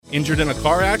Injured in a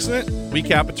car accident? We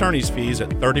cap attorney's fees at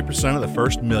 30% of the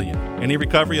first $1 million. Any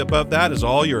recovery above that is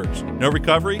all yours. No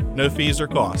recovery, no fees or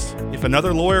costs. If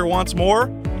another lawyer wants more,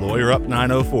 Lawyer Up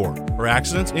 904. For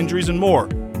accidents, injuries, and more,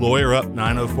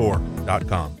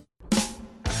 LawyerUp904.com.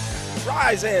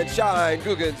 Rise and shine,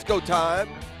 Googans, go time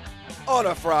on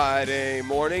a Friday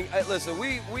morning. Listen,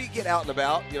 we get out and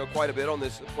about, quite a bit on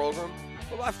this program,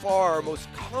 but by far our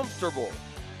most comfortable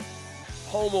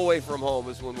home away from home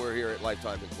is when we're here at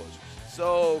Lifetime Enclosures.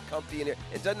 So comfy in here.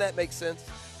 And doesn't that make sense?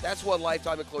 That's what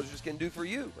Lifetime Enclosures can do for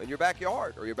you in your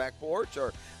backyard or your back porch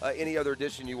or any other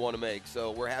addition you want to make.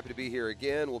 So we're happy to be here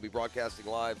again. We'll be broadcasting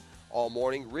live all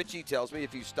morning. Richie tells me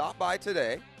if you stop by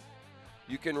today,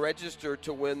 you can register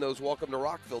to win those Welcome to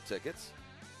Rockville tickets.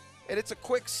 And it's a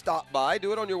quick stop by.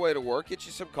 Do it on your way to work. Get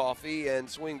you some coffee and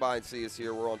swing by and see us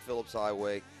here. We're on Phillips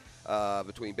Highway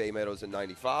between Bay Meadows and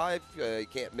 95. You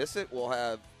can't miss it. We'll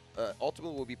have,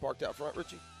 ultimately, we'll be parked out front,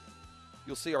 Richie.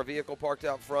 You'll see our vehicle parked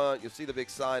out front. You'll see the big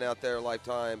sign out there,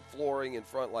 Lifetime Flooring in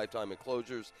front, Lifetime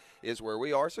Enclosures is where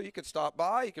we are. So you can stop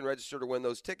by. You can register to win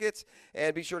those tickets.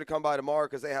 And be sure to come by tomorrow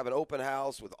because they have an open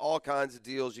house with all kinds of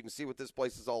deals. You can see what this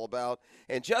place is all about.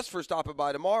 And just for stopping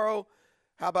by tomorrow,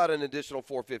 how about an additional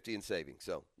 $450 in savings?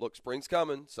 So, look, spring's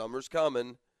coming. Summer's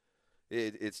coming.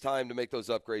 It's time to make those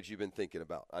upgrades you've been thinking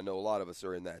about. I know a lot of us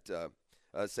are in that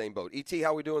same boat. E.T.,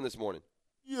 how we doing this morning?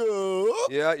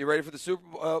 Yeah, you ready for the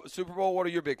Super Bowl? What are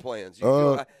your big plans?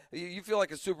 You feel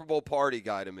like a Super Bowl party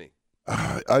guy to me.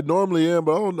 I normally am,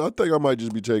 but I think I might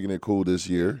just be taking it cool this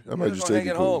year. I might just take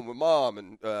it cool. Home with mom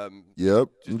and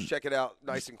just check it out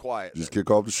nice and quiet. Just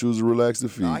kick off the shoes and relax the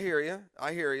feet. I hear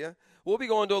you. We'll be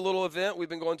going to a little event we've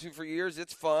been going to for years.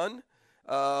 It's fun.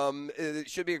 It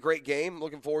should be a great game.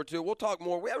 Looking forward to it. We'll talk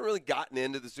more. We haven't really gotten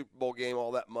into the Super Bowl game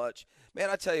all that much. Man,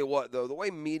 I tell you what, though, the way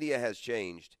media has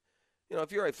changed,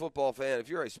 if you're a football fan, if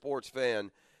you're a sports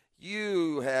fan,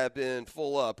 you have been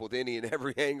full up with any and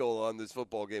every angle on this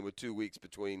football game with 2 weeks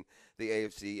between the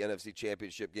AFC, NFC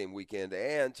Championship game weekend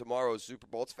and tomorrow's Super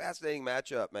Bowl. It's a fascinating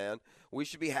matchup, man. We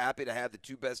should be happy to have the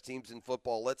two best teams in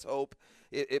football. Let's hope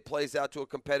it plays out to a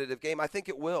competitive game. I think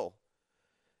it will.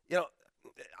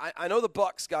 I know the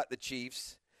Bucs got the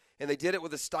Chiefs, and they did it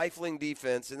with a stifling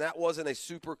defense, and that wasn't a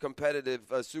super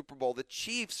competitive Super Bowl. The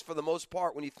Chiefs, for the most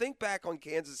part, when you think back on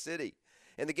Kansas City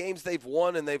and the games they've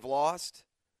won and they've lost,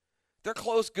 they're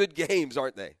close, good games,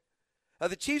 aren't they?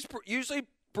 The Chiefs usually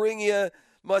bring you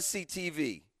must-see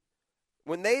TV.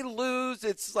 When they lose,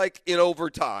 it's like in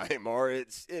overtime, or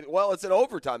it's in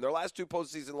overtime. Their last two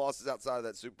postseason losses outside of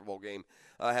that Super Bowl game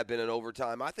have been in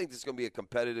overtime. I think this is going to be a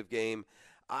competitive game.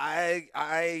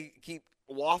 I keep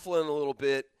waffling a little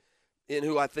bit in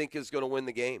who I think is going to win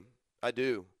the game. I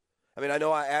do. I mean, I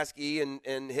know I asked E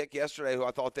and Hick yesterday who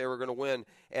I thought they were going to win,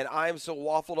 and I am so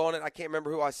waffled on it, I can't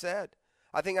remember who I said.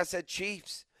 I think I said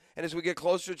Chiefs. And as we get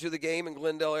closer to the game in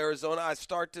Glendale, Arizona, I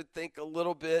start to think a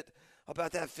little bit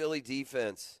about that Philly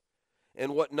defense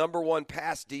and what number one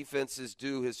pass defenses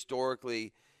do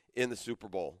historically in the Super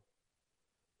Bowl.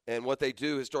 And what they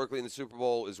do historically in the Super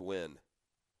Bowl is win.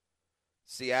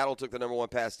 Seattle took the number one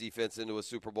pass defense into a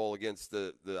Super Bowl against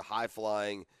the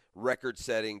high-flying,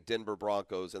 record-setting Denver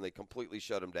Broncos, and they completely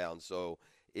shut them down. So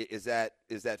is that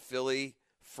Philly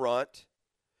front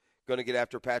going to get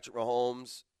after Patrick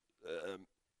Mahomes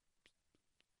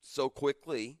so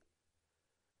quickly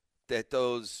that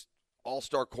those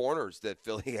all-star corners that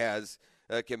Philly has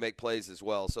can make plays as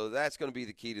well? So that's going to be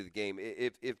the key to the game.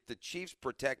 If the Chiefs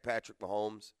protect Patrick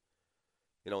Mahomes,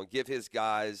 and give his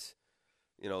guys –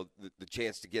 the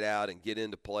chance to get out and get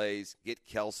into plays, get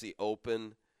Kelsey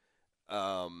open,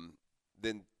 then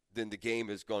the game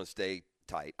is going to stay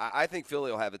tight. I think Philly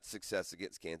will have its success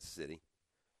against Kansas City.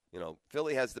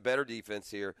 Philly has the better defense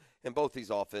here, and both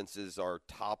these offenses are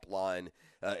top-line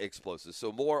explosives.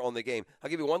 So more on the game. I'll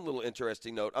give you one little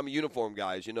interesting note. I'm a uniform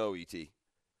guy, as you know, E.T.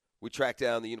 We track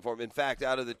down the uniform. In fact,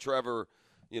 out of the Trevor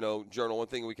Journal, one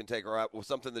thing we can take out was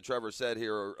something that Trevor said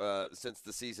here since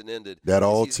the season ended. That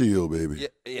all teal, baby.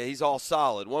 Yeah, he's all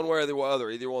solid, one way or the other.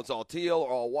 Either one's all teal or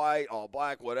all white, all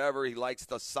black, whatever. He likes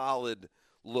the solid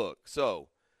look. So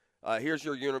here's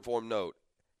your uniform note.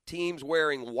 Teams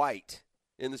wearing white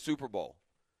in the Super Bowl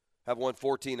have won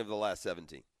 14 of the last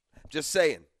 17. Just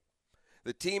saying.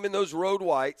 The team in those road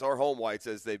whites, or home whites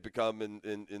as they've become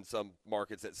in some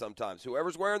markets at some times,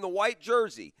 whoever's wearing the white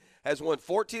jersey has won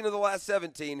 14 of the last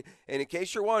 17. And in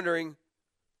case you're wondering,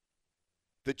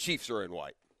 the Chiefs are in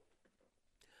white.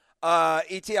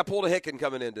 E.T., I pulled a Hicken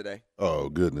coming in today. Oh,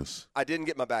 goodness. I didn't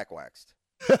get my back waxed.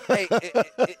 Hey,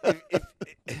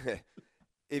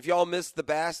 if y'all missed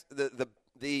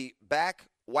the back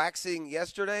waxing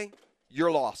yesterday,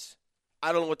 your loss.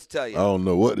 I don't know what to tell you. I don't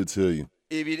know what to tell you.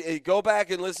 If you go back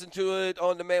and listen to it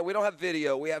on demand, we don't have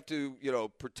video. We have to,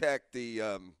 protect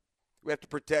the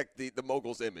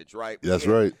mogul's image, right? That's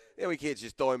right. Yeah, we can't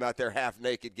just throw him out there half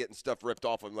naked, getting stuff ripped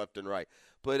off him left and right.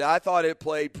 But I thought it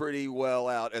played pretty well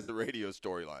out as the radio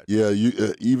storyline. Yeah,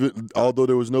 even although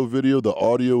there was no video, the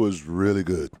audio was really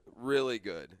good. Really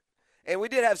good. And we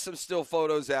did have some still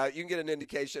photos out. You can get an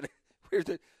indication.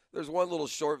 There's one little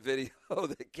short video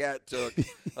that Kat took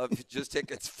of just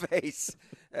Hicken's face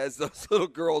as those little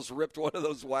girls ripped one of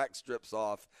those wax strips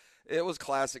off. It was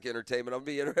classic entertainment. I'm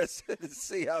be interested to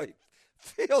see how he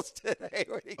feels today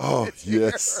when he gets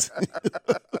yes.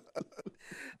 here.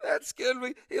 That scared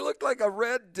me. He looked like a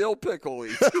red dill pickle.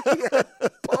 He had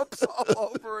bumps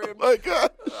all over him. My God.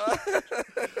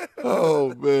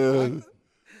 Oh, man.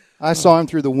 I saw him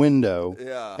through the window,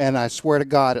 Yeah. and I swear to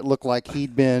God, it looked like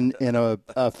he'd been in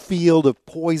a field of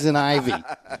poison ivy.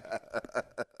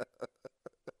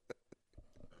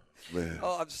 Man.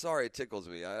 Oh, I'm sorry. It tickles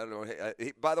me. I don't know.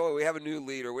 By the way, we have a new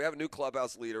leader. We have a new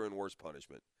clubhouse leader in Worst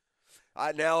Punishment.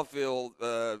 I now feel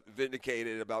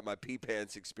vindicated about my pee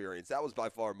pants experience. That was by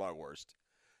far my worst,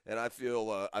 and I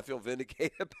feel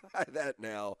vindicated by that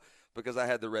now because I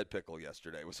had the red pickle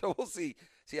yesterday. So we'll see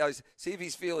if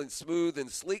he's feeling smooth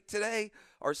and sleek today,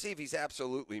 or see if he's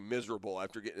absolutely miserable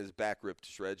after getting his back ripped to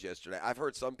shreds yesterday. I've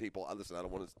heard some people. Listen, I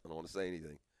don't want to say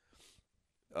anything.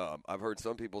 I've heard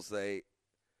some people say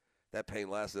that pain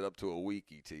lasted up to a week.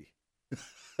 Et.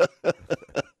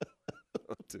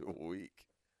 Up to a week.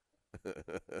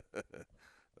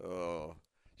 Oh,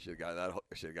 should have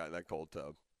gotten that cold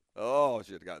tub. Oh,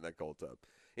 should have gotten that cold tub.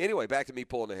 Anyway, back to me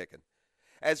pulling a Hicken.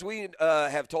 As we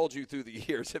have told you through the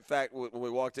years, in fact, when we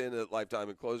walked in at Lifetime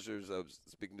Enclosures, I was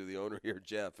speaking to the owner here,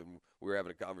 Jeff, and we were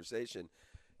having a conversation,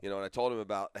 and I told him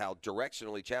about how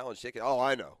directionally challenged Hicken. Oh,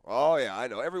 I know. Oh, yeah, I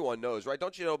know. Everyone knows, right?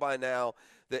 Don't you know by now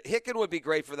that Hicken would be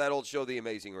great for that old show, The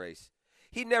Amazing Race?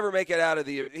 He would never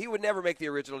make the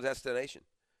original destination.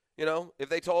 If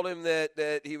they told him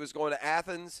that he was going to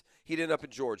Athens, he'd end up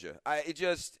in Georgia.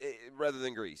 Rather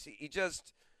than Greece. He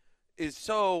just is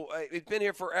so it's been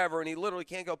here forever, and he literally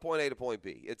can't go point A to point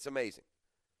B. It's amazing.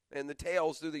 And the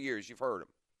tales through the years, you've heard them.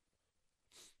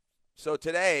 So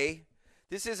today,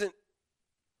 this isn't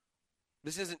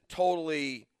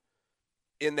totally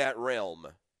in that realm.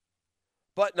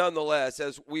 But nonetheless,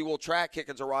 as we will track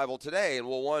Hicken's arrival today, and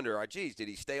we'll wonder, did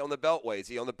he stay on the Beltway? Is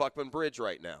he on the Buckman Bridge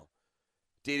right now?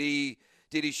 Did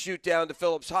he shoot down to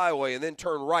Phillips Highway and then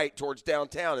turn right towards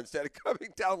downtown instead of coming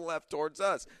down left towards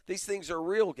us? These things are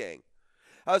real, gang.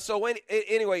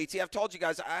 Anyway, ET, I've told you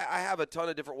guys I have a ton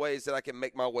of different ways that I can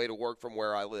make my way to work from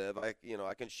where I live. I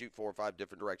can shoot 4 or 5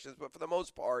 different directions, but for the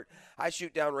most part, I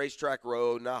shoot down Racetrack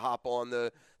Road and I hop on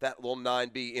that little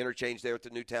 9B interchange there at the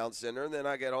New Town Center, and then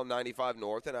I get on 95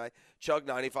 North and I chug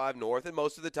 95 North, and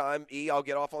most of the time, I'll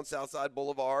get off on Southside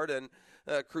Boulevard and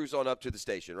cruise on up to the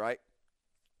station, right?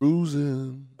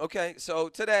 Cruising. Okay, so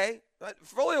today, I'm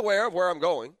fully aware of where I'm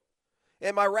going,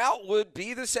 and my route would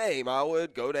be the same. I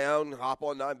would go down, hop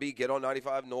on 9B, get on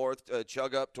 95 North,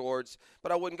 chug up towards,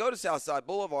 but I wouldn't go to Southside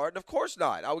Boulevard, and of course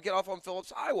not. I would get off on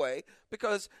Phillips Highway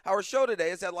because our show today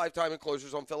is at Lifetime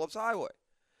Enclosures on Phillips Highway.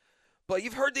 But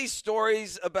you've heard these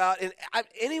stories about, and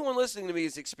anyone listening to me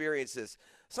has experienced this.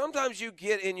 Sometimes you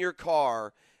get in your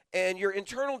car, and your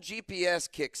internal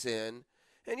GPS kicks in,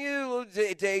 and you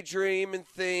daydream and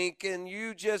think, and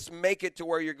you just make it to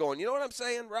where you're going. You know what I'm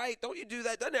saying, right? Don't you do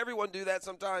that? Doesn't everyone do that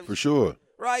sometimes? For sure.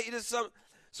 Right?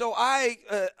 So I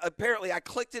apparently I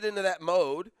clicked it into that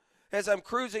mode as I'm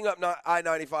cruising up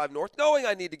I-95 North, knowing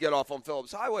I need to get off on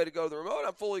Phillips Highway to go to the remote.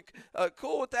 I'm fully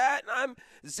cool with that, and I'm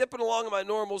zipping along at my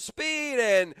normal speed,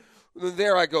 and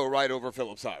there I go right over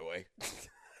Phillips Highway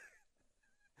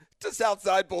to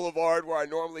Southside Boulevard where I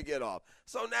normally get off.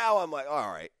 So now I'm like, all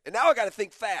right. And now I got to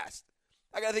think fast.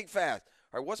 All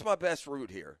right, what's my best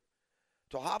route here?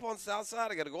 To hop on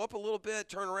Southside, I got to go up a little bit,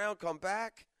 turn around, come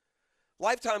back.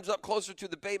 Lifetime's up closer to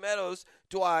the Bay Meadows.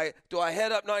 Do I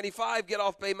head up 95, get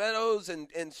off Bay Meadows, and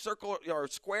circle or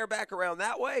square back around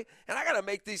that way? And I got to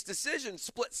make these decisions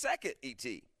split second, ET.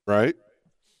 Right.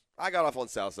 I got off on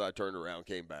Southside, turned around,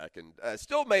 came back, and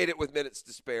still made it with minutes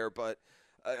to spare, but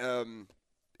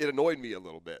it annoyed me a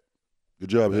little bit. Good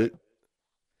job, Hick.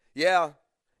 Yeah.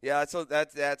 So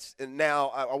that's and now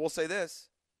I will say this.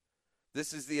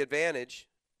 This is the advantage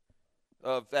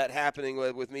of that happening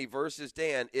with me versus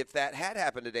Dan. If that had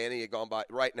happened to Dan, he had gone by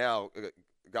right now.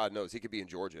 God knows he could be in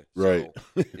Georgia. Right.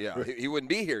 So, yeah, he wouldn't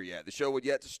be here yet. The show would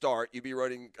yet to start. You'd be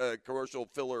running commercial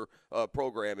filler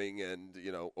programming, and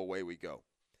away we go.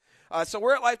 So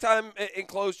we're at Lifetime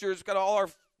Enclosures. We've got all our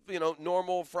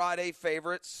normal Friday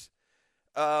favorites.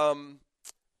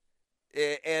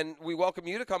 And we welcome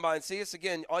you to come by and see us.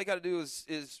 Again, all you got to do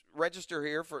is register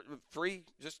here for free.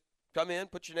 Just come in,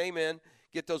 put your name in,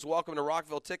 get those Welcome to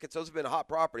Rockville tickets. Those have been a hot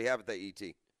property, haven't they,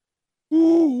 E.T.?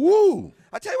 Woo, woo.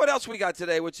 I tell you what else we got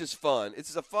today, which is fun.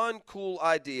 It's a fun, cool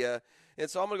idea. And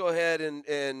so I'm going to go ahead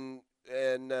and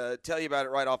tell you about it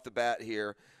right off the bat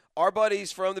here. Our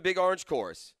buddies from the Big Orange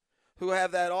Chorus, who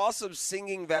have that awesome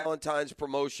Singing Valentine's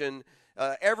promotion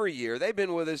every year. They've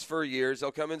been with us for years.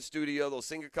 They'll come in studio, they'll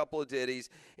sing a couple of ditties,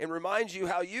 and remind you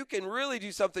how you can really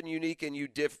do something unique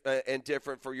and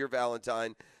different for your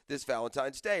Valentine this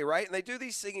Valentine's Day, right? And they do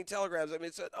these singing telegrams. I mean,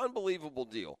 it's an unbelievable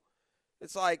deal.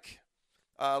 It's like,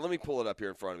 let me pull it up here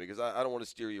in front of me because I don't want to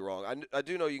steer you wrong. I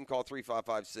do know you can call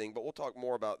 355-SING, but we'll talk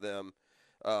more about them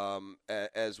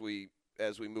as we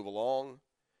move along.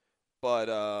 But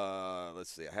let's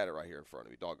see. I had it right here in front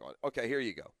of me. Doggone it. Okay, here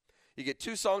you go. You get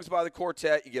 2 songs by the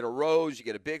quartet. You get a rose. You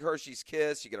get a big Hershey's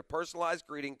Kiss. You get a personalized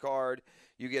greeting card.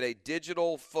 You get a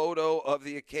digital photo of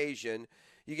the occasion.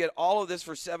 You get all of this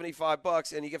for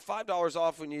 $75, and you get $5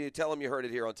 off when you tell them you heard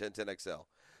it here on 1010XL.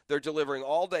 They're delivering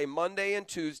all day, Monday and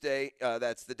Tuesday.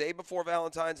 That's the day before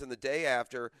Valentine's and the day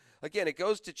after. Again, it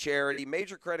goes to charity.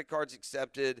 Major credit cards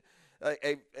accepted.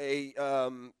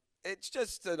 It's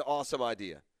just an awesome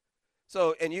idea.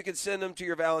 So, and you can send them to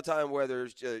your Valentine, whether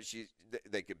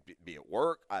they could be at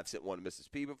work. I've sent one to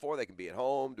Mrs. P before. They can be at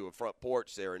home, do a front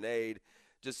porch serenade.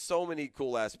 Just so many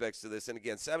cool aspects to this. And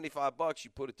again, $75, you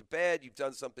put it to bed. You've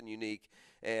done something unique,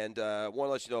 and want to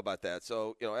let you know about that.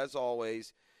 So, as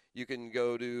always, you can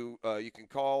go to you can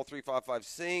call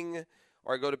 355-SING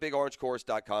or go to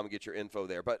bigorangechorus.com and get your info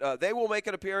there. But they will make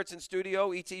an appearance in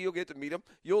studio. E.T., you'll get to meet them.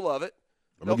 You'll love it.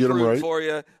 They'll get them right for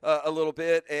you a little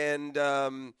bit, and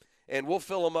we'll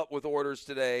fill them up with orders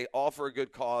today, all for a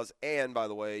good cause. And, by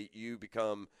the way, you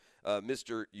become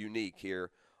Mr. Unique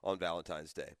here on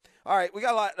Valentine's Day. All right, we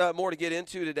got a lot more to get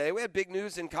into today. We had big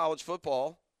news in college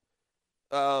football.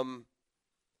 It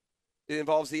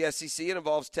involves the SEC. It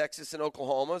involves Texas and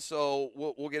Oklahoma. So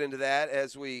we'll get into that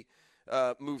as we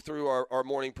move through our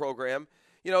morning program.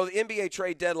 The NBA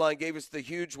trade deadline gave us the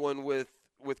huge one with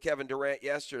Kevin Durant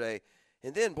yesterday.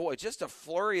 And then, boy, just a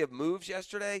flurry of moves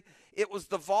yesterday. It was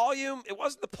the volume. It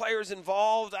wasn't the players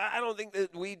involved. I don't think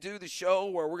that we do the show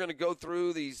where we're going to go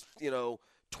through these,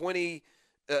 20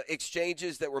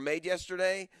 exchanges that were made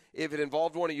yesterday. If it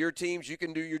involved one of your teams, you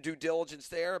can do your due diligence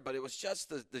there. But it was just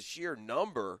the sheer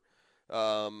number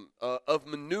of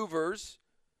maneuvers.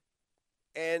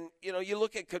 And, you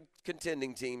look at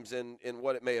contending teams and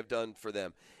what it may have done for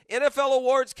them. NFL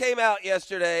awards came out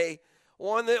yesterday.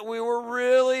 One that we were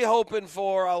really hoping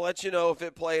for. I'll let you know if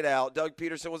it played out. Doug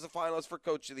Peterson was the finalist for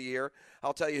Coach of the Year.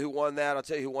 I'll tell you who won that. I'll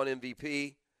tell you who won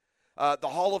MVP. The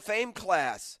Hall of Fame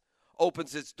class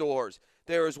opens its doors.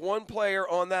 There is one player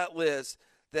on that list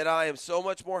that I am so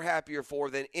much more happier for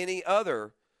than any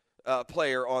other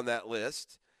player on that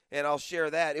list, and I'll share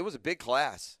that. It was a big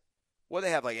class. What, they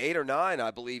have like 8 or 9,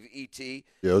 I believe, E.T.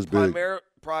 Yeah, it was big.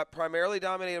 Primarily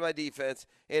dominated by defense,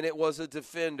 and it was a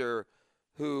defender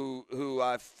who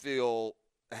I feel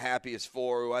happiest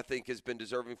for, who I think has been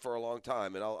deserving for a long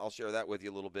time, and I'll share that with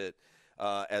you a little bit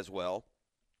as well.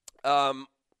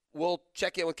 We'll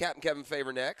check in with Captain Kevin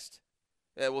Favor next,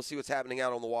 and we'll see what's happening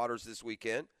out on the waters this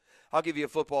weekend. I'll give you a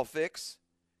football fix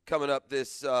coming up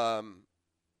this hour.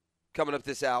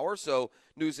 So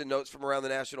news and notes from around the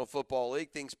National Football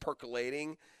League, things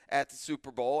percolating at the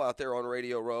Super Bowl out there on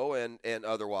Radio Row and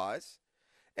otherwise.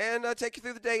 And take you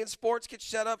through the day in sports, get you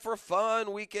set up for a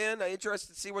fun weekend. I'm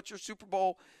interested to see what your Super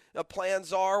Bowl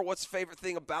plans are. What's the favorite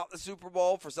thing about the Super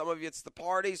Bowl? For some of you, it's the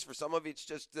parties. For some of you, it's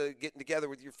just getting together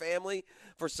with your family.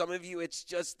 For some of you, it's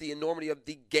just the enormity of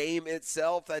the game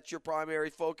itself. That's your primary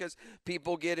focus.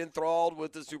 People get enthralled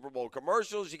with the Super Bowl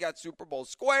commercials. You got Super Bowl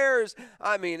squares.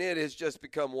 I mean, it has just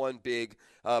become one big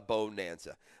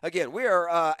bonanza. Again, we are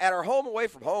at our home away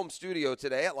from home studio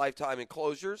today at Lifetime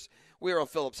Enclosures. We are on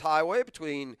Phillips Highway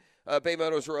between Bay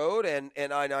Meadows Road and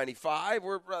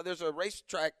I-95. There's a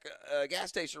racetrack gas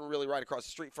station really right across the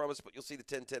street from us, but you'll see the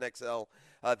 1010XL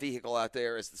vehicle out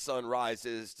there as the sun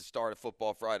rises to start a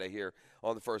Football Friday here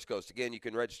on the First Coast. Again, you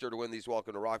can register to win these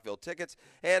Welcome to Rockville tickets.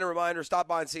 And a reminder, stop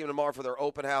by and see them tomorrow for their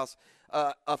open house.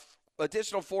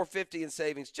 Additional $450 in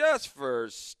savings just for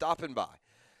stopping by.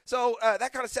 So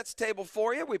that kind of sets the table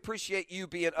for you. We appreciate you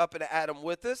being up and at 'em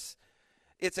with us.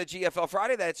 It's a GFL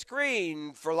Friday. That's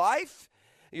Green for Life.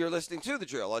 You're listening to The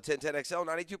Drill on 1010XL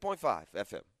 92.5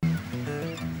 FM.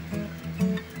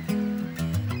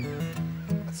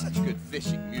 That's such good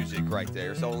fishing music right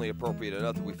there. It's only appropriate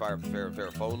enough that we fire up the Fair and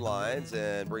Fair phone lines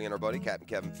and bring in our buddy, Captain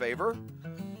Kevin Favor.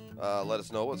 Let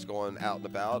us know what's going out and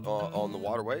about on the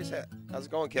waterways. How's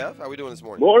it going, Kev? How are we doing this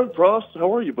morning? Morning, Frost.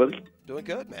 How are you, buddy? Doing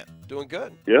good, man. Doing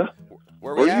good. Yeah?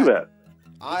 Where are you at?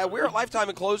 We're at Lifetime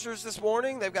Enclosures this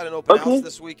morning. They've got an open Okay. house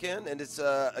this weekend, and it's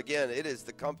again, it is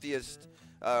the comfiest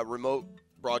remote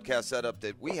broadcast setup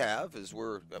that we have,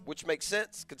 which makes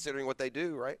sense considering what they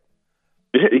do, right?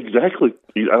 Yeah, exactly.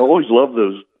 I always love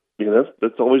those.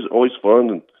 That's always fun,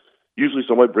 and usually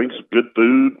somebody brings some good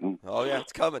food. And, oh yeah,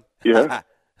 it's coming. Yeah.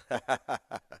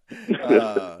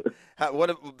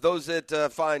 What of those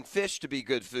that find fish to be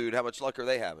good food? How much luck are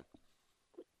they having?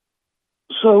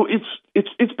 So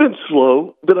it's been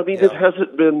slow, but I mean Yeah. it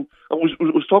hasn't been. I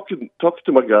was talking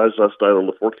to my guys last night on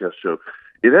the forecast show.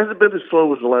 It hasn't been as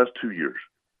slow as the last 2 years.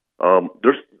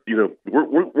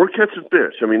 We're catching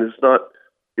fish. I mean, it's not,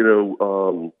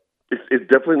 it's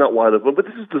definitely not wide open, but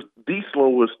this is the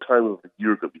slowest time of the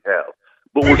year that we have.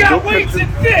 But we're still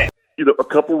catching, a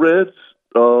couple reds,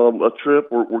 a trip.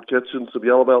 We're catching some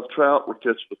yellowmouth trout. We're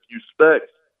catching a few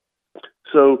specks.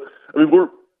 So I mean,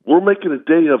 we're making a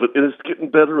day of it, and it's getting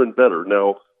better and better.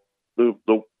 Now,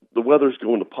 the weather's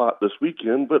going to pot this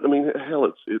weekend, but I mean, hell,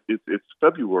 it's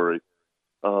February.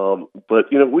 But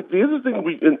the other thing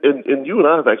and you and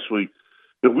I have actually,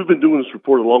 we've been doing this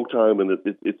report a long time, and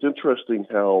it's interesting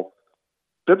how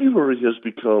February has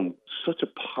become such a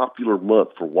popular month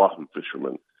for wahoo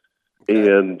fishermen.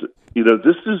 And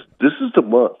this is the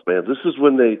month, man. This is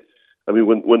when they. I mean,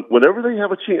 whenever they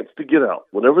have a chance to get out,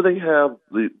 whenever they have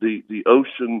the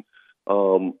ocean,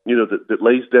 that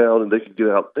lays down and they can get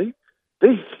out, they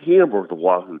hammer the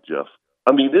wahoo, Jeff.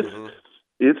 I mean, it's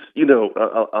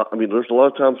I mean, there's a lot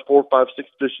of times 4, 5, 6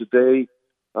 fish a day.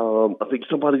 I think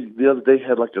somebody the other day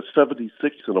had like a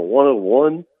 76 and a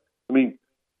 101. I mean,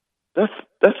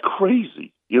 that's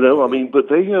crazy, I mean, but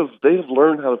they have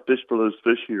learned how to fish for those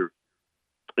fish here,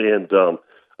 and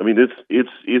I mean,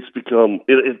 it's become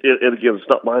and again, it's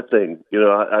not my thing.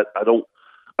 I don't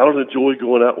enjoy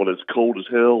going out when it's cold as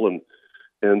hell, and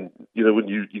when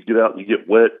you get out and you get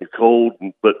wet and cold.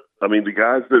 But I mean, the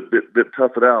guys that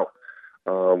tough it out,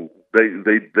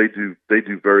 they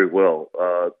do very well.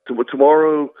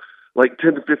 Tomorrow, like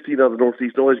 10 to 15 out of the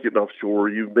Northeast, nobody's getting offshore.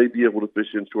 You may be able to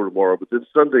fish inshore tomorrow, but then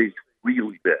Sunday's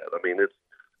really bad. I mean, it's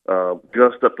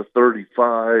gust up to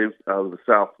 35 out of the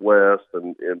Southwest,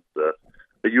 and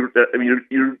you're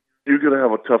going to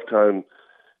have a tough time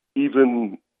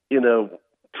even,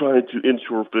 trying to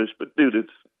inshore fish. But dude,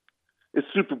 it's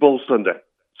Super Bowl Sunday.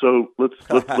 So let's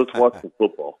watch some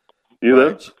football.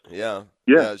 Right. Yeah.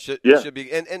 Yeah. It should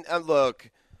be. And look,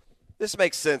 this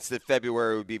makes sense that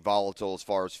February would be volatile as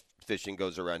far as fishing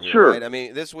goes around here, sure. Right? I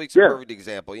mean, this week's a perfect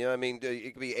example. I mean,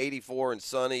 it could be 84 and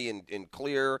sunny and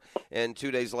clear, and 2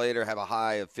 days later have a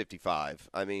high of 55.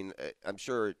 I mean, I'm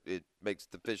sure it makes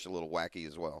the fish a little wacky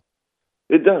as well.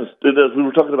 It does. We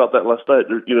were talking about that last night.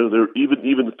 They're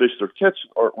even the fish they're catching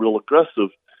aren't real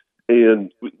aggressive,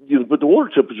 and but the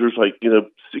water temperature is like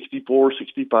 64,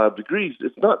 65 degrees.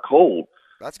 It's not cold.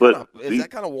 Is that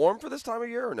kind of warm for this time of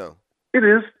year or no? It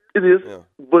is. Yeah.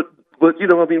 But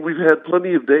I mean, we've had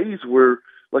plenty of days where,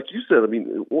 like you said, I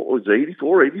mean, what was it,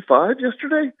 84, 85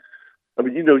 yesterday? I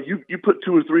mean, you put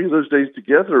 2 or 3 of those days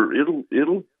together, it'll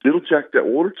jack that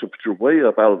water temperature way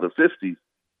up out of the 50s.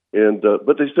 And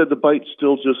but they said the bite's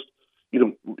still just,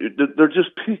 they're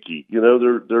just picky.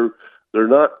 They're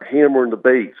not hammering the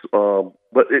baits.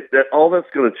 But all that's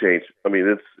going to change. I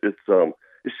mean, it's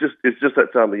just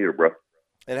that time of year, bro.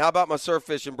 And how about my surf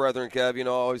fishing brethren, Kev? I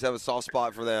always have a soft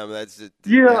spot for them. That's it.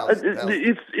 Yeah, it's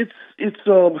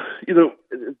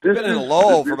been in a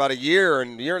lull for about a year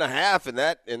and a half in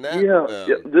that. Yeah.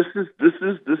 This is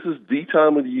the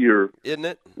time of the year, isn't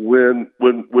it? When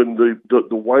the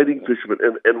whiting fishermen,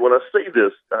 and when I say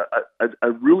this, I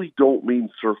really don't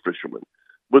mean surf fishermen,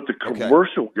 but the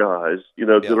commercial guys,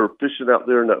 that are fishing out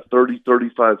there in that 30,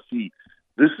 35 feet.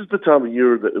 This is the time of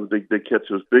year that they catch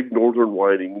those big northern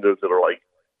whiting, that are like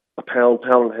a pound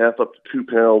and a half, up to 2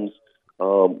 pounds.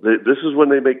 This is when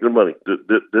they make their money.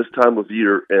 This time of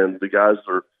year, and the guys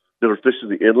that are fishing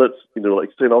the inlets,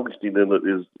 like St. Augustine Inlet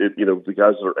the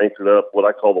guys that are anchored up, what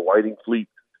I call the whiting fleet,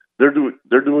 they're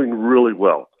doing really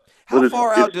well. How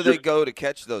far out do they go to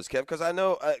catch those, Kev? Because I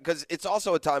know, because it's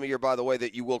also a time of year, by the way,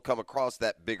 that you will come across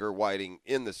that bigger whiting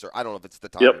in the surf. I don't know if it's the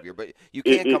time of year, but you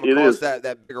can come across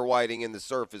that bigger whiting in the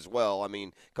surf as well. I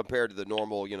mean, compared to the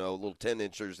normal, little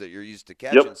 10-inchers that you're used to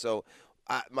catching. Yep. So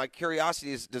my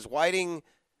curiosity is, does whiting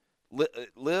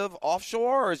live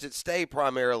offshore, or does it stay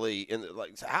primarily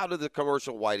how do the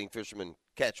commercial whiting fishermen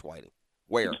catch whiting?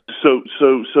 Where? So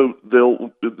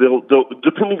they'll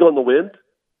depending on the wind.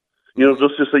 Let's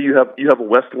just say you have a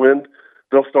west wind,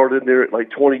 they'll start in there at like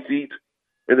 20 feet,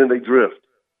 and then they drift.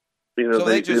 So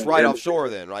they just ride offshore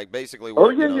then, right? Basically. Oh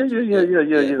yeah.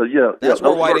 That's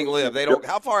where Whiting live. They don't.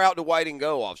 How far out do Whiting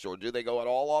go offshore? Do they go at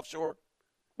all offshore?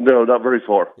 No, not very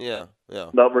far. Yeah.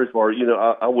 Not very far.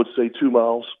 I would say 2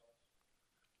 miles.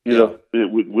 You know,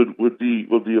 it would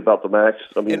be about the max.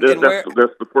 I mean, that's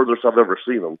the furthest I've ever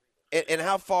seen them. And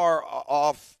how far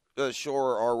off the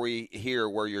shore are we here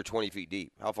where you're 20 feet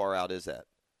deep? How far out is that?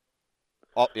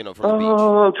 From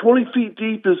the beach? 20 feet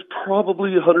deep is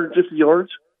probably 150 yards.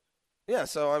 Yeah,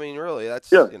 so, I mean, really,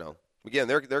 that's, again,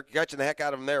 they're catching the heck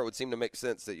out of them there. It would seem to make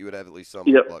sense that you would have at least some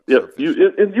luck. Yeah,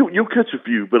 you'll catch a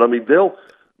few, but, I mean, they'll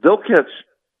catch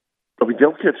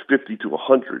 50 to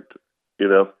 100,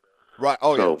 Right.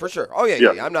 Oh, so, yeah, for sure. Oh,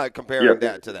 yeah. I'm not comparing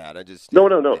that to that. I just No.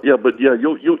 Yeah, but yeah,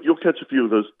 you'll catch a few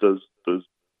of those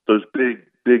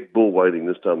big bull whiting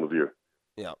this time of year.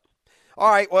 Yeah.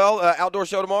 All right. Well, outdoor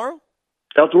show tomorrow.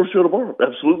 Outdoor show tomorrow.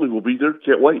 Absolutely, we'll be there.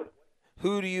 Can't wait.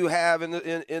 Who do you have in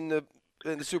the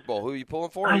Super Bowl? Who are you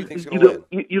pulling for? Who do you think's going to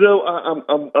win?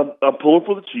 I'm pulling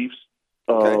for the Chiefs.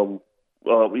 Okay.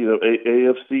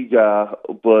 AFC guy,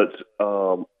 but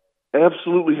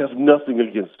absolutely have nothing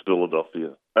against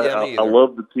Philadelphia. I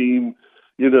love the team.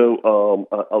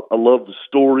 I love the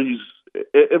stories,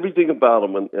 everything about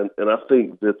them, and I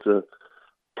think that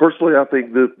personally, I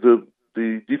think that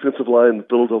the defensive line of the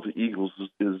Philadelphia Eagles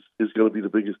is going to be the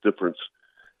biggest difference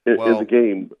in the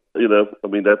game. I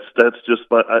mean that's just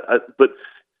my. But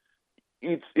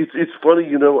it's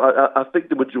funny, I think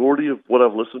the majority of what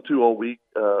I've listened to all week,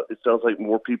 it sounds like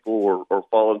more people are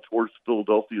falling towards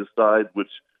Philadelphia's side, which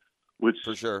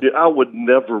for sure. I would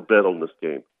never bet on this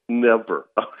game. Never.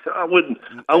 I wouldn't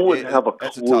have a clue.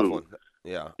 That's a tough one.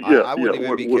 Yeah. I wouldn't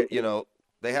even be.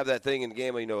 They have that thing in the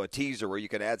game, a teaser where you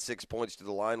can add 6 points to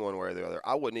the line one way or the other.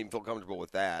 I wouldn't even feel comfortable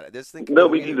with that. This thing. No,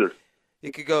 me either.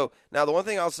 It could go. Now, the one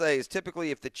thing I'll say is typically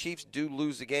if the Chiefs do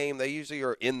lose the game, they usually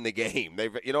are in the game.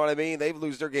 You know what I mean? They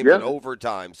lose their games in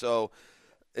overtime. So,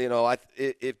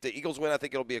 if the Eagles win, I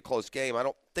think it'll be a close game. I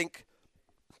don't think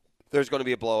there's going to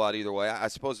be a blowout either way. I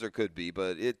suppose there could be,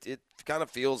 but it kind of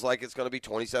feels like it's going to be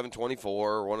 27-24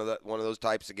 or one of those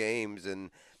types of games. And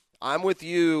I'm with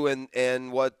you.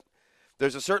 And what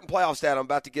there's a certain playoff stat I'm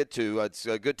about to get to. It's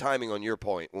good timing on your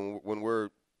point when we're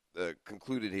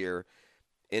concluded here.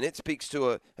 And it speaks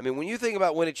to when you think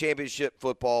about winning championship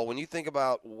football, when you think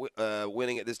about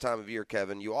winning at this time of year,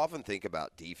 Kevin, you often think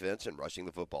about defense and rushing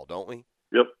the football, don't we?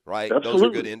 Yep. Right? Absolutely. Those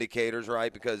are good indicators,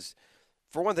 right? Because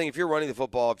for one thing, if you're running the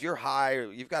football, if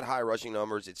you've got high rushing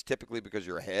numbers, it's typically because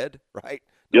you're ahead, right?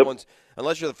 No one's,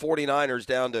 unless you're the 49ers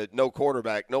down to no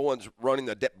quarterback, no one's running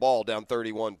the ball down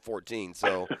 31-14.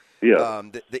 So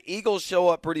the Eagles show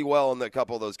up pretty well in a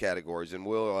couple of those categories, and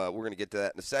we're going to get to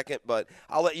that in a second. But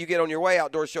I'll let you get on your way.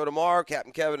 Outdoor show tomorrow.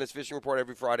 Captain Kevin, his Fishing Report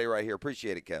every Friday right here.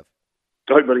 Appreciate it, Kev.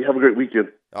 All right, buddy. Have a great weekend.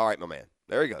 All right, my man.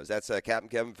 There he goes. That's Captain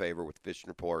Kevin Favor with Fishing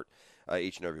Report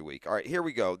each and every week. All right, here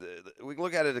we go. We can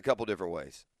look at it a couple different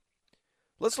ways.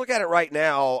 Let's look at it right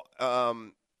now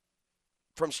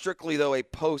from strictly, though, a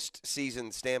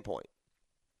postseason standpoint.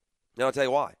 Now, I'll tell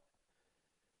you why.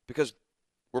 Because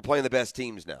we're playing the best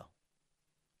teams now.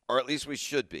 Or at least we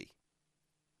should be.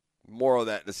 More on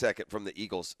that in a second from the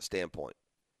Eagles' standpoint.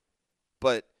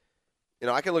 But,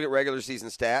 I can look at regular season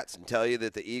stats and tell you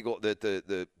that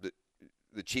the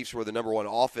Chiefs were the number one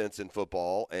offense in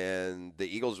football, and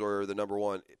the Eagles were the number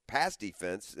one pass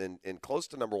defense and close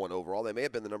to number one overall. They may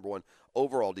have been the number one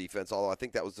overall defense, although I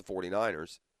think that was the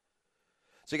 49ers.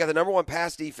 So you got the number one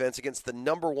pass defense against the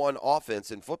number one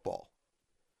offense in football.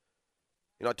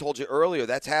 I told you earlier,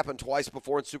 that's happened twice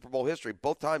before in Super Bowl history.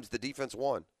 Both times the defense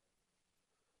won.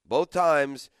 Both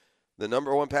times the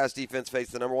number one pass defense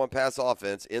faced the number one pass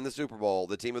offense in the Super Bowl.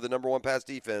 The team with the number one pass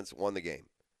defense won the game.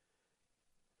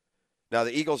 Now,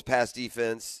 the Eagles' pass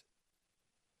defense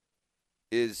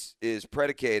is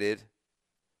predicated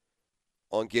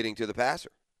on getting to the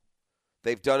passer.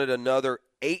 They've done it another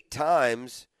 8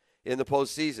 times in the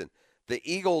postseason. The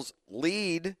Eagles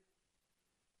lead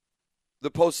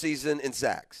the postseason in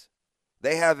sacks.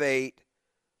 They have 8.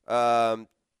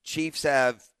 Chiefs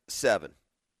have 7.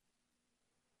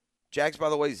 Jags, by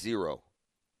the way, 0.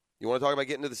 You want to talk about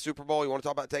getting to the Super Bowl? You want to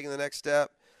talk about taking the next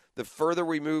step? The further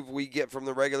removed we get from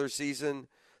the regular season,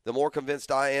 the more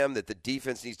convinced I am that the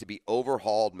defense needs to be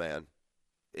overhauled, man.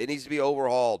 It needs to be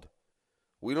overhauled.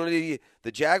 We don't need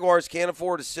the Jaguars can't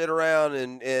afford to sit around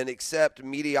and accept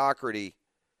mediocrity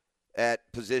at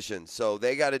position. So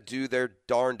they got to do their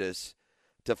darndest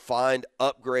to find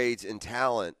upgrades in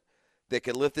talent that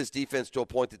can lift this defense to a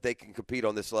point that they can compete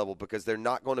on this level, because they're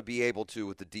not going to be able to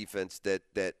with the defense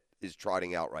that is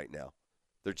trotting out right now.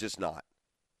 They're just not.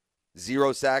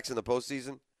 0 sacks in the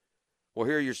postseason. Well,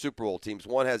 here are your Super Bowl teams.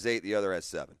 One has 8, the other has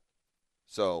 7.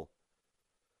 So,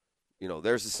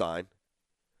 there's a sign.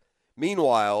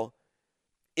 Meanwhile,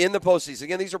 in the postseason,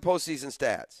 again, these are postseason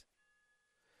stats.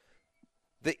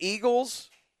 The Eagles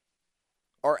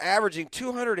are averaging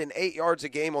 208 yards a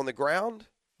game on the ground,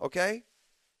 okay?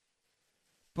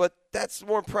 But that's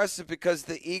more impressive because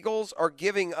the Eagles are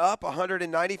giving up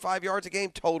 195 yards a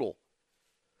game total.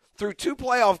 Through 2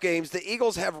 playoff games, the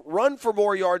Eagles have run for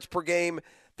more yards per game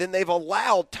than they've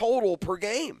allowed total per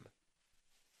game.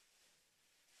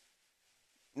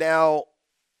 Now,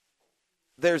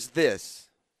 there's this,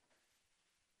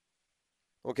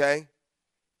 okay?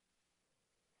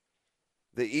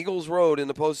 The Eagles' road in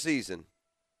the postseason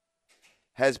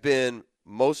has been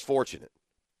most fortunate,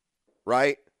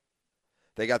 right?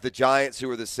 They got the Giants, who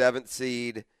are the 7th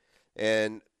seed.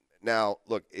 And now,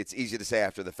 look, it's easy to say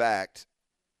after the fact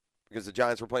because the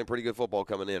Giants were playing pretty good football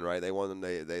coming in, right? They won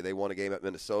a game at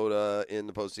Minnesota in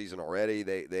the postseason already.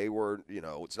 They were,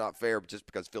 it's not fair just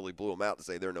because Philly blew them out to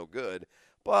say they're no good.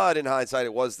 But in hindsight,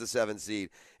 it was the 7th seed.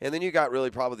 And then you got really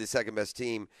probably the second-best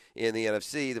team in the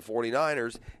NFC, the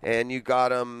 49ers, and you got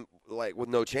them with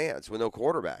no chance, with no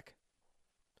quarterback.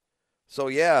 So,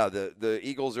 yeah, the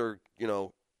Eagles are,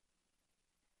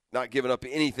 not giving up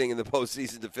anything in the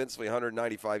postseason defensively,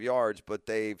 195 yards, but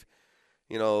they've,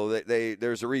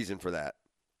 there's a reason for that.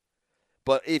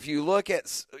 But if you look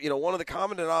at, one of the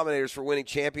common denominators for winning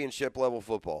championship-level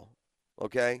football,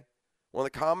 okay, one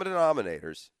of the common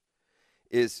denominators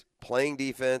is playing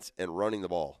defense and running the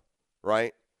ball,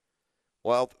 right?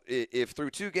 Well, if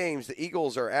through 2 games the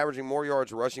Eagles are averaging more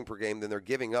yards rushing per game than they're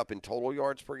giving up in total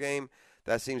yards per game,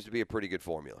 that seems to be a pretty good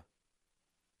formula.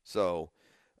 So,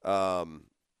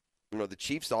 the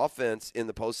Chiefs' offense in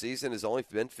the postseason has only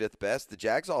been 5th best. The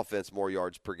Jags' offense, more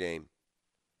yards per game.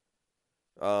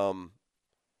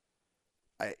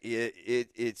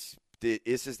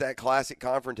 This is that classic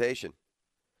confrontation.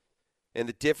 And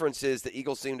the difference is the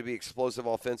Eagles seem to be explosive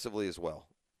offensively as well.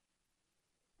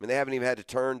 I mean, they haven't even had to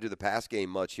turn to the pass game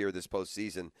much here this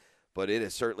postseason, but it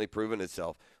has certainly proven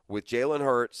itself. With Jalen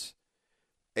Hurts,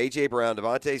 A.J. Brown,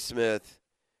 Devontae Smith,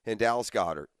 and Dallas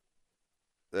Goedert,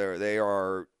 they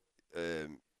are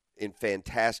in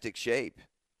fantastic shape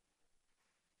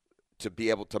to be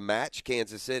able to match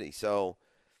Kansas City. So,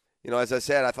 as I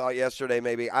said, I thought yesterday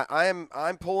maybe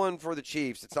I'm pulling for the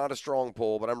Chiefs. It's not a strong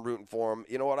pull, but I'm rooting for them.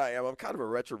 You know what I am? I'm kind of a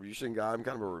retribution guy. I'm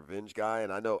kind of a revenge guy,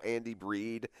 and I know Andy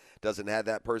Reid doesn't have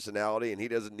that personality, and he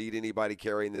doesn't need anybody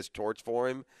carrying this torch for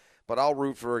him. But I'll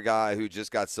root for a guy who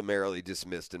just got summarily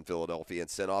dismissed in Philadelphia and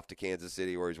sent off to Kansas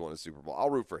City where he's won a Super Bowl.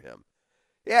 I'll root for him.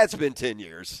 Yeah, it's been 10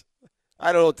 years.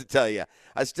 I don't know what to tell you.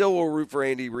 I still will root for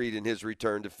Andy Reid in his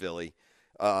return to Philly,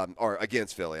 or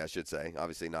against Philly, I should say.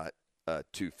 Obviously not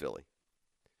to Philly.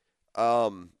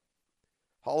 Hall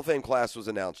of Fame class was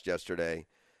announced yesterday.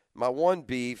 My one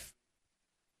beef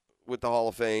with the Hall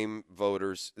of Fame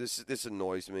voters, this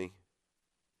annoys me.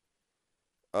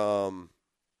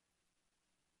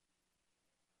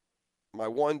 My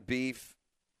one beef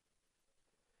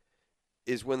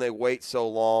is when they wait so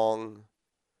long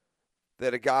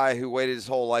that a guy who waited his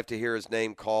whole life to hear his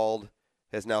name called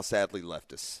has now sadly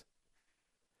left us.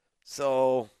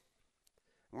 So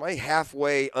I might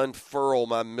halfway unfurl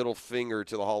my middle finger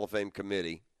to the Hall of Fame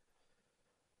committee,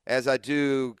 as I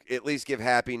do at least give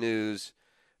happy news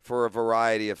for a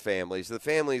variety of families. The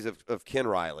families of Ken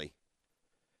Riley.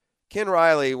 Ken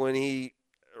Riley, when it's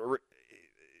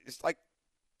like,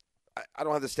 I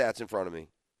don't have the stats in front of me,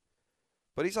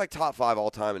 but he's like top 5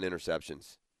 all-time in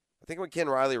interceptions. I think when Ken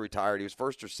Riley retired, he was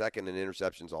first or second in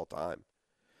interceptions all time.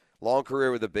 Long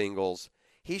career with the Bengals.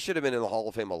 He should have been in the Hall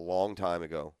of Fame a long time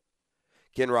ago.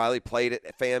 Ken Riley played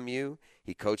at FAMU.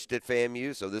 He coached at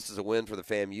FAMU, so this is a win for the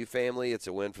FAMU family. It's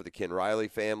a win for the Ken Riley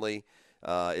family.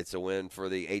 It's a win for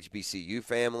the HBCU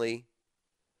family.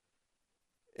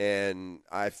 And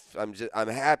I'm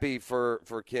happy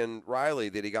for Ken Riley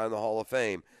that he got in the Hall of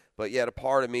Fame. But yet a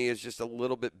part of me is just a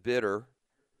little bit bitter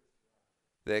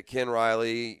that Ken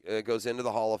Riley goes into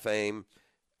the Hall of Fame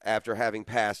after having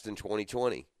passed in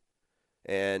 2020.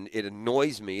 And it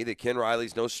annoys me that Ken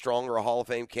Riley's no stronger a Hall of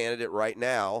Fame candidate right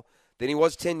now than he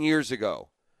was 10 years ago,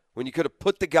 when you could have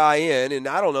put the guy in and,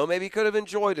 I don't know, maybe he could have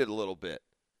enjoyed it a little bit.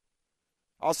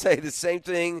 I'll say the same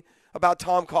thing about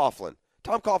Tom Coughlin.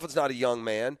 Tom Coughlin's not a young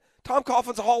man. Tom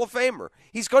Coughlin's a Hall of Famer.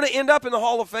 He's going to end up in the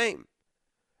Hall of Fame.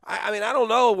 I mean, I don't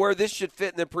know where this should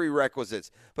fit in the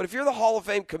prerequisites, but if you're the Hall of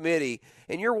Fame committee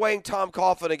and you're weighing Tom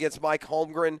Coughlin against Mike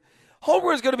Holmgren,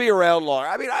 Holmgren's going to be around longer.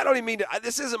 I mean, I don't even mean to –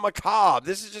 this isn't macabre.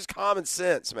 This is just common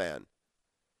sense, man.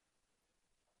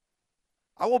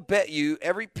 I will bet you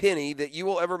every penny that you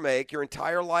will ever make your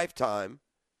entire lifetime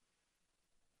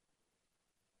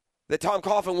that Tom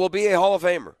Coughlin will be a Hall of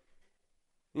Famer.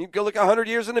 You can go look 100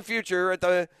 years in the future at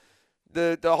the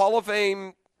Hall of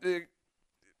Fame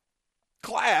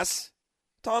class.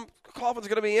 Tom Coughlin's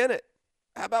going to be in it.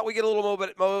 How about we get a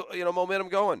little momentum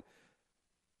going?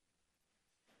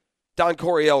 Don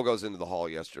Coryell goes into the Hall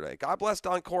yesterday. God bless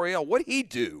Don Coryell. What'd he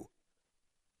do?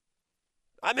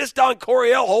 I miss Don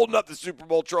Coryell holding up the Super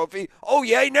Bowl trophy. Oh,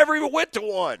 yeah, he never even went to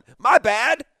one. My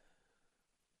bad.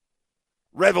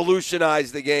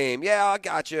 Revolutionized the game. Yeah, I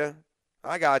got you.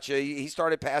 He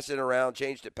started passing it around,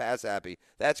 changed it pass happy.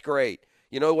 That's great.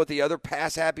 You know what the other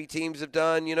pass happy teams have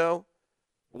done,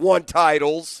 Won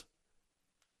titles.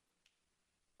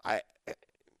 I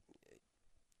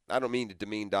don't mean to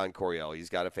demean Don Coryell. He's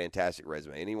got a fantastic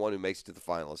resume. Anyone who makes it to the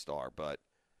final star. But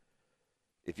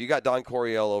if you got Don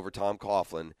Coryell over Tom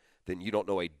Coughlin, then you don't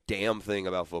know a damn thing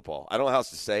about football. I don't know how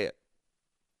else to say it.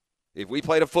 If we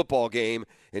played a football game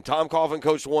and Tom Coughlin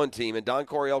coached one team and Don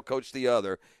Coryell coached the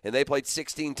other, and they played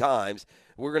 16 times,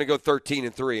 we're going to go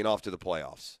 13-3 and off to the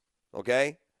playoffs.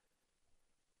 Okay?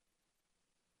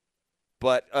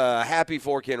 But happy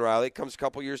for Ken Riley. It comes a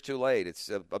couple years too late. It's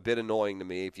a bit annoying to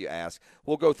me if you ask.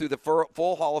 We'll go through the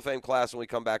full Hall of Fame class when we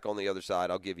come back on the other side.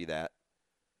 I'll give you that.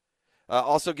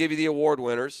 Also give you the award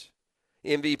winners,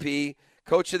 MVP,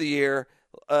 Coach of the Year.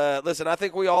 Listen, I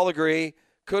think we all agree,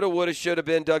 coulda, woulda, shoulda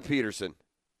been Doug Peterson.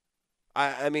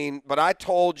 But I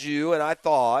told you, and I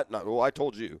thought, I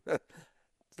told you.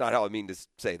 It's not how I mean to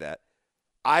say that.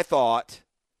 I thought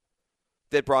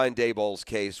that Brian Daboll's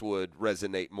case would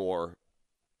resonate more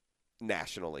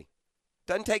nationally.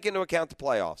 Doesn't take into account the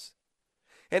playoffs.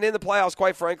 And in the playoffs,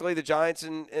 quite frankly, the Giants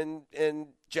and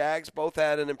Jags both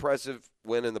had an impressive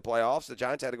win in the playoffs. The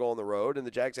Giants had to go on the road, and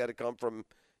the Jags had to come from,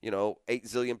 8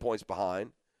 zillion points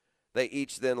behind. They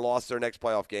each then lost their next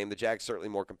playoff game. The Jags certainly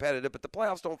more competitive, but the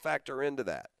playoffs don't factor into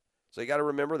that. So you got to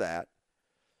remember that.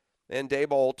 And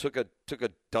Daboll took a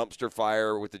dumpster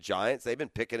fire with the Giants. They've been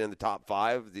picking in the top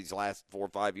 5 these last 4 or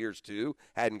 5 years too.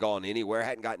 Hadn't gone anywhere.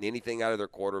 Hadn't gotten anything out of their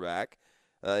quarterback.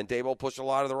 And Daboll pushed a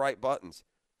lot of the right buttons.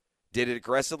 Did it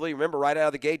aggressively. Remember, right out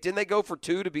of the gate, didn't they go for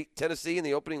 2 to beat Tennessee in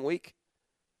the opening week?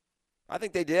 I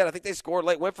think they did. I think they scored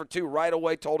late, went for 2 right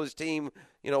away, told his team,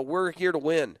 we're here to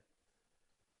win.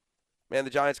 Man, the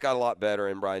Giants got a lot better,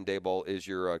 and Brian Daboll is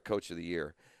your Coach of the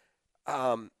Year.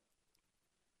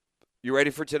 You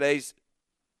ready for today's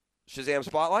Shazam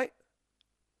Spotlight?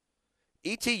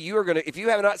 E.T., you are going to, if you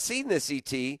have not seen this,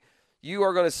 E.T., you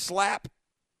are going to slap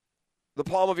the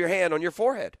palm of your hand on your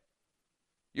forehead.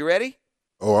 You ready?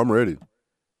 Oh, I'm ready.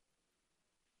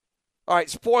 All right,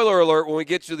 spoiler alert, when we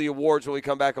get to the awards, when we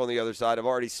come back on the other side, I've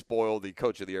already spoiled the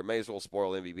Coach of the Year. May as well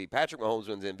spoil MVP. Patrick Mahomes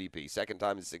wins MVP, second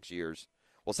time in 6 years.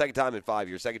 Well, second time in 5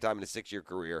 years, second time in a 6-year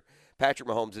career. Patrick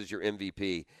Mahomes is your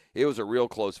MVP. It was a real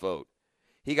close vote.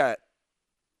 He got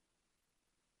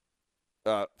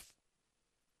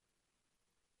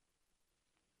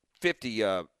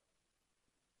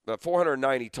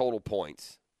 490 total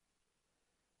points.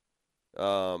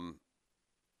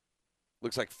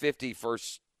 Looks like 48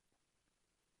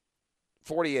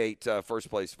 first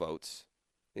place votes.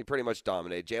 He pretty much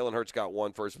dominated. Jalen Hurts got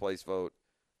 1 first place vote.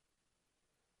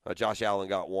 Josh Allen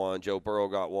got 1. Joe Burrow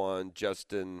got 1.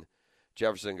 Justin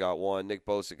Jefferson got 1. Nick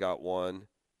Bosa got 1.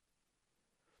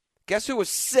 Guess who was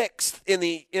 6th in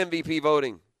the MVP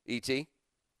voting, E.T.?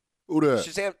 Who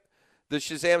that? The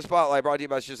Shazam Spotlight brought to you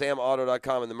by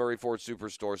ShazamAuto.com and the Murray Ford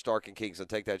Superstore, Stark and Kingston.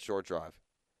 Take that short drive.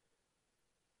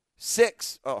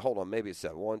 6. Oh, hold on. Maybe it's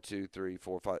 7. 1, 2, 3,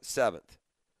 4, 5. 7th.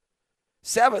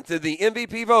 7th in the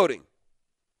MVP voting.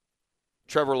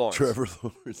 Trevor Lawrence.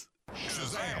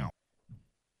 Shazam.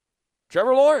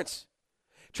 Trevor Lawrence.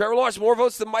 Trevor Lawrence, more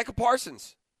votes than Michael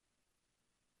Parsons.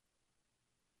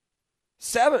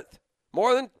 7th.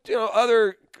 More than,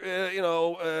 other,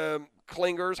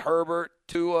 Klingers, Herbert,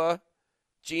 Tua,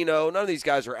 Geno. None of these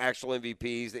guys are actual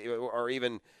MVPs that are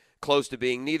even close to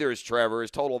being. Neither is Trevor.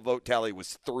 His total vote tally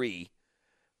was 3.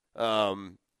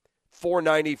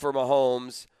 490 for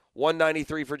Mahomes,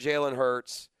 193 for Jalen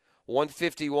Hurts,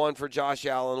 151 for Josh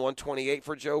Allen, 128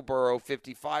 for Joe Burrow,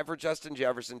 55 for Justin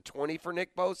Jefferson, 20 for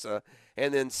Nick Bosa,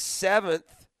 and then 7th,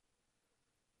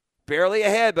 barely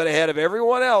ahead, but ahead of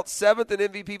everyone else, 7th in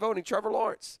MVP voting, Trevor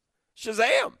Lawrence.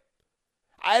 Shazam!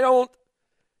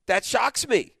 That shocks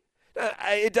me.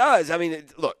 It does.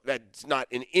 Look, that's not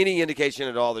in any indication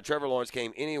at all that Trevor Lawrence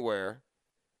came anywhere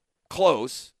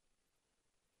close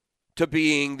to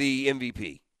being the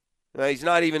MVP. He's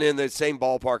not even in the same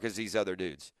ballpark as these other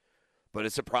dudes. But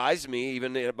it surprised me,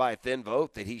 even by a thin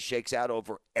vote, that he shakes out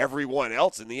over everyone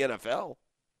else in the NFL.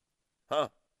 Huh.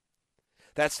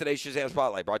 That's today's Shazam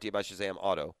Spotlight, brought to you by Shazam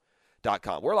Auto.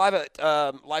 lifetimeenclosures.com. We're live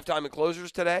at Lifetime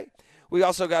Enclosures today. We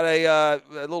also got a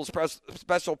little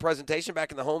special presentation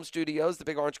back in the home studios. The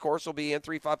Big Orange Course will be in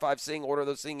 355-SING. Order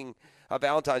those singing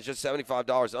Valentine's, just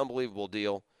 $75. Unbelievable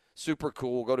deal. Super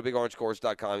cool. Go to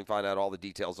bigorangecourse.com and find out all the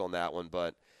details on that one.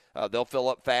 But they'll fill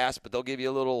up fast, but they'll give you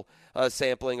a little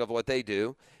sampling of what they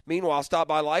do. Meanwhile, stop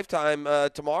by Lifetime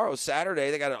tomorrow, Saturday.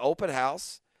 They got an open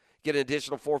house. Get an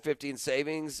additional $450 in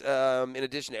savings in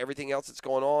addition to everything else that's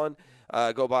going on.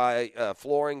 Go buy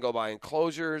flooring, go buy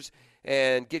enclosures,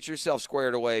 and get yourself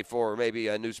squared away for maybe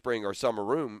a new spring or summer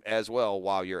room as well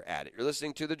while you're at it. You're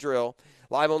listening to The Drill,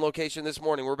 live on location this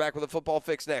morning. We're back with a football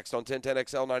fix next on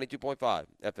 1010XL 92.5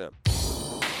 FM.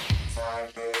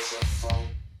 5 days of fun.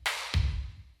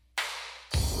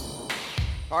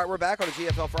 All right, we're back on a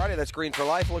GFL Friday. That's Green for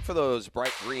Life. Look for those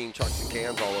bright green trucks and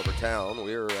cans all over town.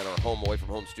 We're at our home away from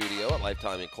home studio at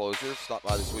Lifetime Enclosures. Stop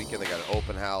by this weekend. They got an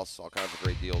open house, all kinds of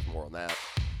great deals. More on that.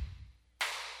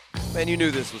 Man, you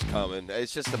knew this was coming.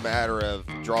 It's just a matter of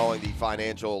drawing the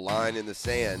financial line in the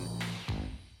sand.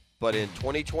 But in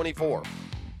 2024,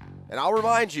 and I'll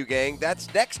remind you, gang,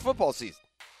 that's next football season.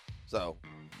 So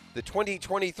the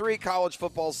 2023 college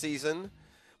football season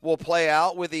will play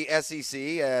out with the SEC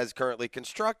as currently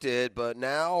constructed, but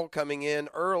now coming in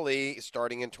early,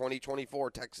 starting in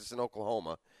 2024, Texas and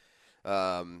Oklahoma.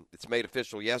 It's made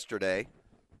official yesterday.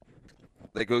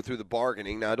 They go through the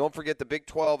bargaining. Now, don't forget the Big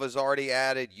 12 has already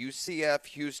added UCF,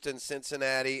 Houston,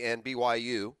 Cincinnati, and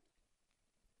BYU,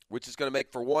 which is going to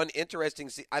make for one interesting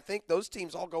I think those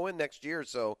teams all go in next year,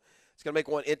 so it's going to make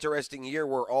one interesting year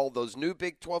where all those new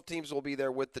Big 12 teams will be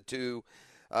there with the two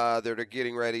that are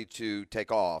getting ready to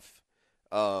take off.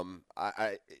 The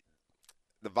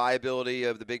viability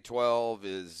of the Big 12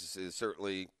 is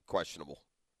certainly questionable.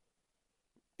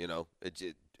 You know,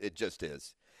 it just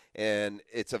is. And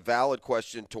it's a valid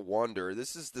question to wonder.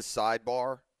 This is the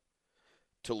sidebar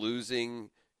to losing.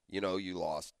 You know, you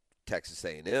lost Texas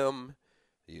A&M,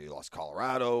 you lost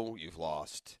Colorado, you've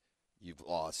lost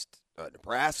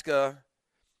Nebraska.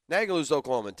 Now you're going to lose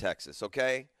Oklahoma and Texas,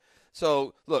 okay?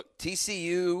 So, look,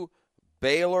 TCU,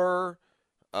 Baylor,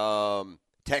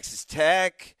 Texas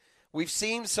Tech. We've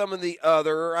seen some of the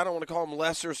other, I don't want to call them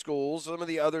lesser schools, some of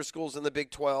the other schools in the Big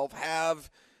 12 have,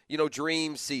 you know,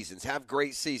 dream seasons, have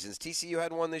great seasons. TCU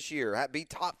had one this year, beat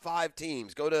top 5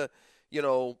 teams, go to, you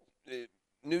know,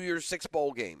 New Year's 6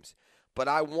 bowl games. But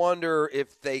I wonder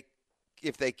if there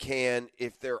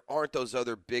aren't those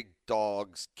other big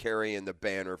dogs carrying the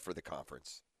banner for the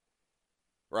conference,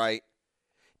 right?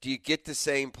 Do you get the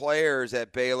same players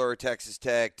at Baylor, Texas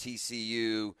Tech,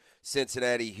 TCU,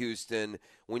 Cincinnati, Houston,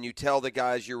 when you tell the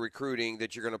guys you're recruiting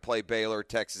that you're going to play Baylor,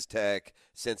 Texas Tech,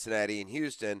 Cincinnati, and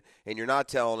Houston, and you're not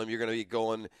telling them you're going to be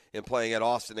going and playing at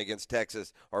Austin against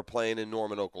Texas or playing in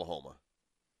Norman, Oklahoma?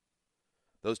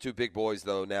 Those two big boys,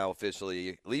 though, now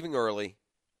officially leaving early,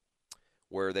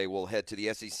 where they will head to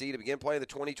the SEC to begin playing the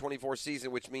 2024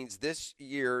 season, which means this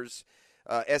year's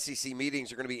SEC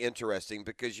meetings are going to be interesting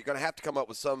because you're going to have to come up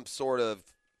with some sort of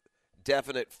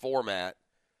definite format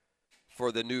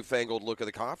for the newfangled look of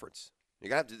the conference.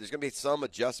 There's going to be some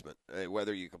adjustment,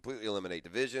 whether you completely eliminate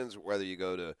divisions, whether you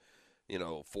go to,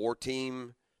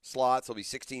 4-team slots. There'll be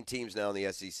 16 teams now in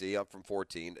the SEC, up from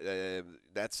 14.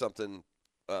 That's something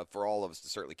for all of us to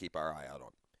certainly keep our eye out on.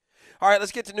 All right,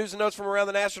 let's get to news and notes from around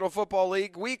the National Football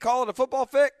League. We call it a football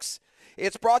fix.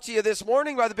 It's brought to you this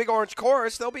morning by the Big Orange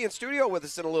Chorus. They'll be in studio with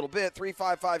us in a little bit.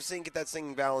 355-SING, get that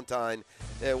singing Valentine.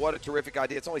 What a terrific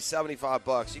idea. It's only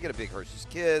 $75. You get a big Hershey's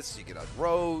Kiss. You get a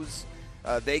rose.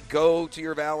 They go to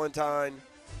your Valentine.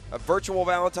 Virtual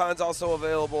Valentine's also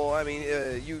available. I mean,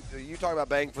 you talk about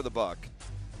bang for the buck.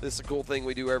 This is a cool thing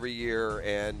we do every year,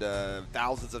 and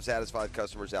thousands of satisfied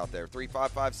customers out there.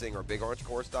 355-SING or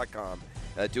bigorangecourse.com.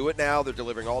 Do it now. They're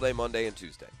delivering all day Monday and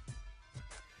Tuesday.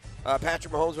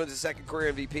 Patrick Mahomes wins his second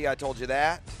career MVP. I told you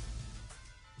that.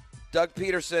 Doug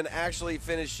Peterson actually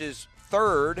finishes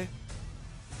third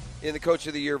in the Coach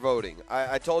of the Year voting.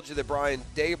 I told you that Brian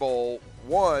Daboll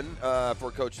won for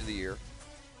Coach of the Year.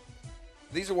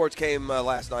 These awards came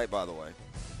last night, by the way.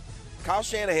 Kyle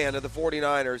Shanahan of the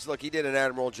 49ers, look, he did an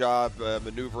admirable job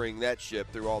maneuvering that ship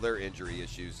through all their injury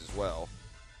issues as well.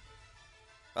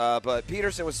 But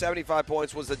Peterson with 75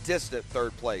 points was a distant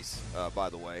third place, by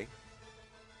the way.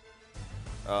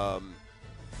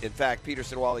 In fact,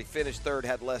 Peterson, while he finished third,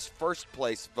 had less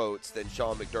first-place votes than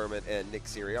Sean McDermott and Nick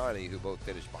Sirianni, who both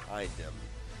finished behind him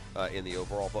in the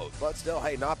overall vote. But still,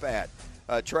 hey, not bad.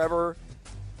 Trevor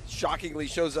shockingly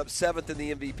shows up 7th in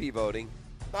the MVP voting.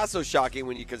 Not so shocking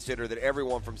when you consider that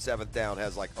everyone from 7th down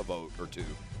has like a vote or two.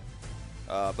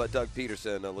 But Doug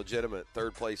Peterson, a legitimate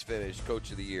third-place finish,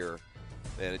 Coach of the Year,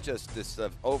 And it just this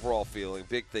overall feeling,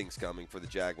 big things coming for the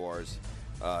Jaguars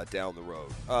down the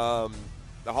road.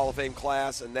 The Hall of Fame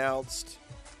class announced,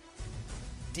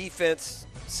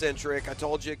 defense-centric. I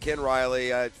told you, Ken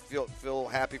Riley, I feel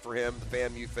happy for him, the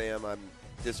FAMU. I'm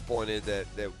disappointed that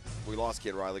we lost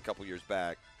Ken Riley a couple years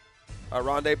back.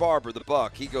 Rondé Barber, the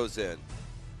Buck, he goes in.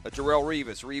 Jarrell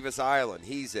Revis Island,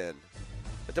 he's in.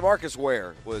 But DeMarcus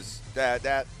Ware was that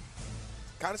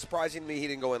kind of surprising to me he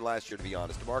didn't go in last year, to be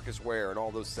honest. DeMarcus Ware and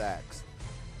all those sacks.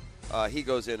 He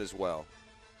goes in as well.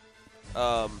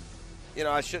 I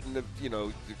shouldn't have,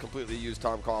 completely used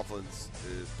Tom Coughlin's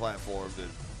platform to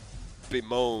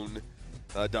bemoan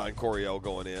Don Coryell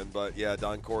going in. But, yeah,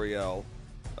 Don Coryell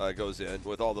goes in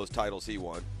with all those titles he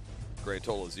won. Grand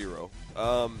total of 0.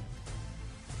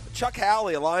 Chuck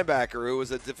Howley, a linebacker who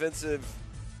was a defensive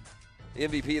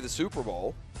MVP of the Super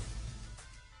Bowl.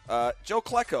 Joe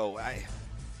Klecko. I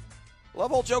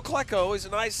love old Joe Klecko. He's a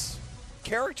nice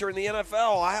character in the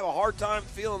NFL. I have a hard time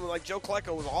feeling like Joe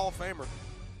Klecko was a Hall of Famer.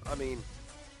 I mean,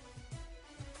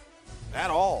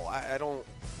 at all. I don't.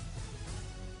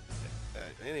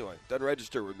 Anyway, doesn't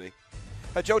register with me.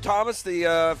 Joe Thomas,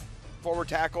 the former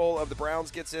tackle of the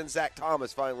Browns, gets in. Zach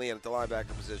Thomas finally in at the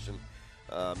linebacker position.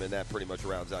 And that pretty much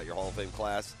rounds out your Hall of Fame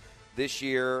class this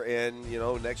year. And,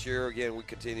 next year, again, we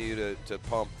continue to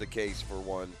pump the case for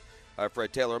one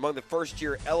Fred Taylor. Among the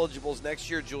first-year eligibles next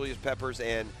year, Julius Peppers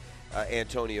and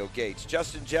Antonio Gates.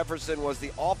 Justin Jefferson was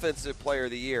the Offensive Player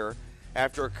of the Year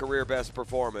after a career-best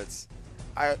performance.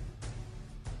 I'm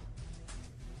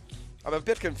a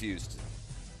bit confused.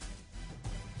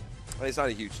 It's not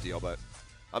a huge deal, but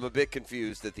I'm a bit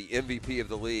confused that the MVP of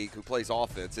the league who plays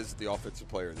offense isn't the Offensive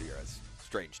Player of the Year. That's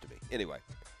strange to me. Anyway,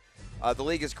 the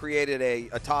league has created a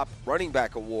top running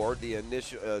back award,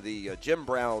 the Jim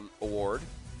Brown Award,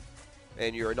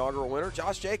 and your inaugural winner,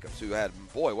 Josh Jacobs, who had,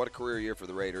 boy, what a career year for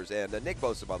the Raiders, and Nick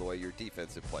Bosa, by the way, your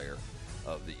Defensive Player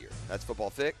of the Year. That's Football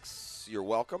Fix. You're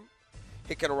welcome.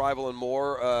 Hick and Arrival and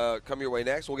more come your way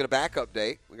next. We'll get a back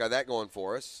update. We got that going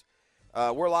for us.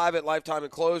 We're live at Lifetime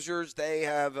Enclosures. They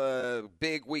have a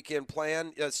big weekend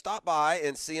plan. Stop by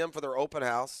and see them for their open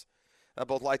house.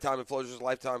 Both Lifetime Enclosures and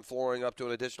Lifetime Flooring, up to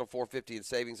an additional $450 in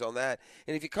savings on that.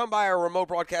 And if you come by our remote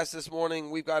broadcast this morning,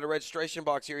 we've got a registration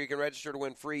box here. You can register to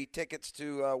win free tickets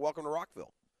to Welcome to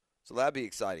Rockville. So that'd be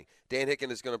exciting. Dan Hicken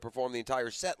is going to perform the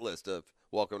entire set list of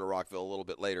Welcome to Rockville a little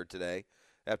bit later today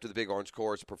after the Big Orange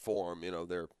Chorus perform.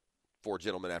 They're 4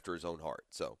 gentlemen after his own heart.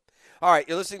 So, all right,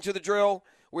 you're listening to The Drill.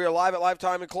 We are live at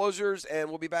Lifetime Enclosures, and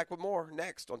we'll be back with more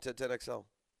next on 1010XL.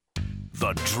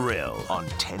 The Drill on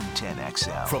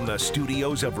 1010XL. From the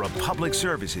studios of Republic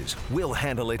Services, we'll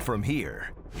handle it from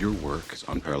here. Your work is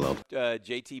unparalleled.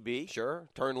 JTB. Sure.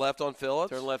 Turn left on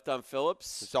Phillips.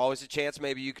 There's always a chance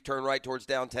maybe you could turn right towards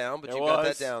downtown, but you've got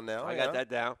that down now. I got that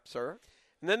down. Sir.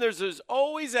 And then there's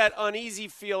always that uneasy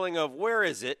feeling of where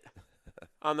is it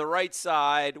on the right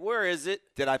side? Where is it?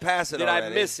 Did I pass it Did already? I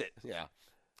miss it? Yeah.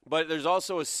 But there's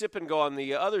also a sip and go on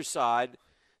the other side,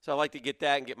 so I like to get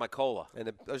that and get my cola.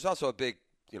 And there's also a big,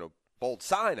 bold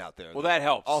sign out there. Well, that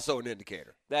helps. Also an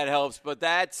indicator. That helps, but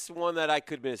that's one that I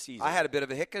could miss easily. I had a bit of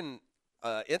a Hicken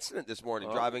incident this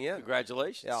morning driving in.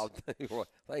 Congratulations. Yeah,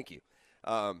 thank you.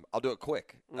 I'll do it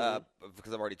quick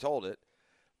because I've already told it.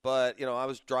 But, I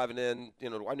was driving in,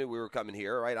 I knew we were coming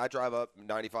here, right? I drive up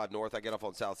 95 North. I get off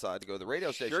on South Side to go to the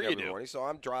radio station every morning. So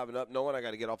I'm driving up knowing I got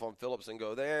to get off on Phillips and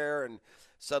go there. And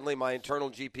suddenly my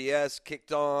internal GPS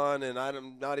kicked on, and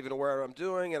I'm not even aware what I'm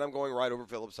doing, and I'm going right over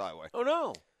Phillips Highway. Oh,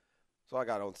 no. So I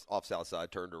got off South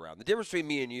Side, turned around. The difference between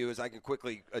me and you is I can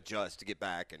quickly adjust to get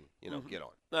back and, get on.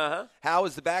 Uh-huh. How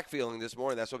is the back feeling this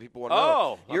morning? That's what people want to know.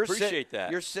 Oh, I appreciate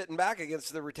that. You're sitting back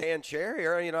against the rattan chair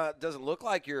here. It doesn't look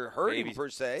like you're hurting per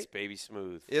se. It's baby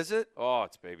smooth. Is it? Oh,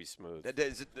 it's baby smooth.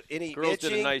 Is it any Girls itching,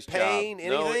 did a nice pain,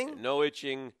 job. anything? No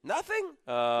itching. Nothing?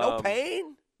 No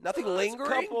pain? Nothing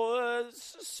lingering? A couple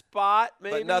spot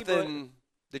maybe. But nothing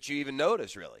that you even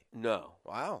notice, really? No.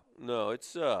 Wow. No,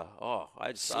 it's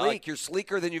sleek. You're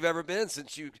sleeker than you've ever been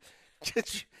since you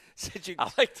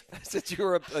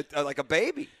were like a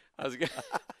baby. I was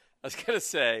gonna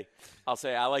say,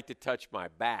 I like to touch my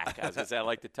back. I was gonna say I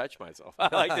like to touch myself. I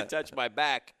like to touch my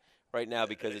back right now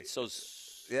because it's so smooth.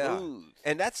 Yeah.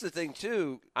 And that's the thing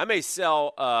too. I may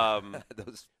sell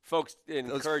those folks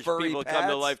encourage people to pads. come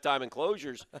to Lifetime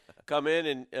Enclosures, come in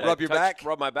and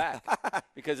rub my back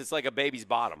because it's like a baby's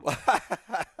bottom,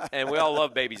 and we all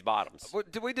love baby's bottoms.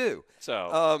 What do we do?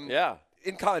 So yeah.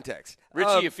 In context,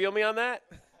 Richie, you feel me on that?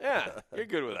 Yeah, you're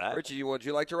good with that. Richie, would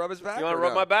you like to rub his back? You want or to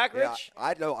rub no? my back, Yeah, Rich?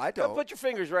 I don't. Put your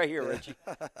fingers right here, Richie.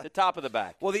 The top of the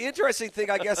back. Well, the interesting thing,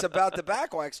 I guess, about the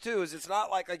back wax, too, is it's not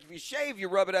like if you shave, you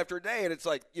rub it after a day, and it's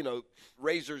like,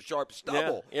 razor-sharp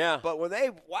stubble. Yeah. But when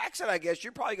they wax it, I guess,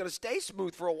 you're probably going to stay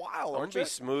smooth for a while, I'm going aren't to you? be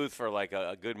smooth for like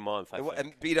a good month, I think.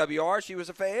 And BWR, she was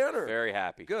a fan? Or? Very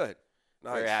happy. Good.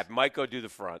 Nice. Very happy. Might go do the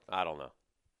front. I don't know.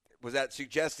 Was that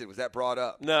suggested? Was that brought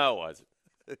up? No, it wasn't.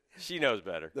 She knows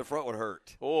better. The front would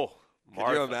hurt. Oh, Could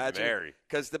Martha you imagine? Mary.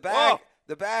 Because the Whoa.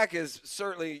 back is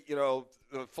certainly,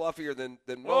 fluffier than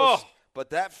most. Whoa. But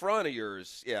that front of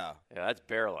yours, yeah. Yeah, that's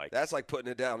bear-like. That's like putting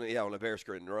it down, on a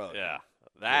bear-screen rug. Yeah.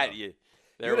 That, It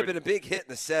there would have been a big hit in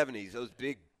the 70s, those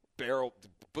big barrel,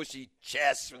 bushy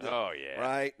chests. Oh, yeah.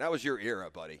 Right? That was your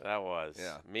era, buddy. That was.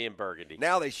 Yeah. Me and Burgundy.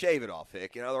 Now they shave it off,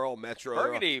 Hick. They're all Metro.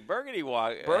 Burgundy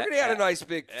had a nice,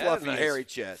 big, fluffy, nice hairy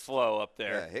chest. flow up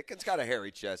there. Yeah, Hickens got a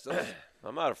hairy chest.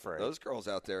 I'm not afraid. Those girls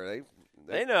out there,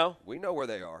 they know. We know where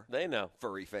they are. They know.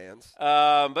 Furry fans.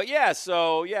 But yeah,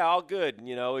 so yeah, all good.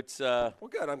 It's well,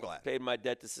 good. I'm glad. Paid my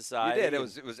debt to society. You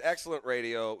did. It was excellent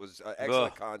radio. It was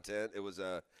excellent content. It was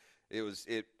a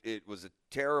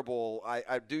terrible.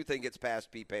 I do think it's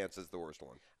past Pete Pants as the worst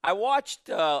one. I watched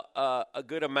a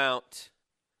good amount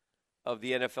of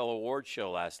the NFL award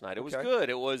show last night. It was good.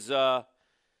 It was a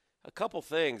couple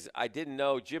things. I didn't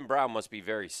know Jim Brown must be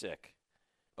very sick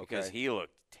because he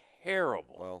looked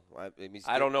terrible. Well,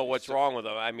 I don't know what's wrong with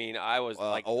him. I mean, I was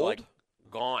old? like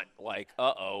gaunt, like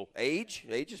uh-oh. Age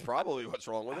is probably what's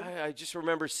wrong with him. I just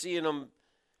remember seeing him.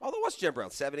 Although what's Jim Brown,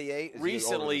 78?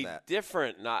 Recently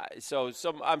different.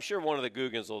 I'm sure one of the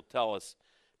Googans will tell us.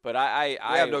 But I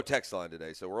have no text line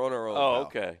today, so we're on our own. Oh, pal.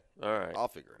 okay. All right. I'll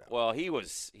figure it out. Well,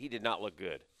 he did not look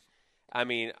good. I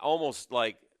mean, almost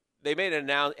like they made an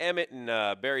announcement. Emmett and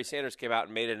Barry Sanders came out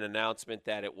and made an announcement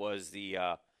that it was they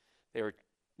were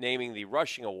naming the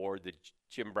rushing award the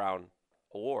Jim Brown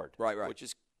Award. Right. Which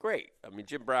is great. I mean,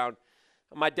 Jim Brown.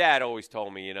 My dad always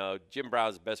told me, Jim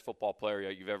Brown's the best football player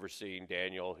you've ever seen,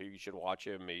 Daniel. You should watch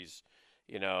him. He's,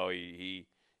 he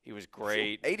was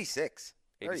great. 86.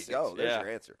 There you go. There's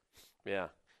your answer. Yeah.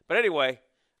 But anyway,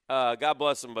 God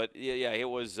bless him. But, yeah, it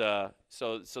was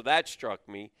so that struck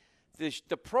me.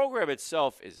 The program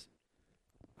itself is,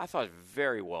 I thought,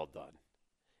 very well done.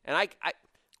 And I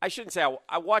shouldn't say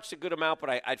I watched a good amount, but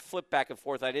I'd flip back and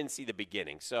forth. I didn't see the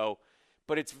beginning.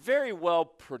 But it's very well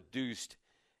produced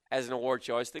as an award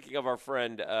show. I was thinking of our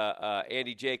friend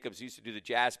Andy Jacobs, who used to do the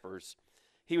Jaspers.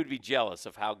 He would be jealous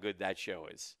of how good that show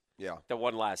is. Yeah, the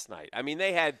one last night. I mean,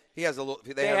 they had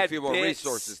a few more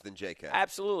resources than Jake had.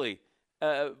 Absolutely,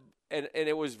 and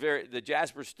it was the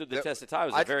Jaspers stood the test of time.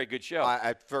 It was a very good show.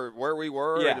 For where we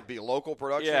were, and to be local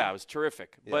production. Yeah, it was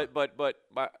terrific. Yeah. But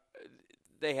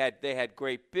they had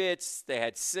great bits. They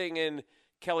had singing.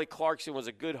 Kelly Clarkson was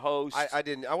a good host.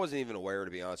 I wasn't even aware,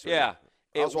 to be honest with you. Yeah.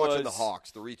 I was watching the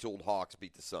Hawks, the retooled Hawks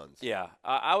beat the Suns. Yeah,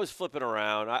 I was flipping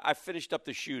around. I finished up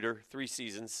The Shooter, 3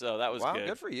 seasons, so that was good. Wow,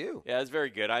 good for you. Yeah, it was very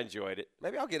good. I enjoyed it.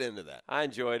 Maybe I'll get into that. I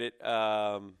enjoyed it.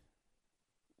 Yeah,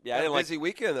 I didn't busy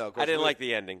weekend though. I didn't like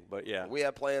the ending, but yeah, we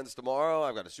have plans tomorrow.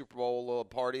 I've got a Super Bowl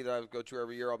party that I go to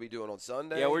every year. I'll be doing on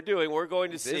Sunday. Yeah, we're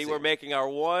going to see. We're making our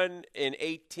 1 in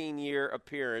 18-year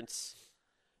appearance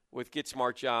with Get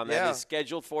Smart John. That is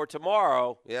scheduled for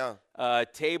tomorrow. Yeah.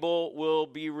 Table will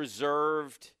be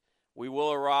reserved. We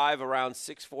will arrive around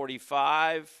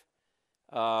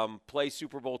 6:45, play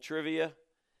Super Bowl trivia,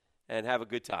 and have a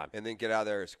good time. And then get out of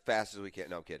there as fast as we can.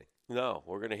 No, I'm kidding. No,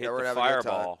 we're going to hit the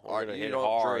fireball. We're going to hit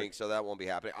hard. Drink, so that won't be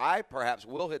happening. I perhaps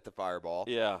will hit the fireball.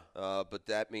 Yeah. But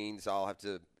that means I'll have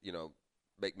to,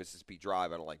 make Mississippi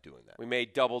Drive. I don't like doing that. We may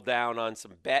double down on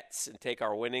some bets and take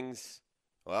our winnings.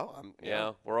 Well,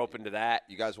 we're open to that.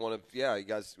 You guys want to? Yeah, you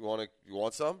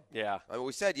want some? Yeah. I mean,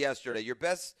 we said yesterday your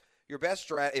best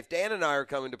strat. If Dan and I are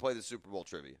coming to play the Super Bowl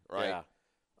trivia, right? Yeah.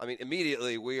 I mean,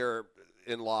 immediately we are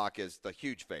in lock as the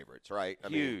huge favorites, right? I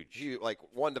mean, like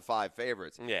 1 to 5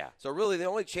 favorites. Yeah. So really, the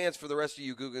only chance for the rest of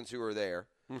you Googans who are there,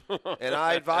 and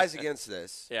I advise against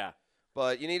this. Yeah.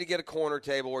 But you need to get a corner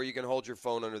table where you can hold your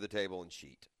phone under the table and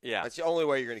cheat. Yeah. That's the only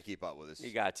way you're going to keep up with this.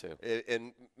 You got to.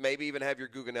 And maybe even have your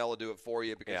Guggenella do it for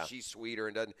you because she's sweeter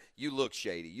and doesn't. You look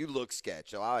shady. You look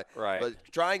sketch. So right. But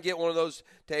try and get one of those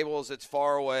tables that's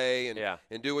far away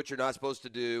and do what you're not supposed to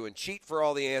do and cheat for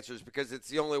all the answers because it's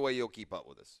the only way you'll keep up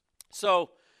with us.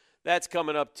 So that's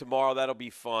coming up tomorrow. That'll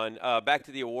be fun. Back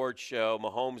to the award show.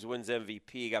 Mahomes wins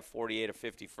MVP. Got 48 of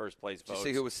 50 first place votes. Did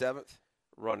you see who was 7th?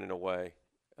 Running away.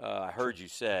 I heard you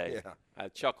say. Yeah. I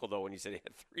chuckled, though, when you said he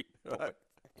had 3 points.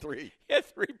 3. He had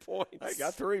 3 points. I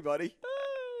got 3, buddy.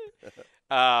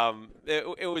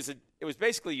 It was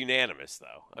basically unanimous,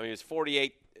 though. I mean, it was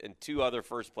 48 and 2 other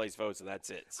first-place votes, and that's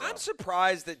it. So. I'm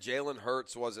surprised that Jalen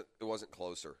Hurts wasn't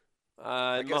closer.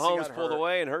 I guess Mahomes pulled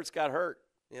away, and Hurts got hurt.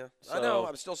 Yeah, so I know.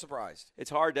 I'm still surprised. It's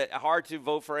hard to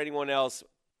vote for anyone else.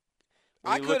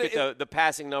 When you look at the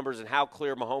passing numbers and how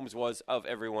clear Mahomes was of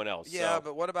everyone else. Yeah, so.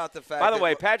 but what about the fact? By the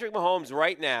way, Patrick Mahomes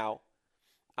right now,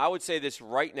 I would say this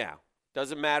right now.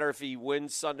 Doesn't matter if he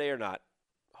wins Sunday or not.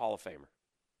 Hall of Famer.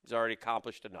 He's already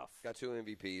accomplished enough. Got 2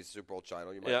 MVPs, Super Bowl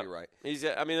title. You might be right.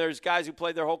 There's guys who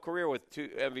played their whole career with 2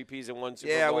 MVPs and 1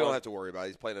 Super Bowl. Yeah, we don't have to worry about it.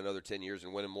 He's playing another 10 years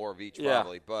and winning more of each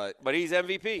probably. But he's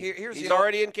MVP. He's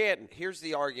already in Canton. Here's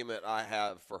the argument I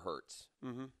have for Hurts.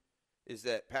 Mm-hmm. Is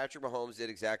that Patrick Mahomes did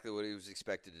exactly what he was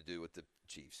expected to do with the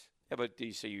Chiefs. Yeah, but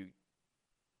so you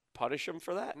punish him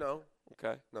for that? No.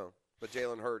 Okay. No. But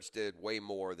Jalen Hurts did way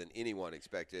more than anyone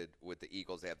expected with the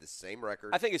Eagles. They have the same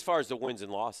record. I think as far as the wins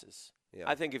and losses. Yeah.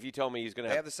 I think if you told me he's going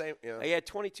to have the same. Yeah. He had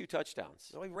 22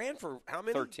 touchdowns. No, he ran for how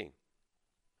many? 13.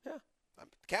 Yeah.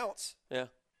 Counts. Yeah.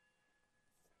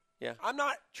 Yeah. I'm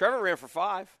not. Trevor ran for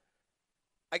 5.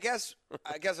 I guess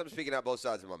I'm speaking out both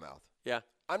sides of my mouth. Yeah.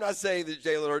 I'm not saying that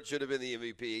Jalen Hurts should have been the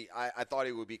MVP. I thought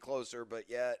he would be closer, but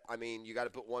yet, I mean, you got to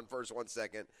put one first, one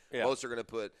second. Yeah. Most are going to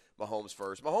put Mahomes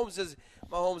first. Mahomes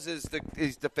is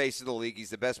he's the face of the league. He's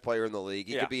the best player in the league.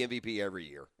 He could be MVP every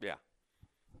year. Yeah.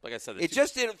 Like I said, it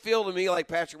just didn't feel to me like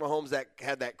Patrick Mahomes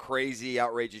had that crazy,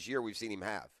 outrageous year we've seen him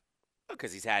have.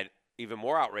 Because he's had even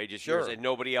more outrageous years, and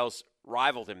nobody else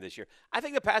rivaled him this year. I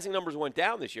think the passing numbers went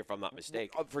down this year, if I'm not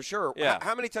mistaken. For sure. Yeah.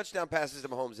 How many touchdown passes did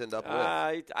Mahomes end up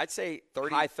with? I'd say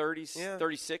 30? High 30s,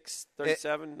 36,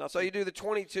 37. Nothing. So you do the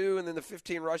 22 and then the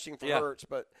 15 rushing for Hurts.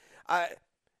 But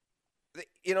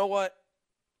you know what?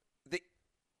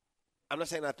 I'm not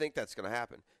saying I think that's going to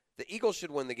happen. The Eagles should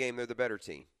win the game. They're the better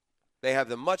team. They have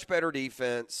the much better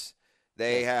defense.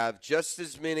 They have just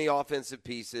as many offensive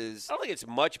pieces. I don't think it's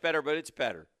much better, but it's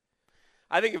better.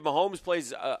 I think if Mahomes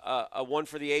plays a one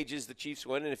for the ages, the Chiefs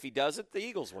win, and if he doesn't, the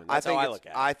Eagles win. That's how I look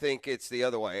at it. I think it's the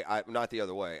other way. Not the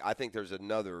other way. I think there's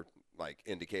another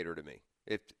indicator to me.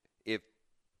 If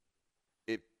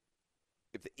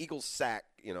the Eagles sack,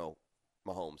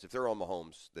 Mahomes, if they're on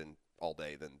Mahomes then all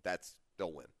day, then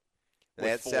they'll win. And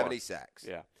they had 70 sacks.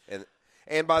 Yeah.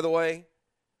 And by the way,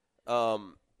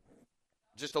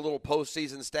 just a little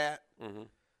postseason stat. Mm-hmm.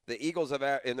 The Eagles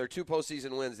have, in their 2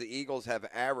 postseason wins, the Eagles have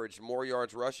averaged more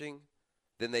yards rushing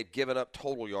than they've given up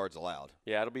total yards allowed.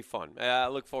 Yeah, it'll be fun. I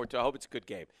look forward to it. I hope it's a good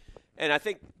game. And I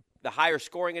think the higher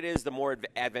scoring it is, the more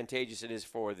advantageous it is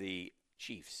for the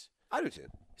Chiefs. I do too.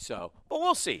 So, but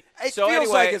we'll see. It feels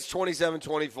like it's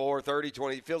 27-24,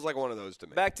 30-20. It feels like one of those to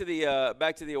me. Back to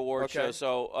the award show.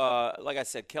 So, like I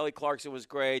said, Kelly Clarkson was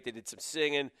great. They did some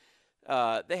singing.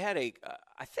 They had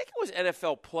I think it was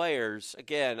NFL players.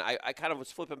 Again, I kind of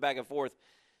was flipping back and forth.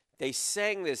 They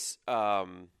sang this.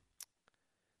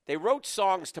 They wrote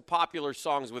songs to popular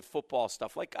songs with football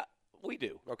stuff, like we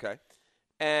do. Okay.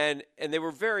 And they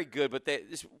were very good. But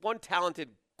this one talented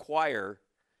choir,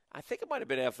 I think it might have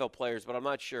been NFL players, but I'm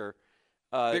not sure.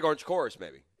 Big Orange Chorus,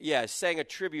 maybe. Yeah, sang a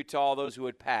tribute to all those who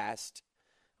had passed.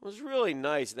 It was really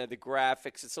nice, and they had the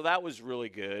graphics, and so that was really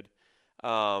good.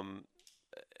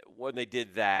 When they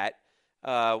did that,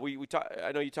 I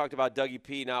know you talked about Dougie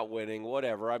P not winning.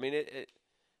 Whatever. I mean,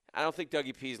 I don't think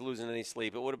Dougie P is losing any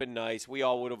sleep. It would have been nice. We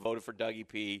all would have voted for Dougie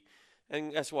P.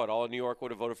 And guess what? All of New York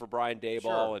would have voted for Brian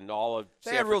Daboll, and all of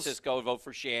San Francisco would vote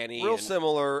for Shanny.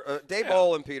 Similar.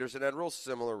 Daboll and Peterson had real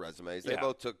similar resumes. They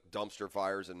both took dumpster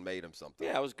fires and made them something.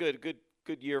 Yeah, it was good.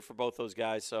 Good year for both those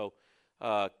guys. So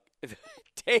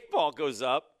Daboll goes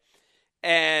up.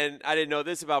 And I didn't know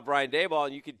this about Brian Daboll,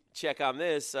 and you could check on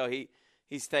this. So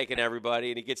he's thanking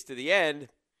everybody, and he gets to the end,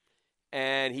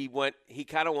 and he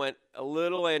kind of went a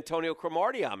little Antonio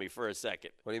Cromartie on me for a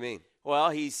second. What do you mean? Well,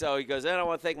 he goes, and I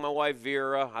want to thank my wife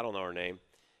Vera, I don't know her name,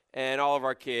 and all of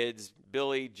our kids,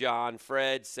 Billy, John,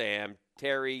 Fred, Sam,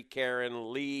 Terry,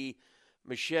 Karen, Lee,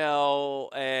 Michelle,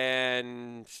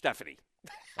 and Stephanie.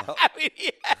 I mean,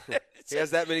 he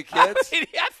has that many kids?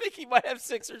 I think he might have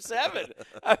 6 or 7.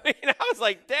 I mean, I was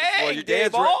like, dang,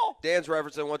 Dan's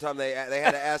referencing one time they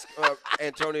had to ask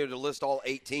Antonio to list all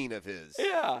 18 of his.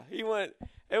 Yeah, he went.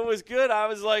 It was good. I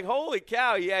was like, holy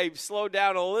cow. Yeah, he slowed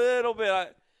down a little bit. I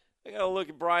got to look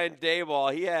at Brian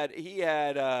Daboll. He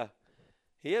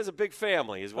has a big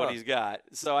family is what he's got.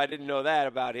 So I didn't know that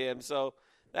about him. So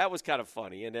that was kind of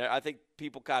funny. And I think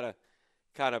people kind of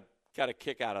got a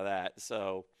kick out of that.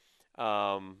 So,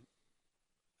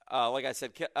 like I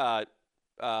said,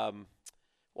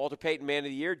 Walter Payton Man of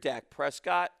the Year, Dak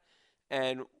Prescott,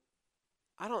 and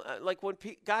I don't like when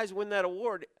guys win that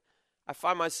award. I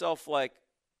find myself like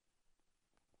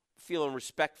feeling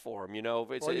respect for him.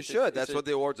 You should. That's what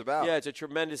the award's about. Yeah, it's a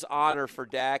tremendous honor for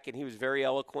Dak, and he was very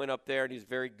eloquent up there, and he was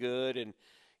very good. And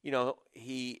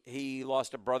he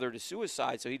lost a brother to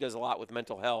suicide, so he does a lot with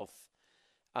mental health,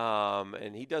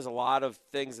 and he does a lot of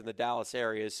things in the Dallas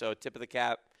area. So tip of the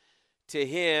cap to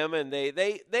him, and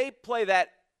they play that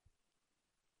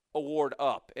award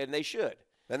up, and they should.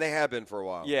 And they have been for a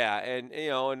while. Yeah, and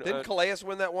didn't Calais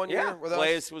win that one year with us?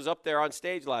 Calais was up there on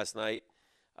stage last night.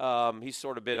 He's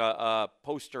sort of been a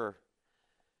poster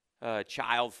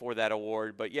child for that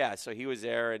award, but yeah, so he was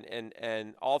there,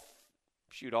 and all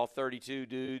 32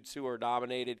 dudes who were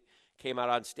nominated came out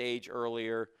on stage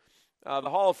earlier. The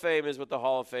Hall of Fame is what the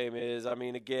Hall of Fame is. I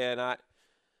mean, again, I'm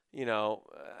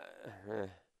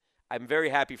very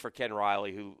happy for Ken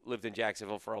Riley, who lived in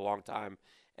Jacksonville for a long time,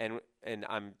 and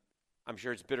I'm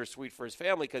sure it's bittersweet for his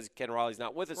family because Ken Riley's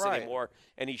not with us anymore,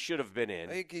 and he should have been in.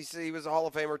 I think he was a Hall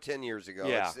of Famer 10 years ago.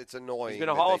 Yeah. It's annoying. He's been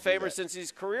a Hall of Famer since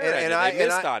his career ended. And I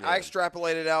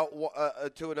extrapolated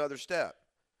out to another step.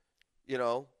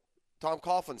 Tom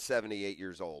Coughlin's 78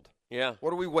 years old. Yeah.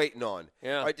 What are we waiting on?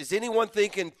 Yeah. All right, does anyone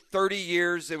think in 30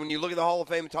 years, and when you look at the Hall of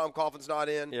Fame and Tom Coughlin's not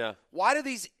in? Yeah. Why do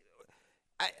these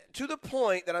to the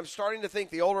point that I'm starting to think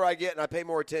the older I get and I pay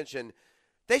more attention,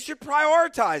 they should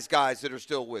prioritize guys that are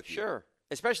still with you. Sure.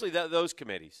 Especially those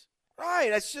committees.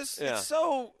 Right. It's just it's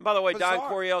so By the way, bizarre. Don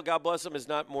Coryell, God bless him, is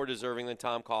not more deserving than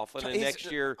Tom Coughlin. And next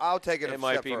year, I'll take it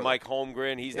might step be further. Mike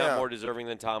Holmgren. He's not more deserving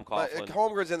than Tom Coughlin.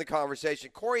 Holmgren's in the conversation.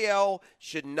 Coryell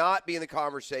should not be in the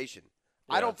conversation.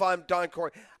 Yeah. I don't find Don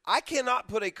Coryell. I cannot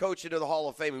put a coach into the Hall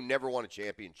of Fame who never won a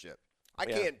championship. I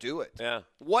can't do it. Yeah.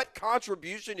 What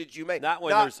contribution did you make? Not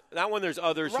when there's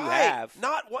others who have.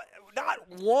 Not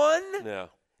one. No.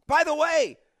 By the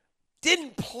way,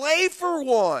 didn't play for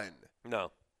one.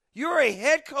 No. You're a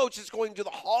head coach that's going to the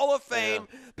Hall of Fame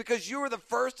because you were the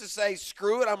first to say,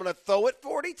 "Screw it, I'm going to throw it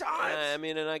 40 times." I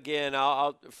mean, and again,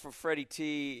 I'll for Freddie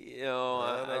T.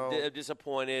 I'm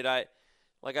disappointed.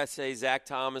 Like I say, Zach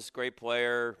Thomas, great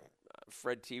player.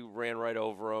 Fred T. ran right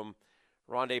over him.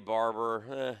 Rondé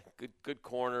Barber, good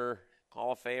corner,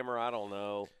 Hall of Famer. I don't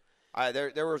know.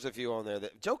 There was a few on there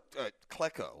that Joe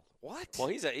Klecko. What? Well,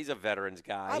 he's a veterans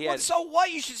guy. So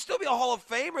what? You should still be a Hall of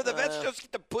Famer. The vets just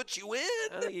get to put you in.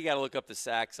 I think you got to look up the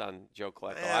sacks on Joe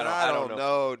Klecko. Man, I don't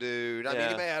know, dude. I mean,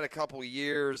 he may have had a couple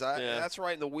years. That's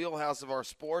right in the wheelhouse of our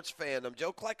sports fandom.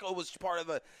 Joe Klecko was part of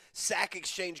a sack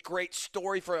exchange. Great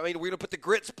story for. I mean, we're gonna put the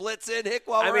grit splits in. Hick,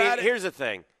 while we're at it. Here's the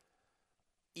thing.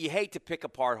 You hate to pick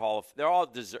apart they're all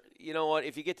deserve. You know what?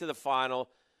 If you get to the final,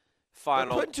 they're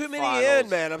putting too many in,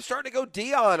 man. I'm starting to go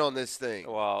Dion on this thing.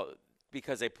 Well,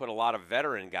 because they put a lot of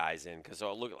veteran guys in. Because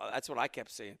look, that's what I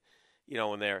kept saying.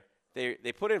 When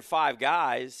they put in 5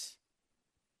 guys.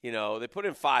 They put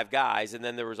in 5 guys, and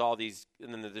then there was all these,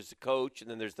 and then there's the coach, and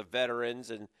then there's the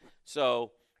veterans, and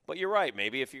so. But you're right.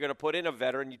 Maybe if you're going to put in a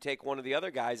veteran, you take one of the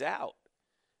other guys out.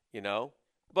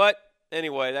 But.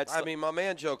 Anyway, my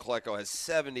man Joe Klecko has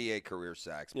 78 career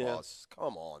sacks, boss.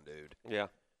 Come on, dude. Yeah.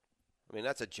 I mean,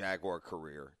 that's a Jaguar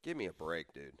career. Give me a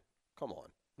break, dude. Come on.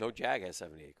 No Jag has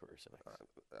 78 career sacks.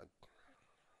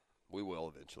 We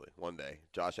will eventually. One day.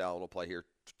 Josh Allen will play here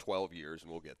 12 years,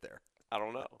 and we'll get there. I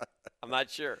don't know. I'm not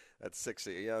sure. That's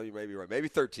 60. Yeah, you may be right. Maybe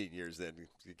 13 years then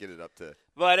to get it up to.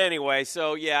 But anyway,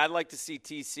 so, yeah, I'd like to see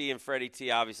TC and Freddie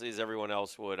T, obviously, as everyone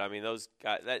else would. I mean, those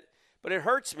guys – but it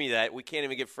hurts me that we can't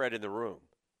even get Fred in the room,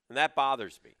 and that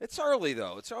bothers me. It's early,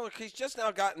 though. It's early. He's just now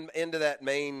gotten into that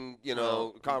main,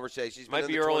 conversation. He's might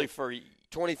be early for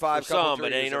 25 for some,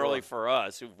 but it ain't early for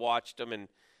us who've watched him, and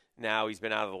now he's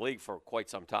been out of the league for quite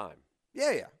some time.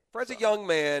 Yeah. Fred's a young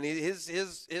man. His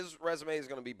resume is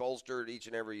going to be bolstered each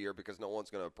and every year because no one's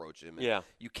going to approach him. And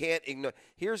you can't ignore.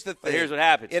 Here's the thing. But here's what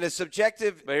happens. In a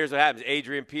subjective. But here's what happens.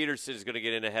 Adrian Peterson is going to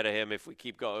get in ahead of him if we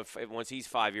keep going. Once he's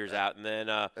 5 years out, and then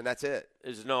and that's it.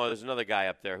 There's another guy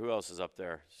up there. Who else is up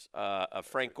there?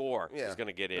 Frank Gore is going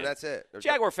to get in. And that's it.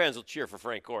 Jaguar fans will cheer for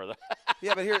Frank Gore.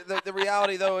 Yeah, but here the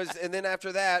reality though is, and then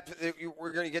after that,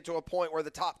 we're going to get to a point where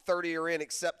the top 30 are in,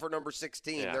 except for number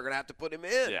 16. Yeah. They're going to have to put him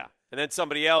in. Yeah. And then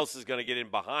somebody else is going to get in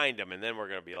behind him, and then we're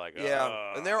going to be like,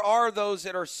 And there are those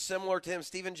that are similar to him.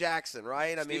 Steven Jackson,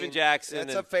 right? Steven Jackson.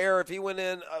 That's a fair. If he went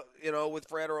in, with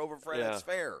Fred or over Fred, that's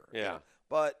fair. Yeah.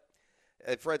 But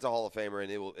Fred's a Hall of Famer,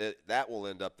 and that will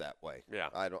end up that way. Yeah.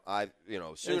 Sooner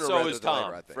and so rather is than Tom.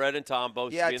 later, I think. Fred and Tom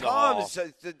both. Yeah, be in Tom the hall. is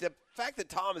the fact that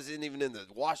Tom isn't even in the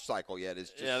wash cycle yet is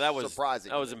just that was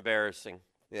surprising. That was embarrassing.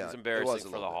 Yeah, it was embarrassing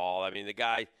for the Hall. I mean, the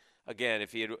guy again.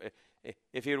 If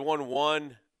he had won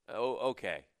one,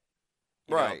 okay.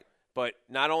 Right. But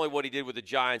not only what he did with the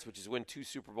Giants, which is win 2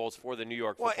 Super Bowls for the New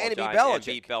York Football and Giants, Belichick. and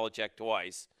beat Belichick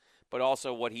twice, but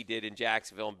also what he did in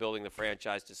Jacksonville and building the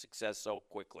franchise to success so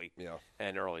quickly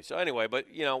and early. So anyway, but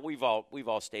we've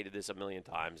all stated this a million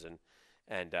times,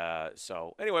 and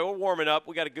so anyway, we're warming up.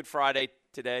 We got a good Friday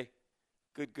today.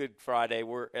 Good Friday.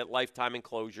 We're at Lifetime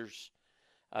Enclosures.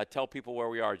 Tell people where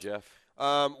we are, Jeff.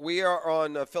 We are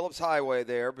on Phillips Highway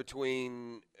there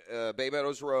between Bay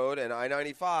Meadows Road and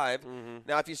I-95. Mm-hmm.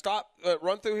 Now, if you stop,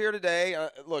 run through here today,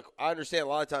 look, I understand a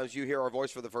lot of times you hear our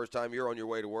voice for the first time. You're on your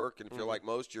way to work, and if you're like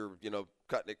most, you're,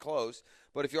 cutting it close.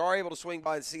 But if you are able to swing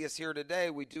by and see us here today,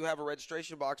 we do have a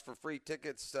registration box for free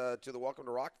tickets to the Welcome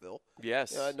to Rockville.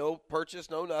 Yes. No purchase,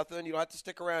 no nothing. You don't have to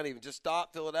stick around even. Just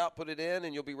stop, fill it out, put it in,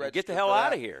 and you'll be registered. Get the hell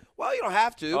out of here. Well, you don't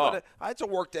have to, but it's a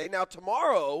work day. Now,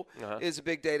 tomorrow is a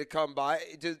big day to come by.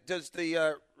 Does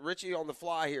the Richie on the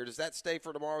fly here, does that stay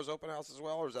for tomorrow's open house as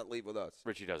well, or does that leave with us?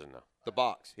 Richie doesn't know. The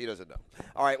box. He doesn't know.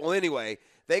 All right. Well, anyway,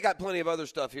 they got plenty of other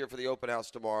stuff here for the open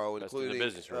house tomorrow, including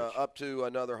up to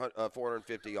another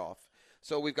 450 off.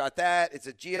 So we've got that. It's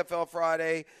a GFL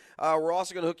Friday. We're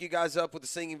also going to hook you guys up with the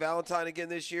Singing Valentine again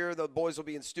this year. The boys will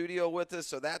be in studio with us,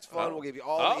 so that's fun. We'll give you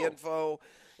all the info.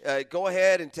 Go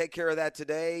ahead and take care of that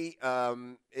today.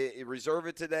 Reserve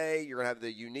it today. You're going to have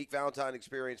the unique Valentine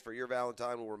experience for your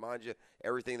Valentine. We'll remind you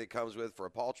everything that comes with for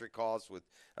a paltry cost.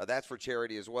 That's for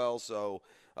charity as well. So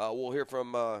we'll hear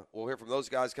from those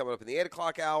guys coming up in the 8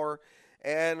 o'clock hour.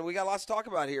 And we got lots to talk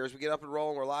about here as we get up and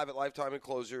rolling. We're live at Lifetime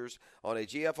Enclosures on a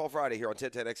GFL Friday here on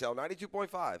 1010XL 92.5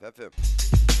 FM.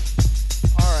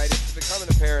 All right, it's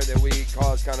becoming apparent that we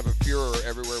cause kind of a furor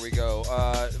everywhere we go.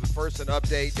 First, an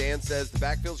update. Dan says the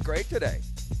backfield's great today.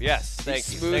 Yes,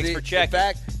 thank you. Smoothie. Thanks for checking. In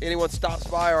fact, anyone stops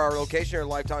by our location here at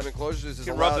Lifetime Enclosures is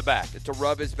allowed rub the back. To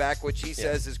rub his back, which he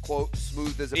says is, quote,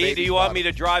 smooth as a baby's do you want me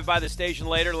to drive by the station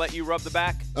later and let you rub the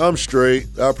back? I'm straight.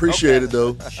 I appreciate it,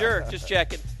 though. Sure, just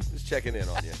checking. Just checking in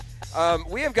on you.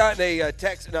 We have gotten a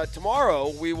text. Now, tomorrow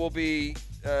we will be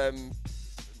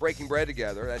breaking bread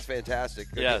together. That's fantastic.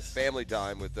 Yes. Family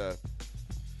time with the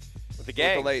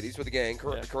gang. With the ladies, with the gang.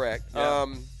 Correct. Yeah.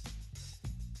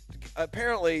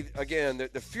 Apparently, again,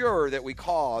 the furor that we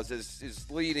cause is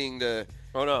leading to.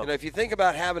 Oh, no. If you think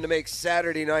about having to make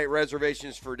Saturday night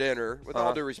reservations for dinner, with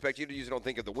all due respect, you usually don't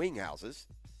think of the wing houses,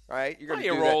 right? You're going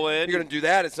to roll in. You're going to do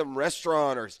that at some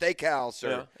restaurant or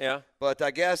steakhouse. Yeah. But I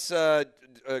guess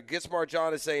Get Smart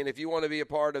John is saying if you want to be a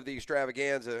part of the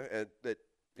extravaganza that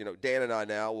Dan and I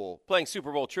now will playing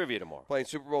Super Bowl trivia tomorrow. Playing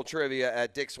Super Bowl trivia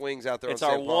at Dick's Wings out there. It's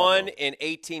on our San Pablo. 1 in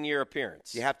 18-year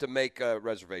appearance. You have to make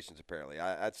reservations. Apparently,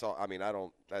 that's all. I mean, I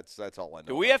don't. That's all I know.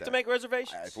 Do we have to make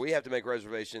reservations? If we have to make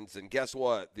reservations, then guess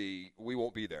what? We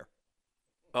won't be there.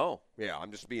 Oh. Yeah,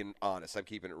 I'm just being honest. I'm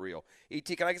keeping it real.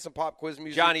 E.T., can I get some pop quiz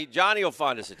music? Johnny will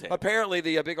find us a tape. Apparently,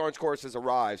 the Big Orange Chorus has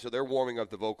arrived, so they're warming up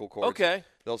the vocal cords. Okay.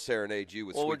 They'll serenade you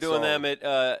with Well, sweet we're doing song. them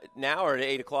at now or at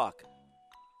 8 o'clock?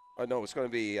 No, it's going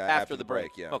to be after the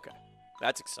break. Yeah. Okay.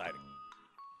 That's exciting.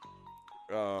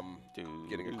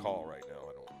 Getting a call right now.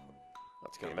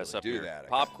 That's going to mess really up do your that.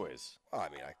 pop quiz. I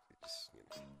mean, it's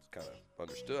kind of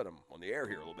understood. I'm on the air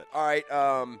here a little bit. All right.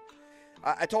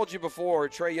 I told you before,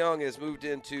 Trae Young has moved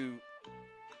into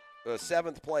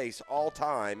 7th place all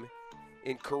time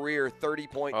in career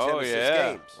 30-point 10-assist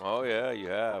games. Oh, yeah, you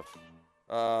have.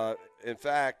 In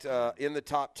fact, in the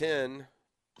top 10,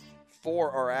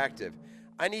 4 are active.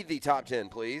 I need the top 10,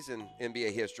 please, in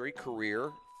NBA history, career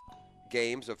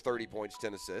games of 30 points,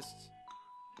 10 assists.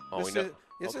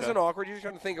 This isn't awkward. You're just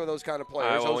going to think of those kind of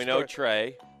players. We know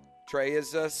Trae. Trae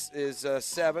is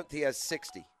 7th. He has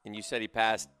 60. And you said he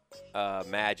passed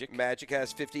Magic. Magic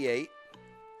has 58.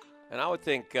 And I would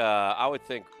think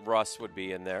Russ would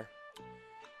be in there.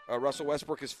 Russell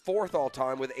Westbrook is 4th all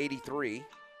time with 83.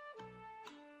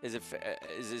 Is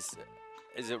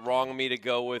it wrong of me to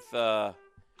go with?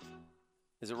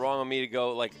 Is it wrong of me to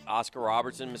go like Oscar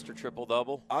Robertson, Mr. Triple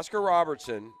Double? Oscar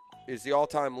Robertson is the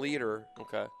all-time leader.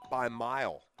 Okay. By a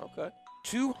mile. Okay.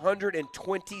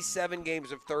 227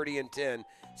 games of 30 and 10.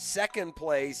 Second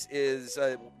place is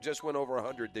just went over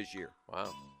 100 this year.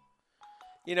 Wow.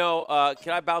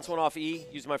 Can I bounce one off E?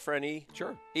 Use my friend E?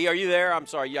 Sure. E, are you there? I'm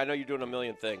sorry. I know you're doing a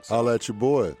million things. I'll let your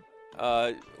boy.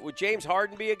 Would James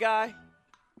Harden be a guy?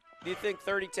 Do you think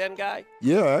 30-10 guy?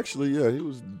 Yeah, actually, yeah. He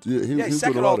was he's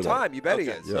second all time. You bet he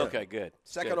is. Yeah. Okay, good.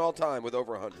 Second all time with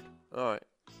over 100. All right.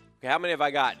 Okay, how many have I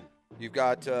gotten? You've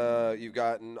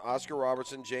gotten Oscar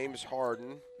Robertson, James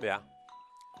Harden. Yeah.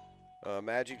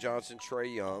 Magic Johnson,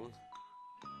 Trae Young.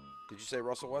 Did you say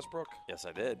Russell Westbrook? Yes,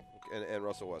 I did. And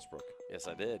Russell Westbrook. Yes,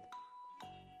 I did.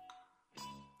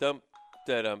 Dum,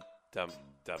 da-dum, dum,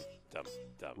 dum, dum,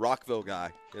 dum. Rockville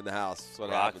guy in the house. That's what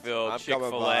Rockville,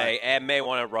 Chick-fil-A, and may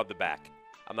want to rub the back.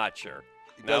 I'm not sure.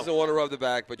 He doesn't want to rub the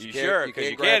back, but you can. Sure, you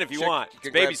can, grab if you want. You It's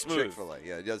can baby grab smooth. Chick-fil-A.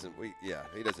 Yeah, he doesn't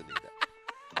need that.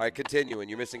 All right, continuing.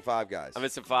 You're missing 5 guys. I'm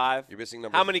missing 5. You're missing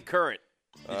number. How many current?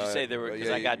 Did you say there were? Because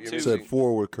I got you're 2. You said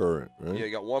 4 were current, right? Yeah,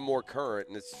 you got 1 more current,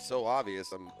 and it's so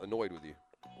obvious. I'm annoyed with you.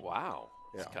 Wow.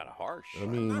 It's Yeah. kind of harsh. I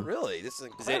mean, Not really. This is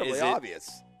incredibly is it- obvious.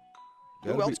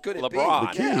 Who Gotta else be- could it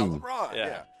LeBron. be? The Yeah, king. LeBron.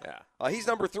 yeah. Yeah. He's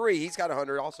number 3. He's got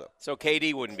 100 also. So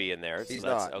KD wouldn't be in there. So He's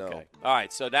that's, not, no. Okay. All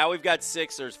right. So now we've got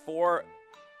 6. There's 4.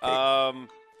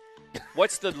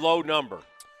 What's the low number?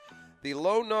 The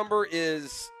low number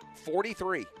is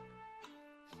 43.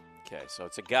 Okay. So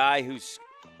it's a guy who's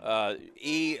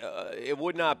it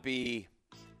would not be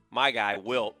my guy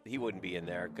Wilt. He wouldn't be in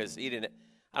there because he didn't.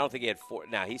 I don't think he had 4.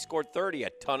 Now he scored 30 a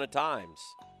ton of times.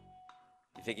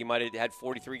 You think he might have had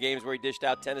 43 games where he dished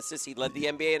out 10 assists? He led the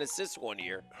NBA in assists one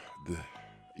year.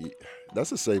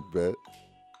 That's a safe bet.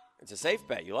 It's a safe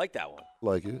bet. You like that one?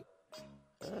 Like it.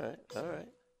 All right.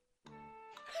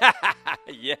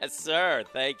 Yes, sir.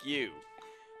 Thank you.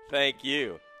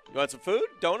 You want some food?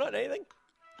 Donut? Anything?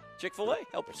 Chick-fil-A?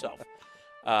 Help yourself.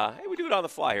 Hey, we do it on the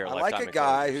fly here. I like a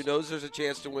guy who knows there's a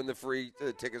chance to win the free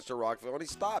tickets to Rockville, and he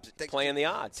stops. It takes playing the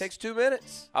odds. Takes 2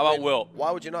 minutes. How about Wilt?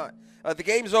 Why would you not? The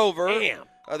game's over. Damn.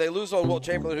 They lose on Wilt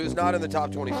Chamberlain, who's not in the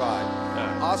top 25.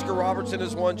 Oscar Robertson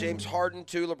is 1, James Harden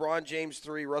 2, LeBron James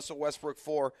 3, Russell Westbrook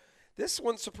 4. This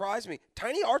one surprised me.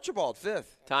 Tiny Archibald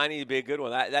 5th. Tiny would be a good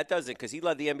one. That doesn't because he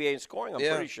led the NBA in scoring. I'm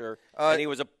Yeah. pretty sure, and he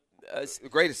was a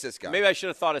Great assist guy. maybe I should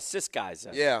have thought assist guys.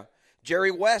 Then. Yeah.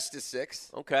 Jerry West is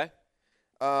 6th. Okay.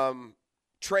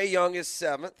 Trae Young is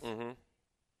 7th. Mm-hmm.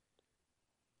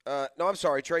 No, I'm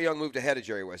sorry. Trae Young moved ahead of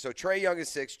Jerry West. So Trae Young is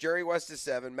 6, Jerry West is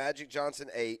 7, Magic Johnson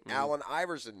 8, Allen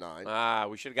Iverson 9.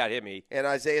 We should have got him. And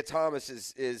Isaiah Thomas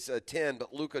is 10,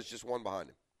 but Luka's just 1 behind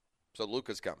him. So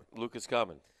Luka's coming. Luka's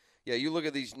coming. Yeah, you look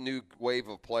at these new wave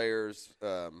of players.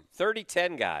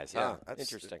 30-10 guys. Yeah, that's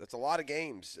interesting. That's a lot of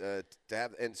games to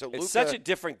have. And so It's Luka, such a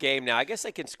different game now. I guess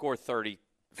they can score 30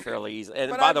 fairly easily. And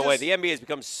But by I'm the way, just- the NBA has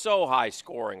become so high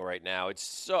scoring right now.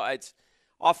 It's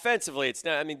offensively. It's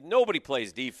not. I mean, nobody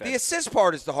plays defense. the assist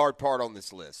part is the hard part on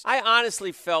this list. I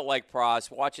honestly felt like Pross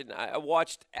watching. I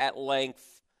watched at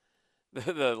length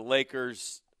the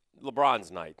Lakers,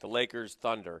 LeBron's night, the Lakers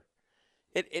Thunder.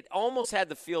 It almost had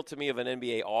the feel to me of an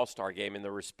NBA All-Star game in the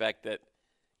respect that,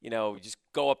 you just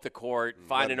go up the court,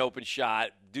 find an open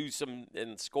shot, do some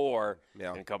and score,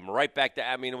 and come right back to.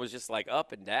 I mean, it was just like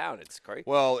up and down. It's crazy.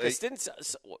 Well,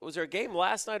 was there a game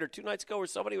last night or 2 nights ago where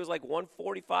somebody was like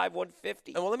 145,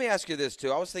 150? And well, let me ask you this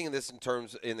too. I was thinking this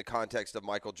in the context of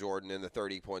Michael Jordan and the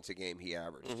 30 points a game he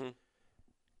averaged. Mm-hmm.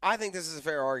 I think this is a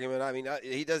fair argument. I mean,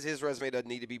 his resume doesn't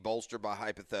need to be bolstered by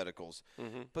hypotheticals.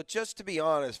 Mm-hmm. But just to be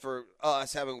honest, for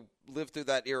us having lived through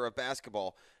that era of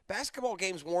basketball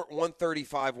games weren't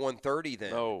 135, 130 then.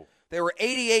 No. They were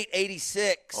 88,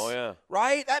 86. Oh, yeah.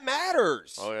 Right? That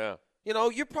matters. Oh, yeah.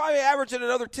 You're probably averaging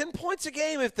another 10 points a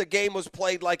game if the game was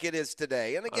played like it is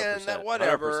today. And again, 100%, that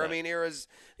whatever. 100%. I mean, eras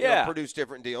Yeah. produce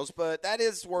different deals, but that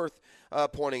is worth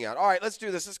pointing out. All right, let's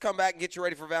do this. Let's come back and get you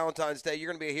ready for Valentine's Day.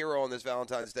 You're going to be a hero on this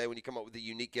Valentine's Day when you come up with the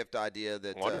unique gift idea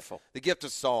that Wonderful. The gift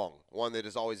of song, one that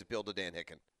has always appealed to Dan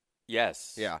Hicken.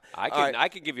 Yes. Yeah. I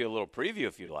can give you a little preview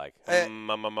if you'd like. Yeah. No,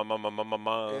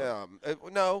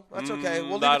 that's okay.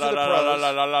 We'll leave it to the pros.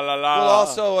 We'll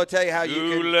also tell you how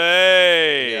you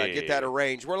can get that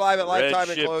arranged. We're live at Lifetime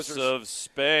Red Enclosures. Ships of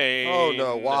Spain. Oh,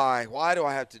 no. Why? Why do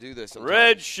I have to do this sometimes?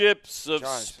 Red Ships of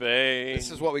Guys, Spain.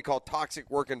 This is what we call toxic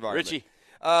work environment. Richie.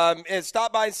 And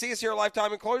stop by and see us here at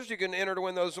Lifetime Enclosures. You can enter to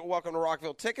win those Welcome to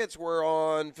Rockville tickets. We're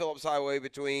on Phillips Highway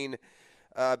between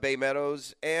Bay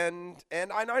Meadows and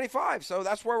I-95. So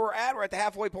that's where we're at. We're at the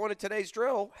halfway point of today's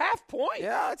drill. Half point?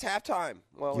 Yeah, it's halftime.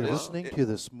 Well, You're it is. listening to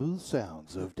the smooth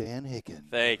sounds of Dan Hicken.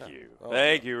 Thank you.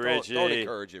 Thank you, Richie. Don't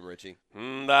encourage him, Richie.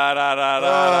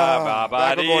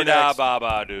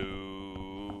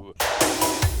 Da-da-da-da-da-ba-ba-dee-da-ba-ba-doo.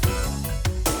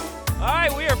 All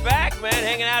right, we are back, man,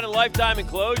 hanging out at Lifetime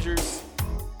Enclosures.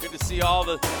 Good to see all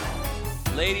the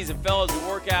ladies and fellas who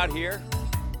work out here.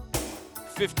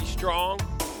 50 strong,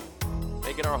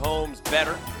 making our homes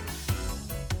better.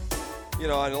 And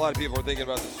a lot of people are thinking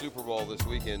about the Super Bowl this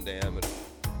weekend, Dan, but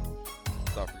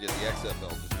let's not forget the XFL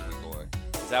just a week away.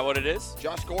 Is that what it is?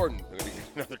 Josh Gordon, going to get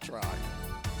another try.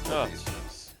 Oh,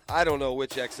 I don't know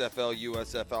which XFL,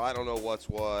 USFL. I don't know what's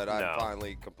what. I'm No.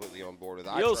 finally completely on board with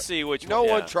it. You'll see which No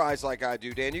one. one yeah. tries like I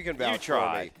do, Dan. You can vouch You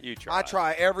try. for me. You try. I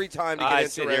try every time to get I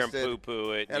interested. sit here and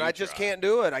poo-poo it. And You I just try. can't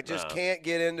do it. I just No. can't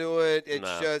get into it. It's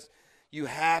No. just you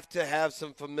have to have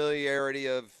some familiarity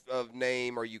of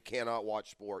name or you cannot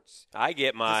watch sports. I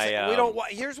get my. We don't.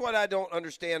 Here's what I don't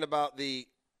understand about the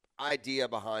idea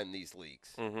behind these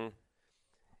leagues. Mm-hmm.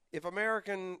 If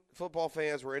American football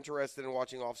fans were interested in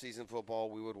watching off-season football,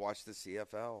 we would watch the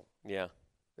CFL. Yeah.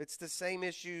 It's the same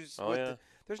issues. Oh, yeah.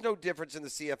 There's no difference in the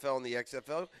CFL and the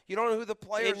XFL. You don't know who the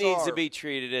players are. It needs to be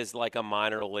treated as like a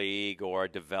minor league or a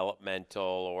developmental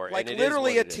or like and it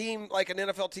literally is a what it team, like an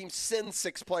NFL team, sends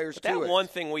 6 players but to that it. one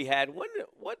thing we had, what?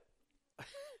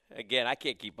 Again, I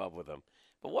can't keep up with them.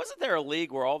 But wasn't there a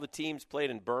league where all the teams played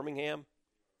in Birmingham?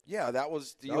 Yeah, that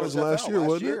was the That USFL was last year,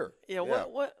 wasn't it? Yeah.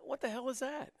 What the hell is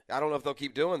that? I don't know if they'll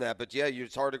keep doing that, but yeah,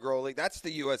 it's hard to grow a league. That's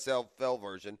the USFL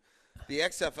version. The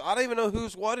XFL, I don't even know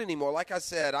who's what anymore. Like I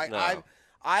said,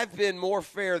 I've been more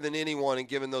fair than anyone in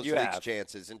giving those leagues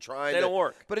chances and trying. They don't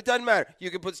work. But it doesn't matter.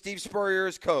 You can put Steve Spurrier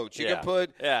as coach. You can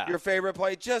put your favorite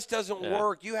play. It just doesn't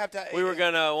work. You have to. We were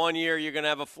gonna one year. You're gonna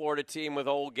have a Florida team with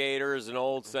old Gators and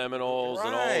old Seminoles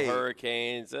and old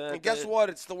Hurricanes. And guess what?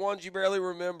 It's the ones you barely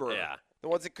remember. Yeah. The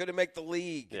ones that couldn't make the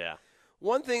league. Yeah.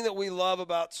 One thing that we love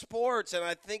about sports, and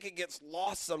I think it gets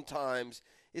lost sometimes,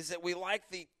 is that we like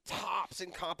the tops in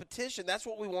competition. That's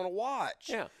what we want to watch.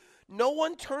 Yeah. No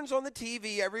one turns on the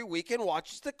TV every week and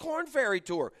watches the Korn Ferry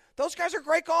Tour. Those guys are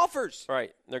great golfers.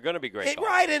 Right. They're going to be great golfers.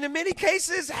 Right, and in many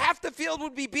cases, half the field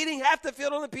would be beating half the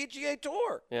field on the PGA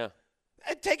Tour. Yeah.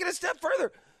 And take it a step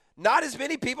further. Not as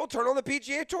many people turn on the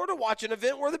PGA Tour to watch an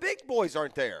event where the big boys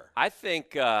aren't there. I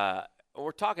think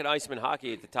we're talking Iceman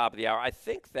hockey at the top of the hour. I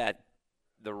think that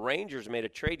the Rangers made a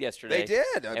trade yesterday. They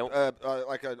did,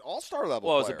 like an all-star level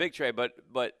Well, player. it was a big trade,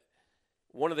 but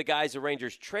one of the guys the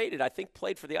Rangers traded, I think,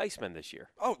 played for the Icemen this year.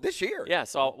 Oh, this year? Yeah,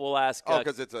 so we'll ask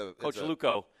because Coach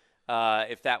Luco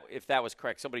if that was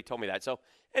correct. Somebody told me that. So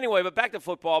anyway, but back to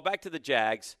football, back to the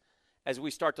Jags as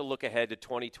we start to look ahead to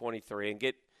 2023 and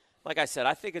get, like I said,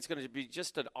 I think it's going to be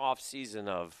just an off season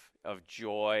of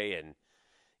joy and,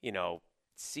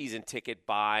 season ticket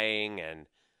buying. And,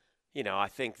 I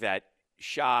think that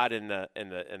Shad and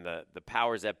the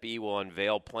powers that be will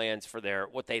unveil plans for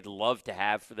what they'd love to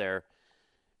have for their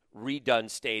redone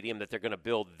stadium that they're going to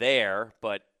build there,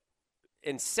 but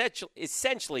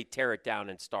essentially tear it down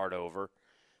and start over,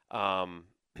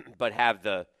 but have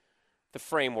the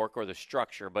framework or the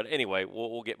structure. But anyway,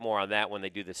 we'll get more on that when they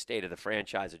do the state of the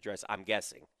franchise address, I'm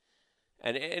guessing.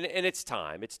 And it's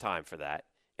time. It's time for that.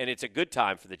 And it's a good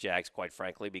time for the Jags, quite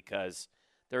frankly, because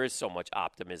there is so much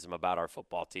optimism about our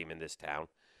football team in this town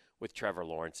with Trevor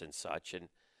Lawrence and such. And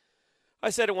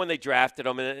I said it when they drafted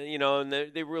him, and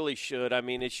they really should. I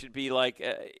mean, it should be like,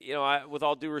 with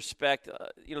all due respect,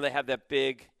 they have that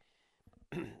big,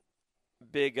 it's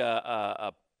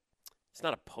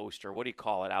not a poster. What do you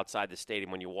call it outside the stadium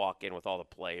when you walk in with all the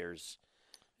players?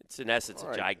 It's in essence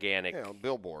a gigantic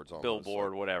billboards, almost.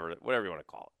 Billboard, whatever you want to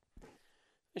call it.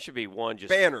 It should be one just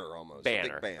banner almost,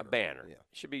 a banner. Yeah. It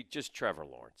should be just Trevor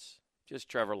Lawrence. Just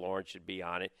Trevor Lawrence should be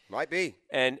on it. Might be.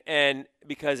 And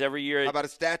because every year. How about a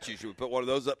statue? Should we put one of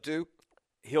those up too?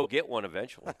 He'll get one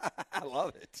eventually. I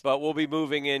love it. But we'll be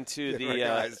moving into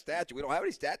the statue. We don't have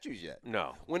any statues yet.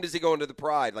 No. When does he go into the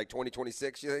Pride? Like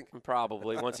 2026, you think?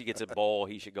 Probably. Once he gets a bowl,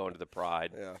 he should go into the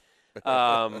Pride. Yeah.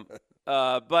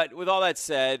 But with all that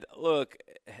said, look,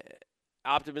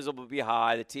 optimism will be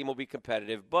high. The team will be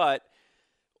competitive. But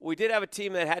we did have a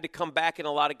team that had to come back in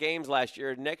a lot of games last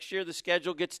year. Next year, the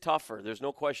schedule gets tougher. There's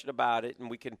no question about it. And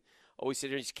we can always say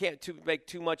you can't make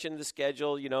too much into the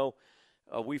schedule.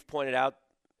 We've pointed out,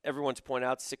 everyone's pointed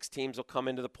out, 6 teams will come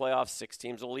into the playoffs. 6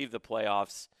 teams will leave the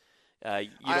playoffs. You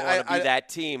don't want to be that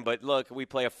team. But, look, we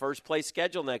play a first-place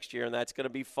schedule next year, and that's going to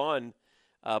be fun.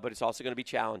 But it's also going to be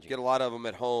challenging. Get a lot of them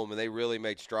at home, and they really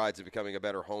made strides in becoming a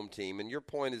better home team. And your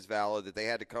point is valid that they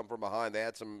had to come from behind. They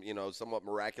had some, somewhat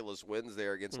miraculous wins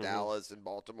there against Dallas and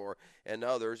Baltimore and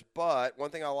others. But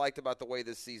one thing I liked about the way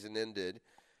this season ended,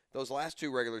 those last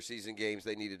 2 regular season games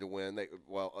they needed to win.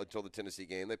 Until the Tennessee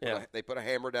game, they put a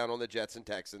hammer down on the Jets and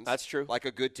Texans. That's true. Like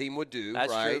a good team would do.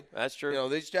 That's right? true. That's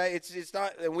true. It's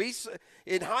not. And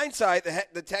in hindsight,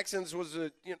 the Texans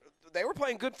they were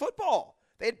playing good football.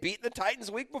 They had beaten the Titans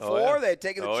the week before. Oh, yeah. They had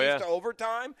taken the Chiefs to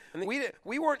overtime.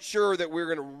 We weren't sure that we were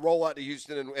going to roll out to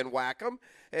Houston and whack them.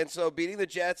 And so beating the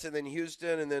Jets and then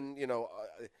Houston and then,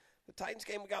 the Titans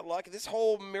game, we got lucky. This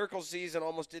whole miracle season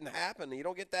almost didn't happen. You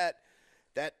don't get that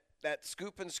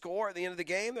scoop and score at the end of the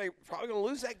game, they're probably going to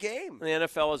lose that game. The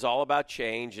NFL is all about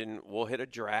change, and we'll hit a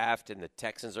draft, and the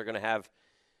Texans are going to have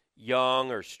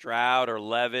Young or Stroud or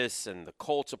Levis, and the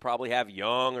Colts will probably have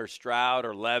Young or Stroud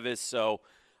or Levis. So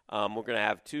we're going to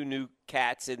have 2 new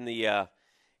cats in the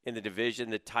division.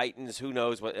 The Titans, who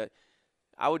knows what?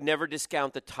 I would never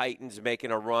discount the Titans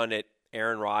making a run at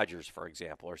Aaron Rodgers, for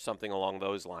example, or something along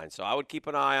those lines. So I would keep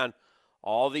an eye on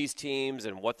all these teams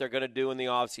and what they're going to do in the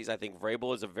offseason. I think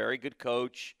Vrabel is a very good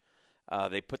coach.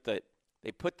 They put the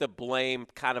they put the blame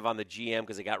kind of on the GM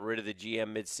because they got rid of the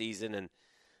GM midseason, and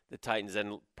the Titans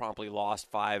then promptly lost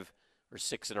 5 or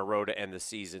 6 in a row to end the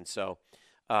season. So,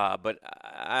 but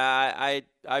I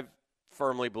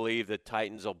firmly believe the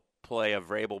Titans will play a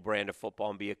Vrabel brand of football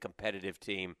and be a competitive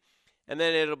team. And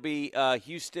then it'll be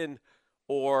Houston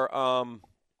or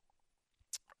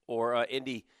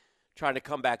Indy trying to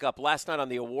come back up. Last night on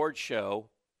the award show,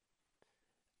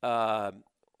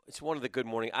 it's one of the Good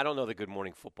Morning. I don't know the Good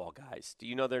Morning Football guys. Do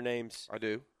you know their names? I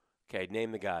do. Okay,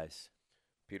 name the guys.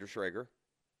 Peter Schrager.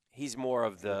 He's more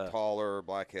of the taller,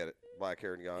 black-haired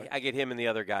guy. I get him and the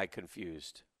other guy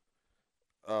confused.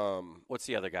 What's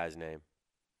the other guy's name?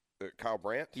 Kyle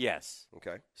Brandt? Yes.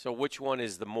 Okay. So which one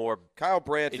is the more Kyle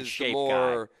Brandt is the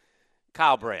more guy?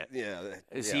 Kyle Brandt. Yeah.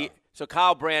 He? So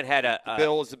Kyle Brandt had a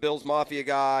Bill is the Bills Mafia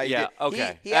guy. Yeah.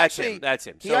 Okay. That's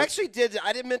him. He actually did.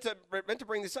 I didn't meant to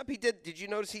bring this up. He did. Did you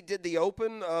notice he did the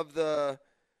open of the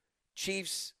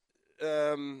Chiefs?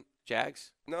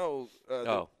 Jags? No.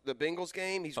 The Bengals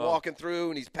game. He's walking through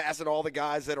and he's passing all the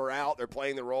guys that are out. They're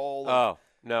playing the role. Oh.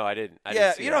 No, I didn't.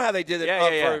 You know how they did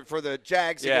it for the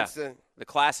Jags against the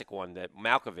classic one that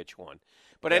Malkovich won.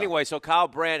 But anyway, so Kyle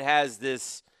Brandt has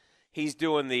this. He's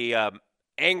doing the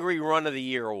Angry Run of the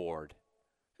Year award.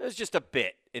 It was just a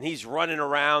bit, and he's running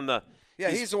around the. Yeah,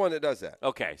 he's the one that does that.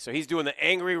 Okay, so he's doing the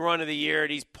Angry Run of the Year,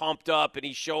 and he's pumped up, and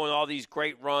he's showing all these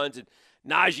great runs. And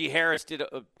Najee Harris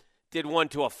did one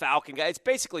to a Falcon guy. It's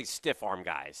basically stiff arm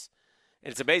guys,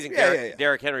 and it's amazing.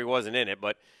 Derrick Henry wasn't in it,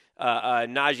 but.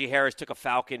 Najee Harris took a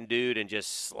Falcon dude and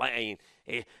just slang,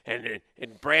 and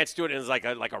Brandt's doing it as like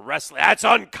a wrestler. That's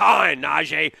unkind,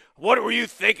 Najee. What were you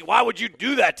thinking? Why would you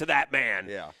do that to that man?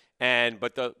 Yeah.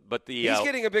 But he's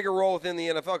getting a bigger role within the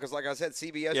NFL because, like I said,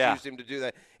 CBS used him to do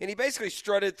that, and he basically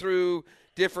strutted through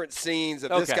different scenes of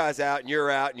this guy's out and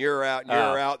you're out and you're out and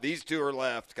you're out. These two are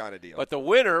left, kind of deal. But the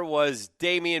winner was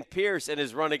Dameon Pierce and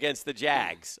his run against the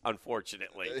Jags.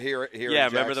 Unfortunately, here.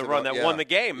 Remember the run that won the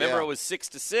game? Remember it was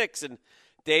 6-6, and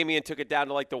Dameon took it down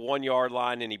to like the 1 yard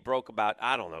line, and he broke about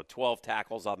 12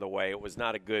 tackles on the way. It was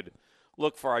not a good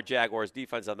look for our Jaguars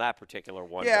defense on that particular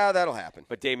one. Yeah, that'll happen.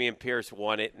 But Dameon Pierce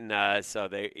won it, and so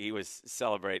he was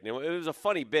celebrating. It was a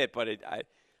funny bit, but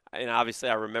and obviously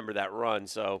I remember that run.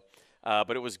 So,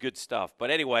 but it was good stuff. But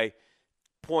anyway,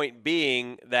 point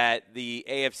being that the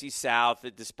AFC South,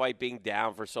 despite being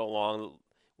down for so long,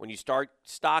 when you start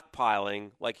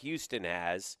stockpiling like Houston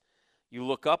has, you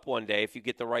look up one day if you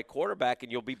get the right quarterback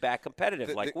and you'll be back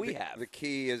competitive we have. The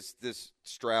key is this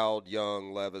Stroud,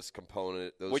 Young, Levis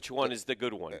component. Which one is the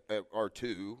good one? Or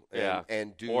two.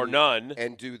 And do, or none.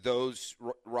 And do those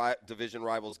division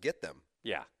rivals get them?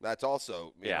 Yeah. That's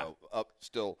also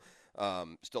still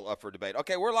up for debate.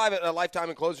 Okay, we're live at Lifetime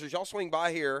Enclosures. Y'all swing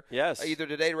by here. Yes. Either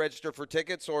today to register for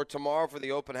tickets or tomorrow for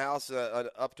the open house,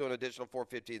 up to an additional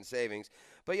 $4.50 in savings.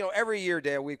 But, every year,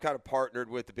 Dan, we've kind of partnered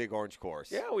with the Big Orange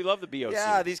Chorus. Yeah, we love the BOC.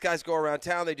 Yeah, these guys go around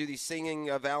town. They do these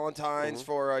singing Valentines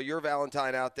for your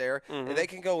Valentine out there. And they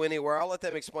can go anywhere. I'll let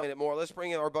them explain it more. Let's bring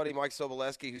in our buddy Mike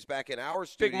Soboleski, who's back in our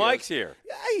studio. Big Mike's here.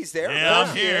 Yeah, he's there. Yeah,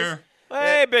 I'm here.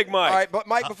 Hey, Big Mike. All right, but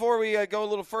Mike, before we go a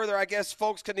little further, I guess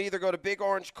folks can either go to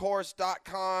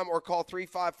BigOrangeChorus.com or call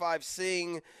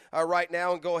 355-SING right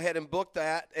now and go ahead and book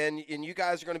that. And you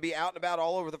guys are going to be out and about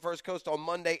all over the First Coast on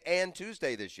Monday and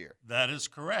Tuesday this year. That is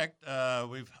correct.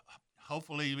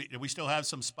 Hopefully we still have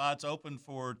some spots open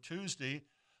for Tuesday.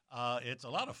 It's a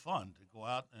lot of fun to go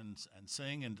out and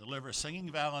sing and deliver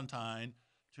Singing Valentine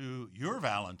to your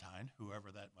Valentine,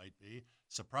 whoever that might be.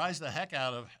 Surprise the heck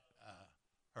out of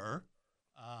her.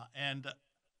 And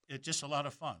it's just a lot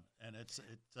of fun, and it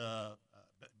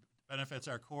benefits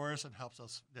our chorus and helps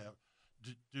us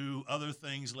do other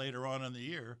things later on in the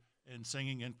year in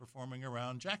singing and performing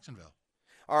around Jacksonville.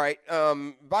 All right.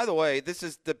 By the way, this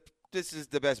is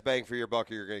the best bang for your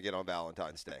buck you're going to get on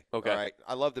Valentine's Day. Okay. All right.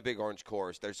 I love the Big Orange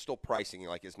Chorus. They're still pricing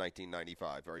like it's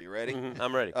 1995. Are you ready? Mm-hmm.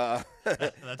 I'm ready.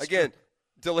 Again. True.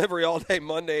 Delivery all day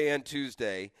Monday and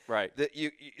Tuesday. Right. That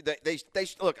they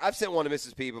look. I've sent one to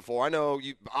Mrs. P before. I know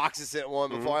Ox has sent one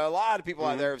before. A lot of people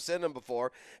out there have sent them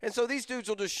before. And so these dudes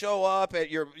will just show up at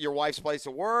your wife's place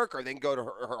of work, or they can go to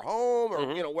her home,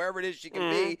 or wherever it is she can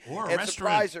be, or and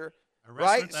surprise her. A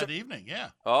restaurant that evening, yeah.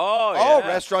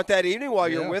 Restaurant that evening while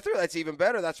you're with her. That's even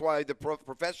better. That's why the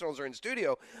professionals are in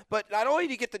studio. But not only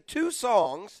do you get the 2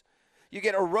 songs. You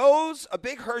get a rose, a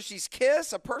big Hershey's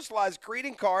Kiss, a personalized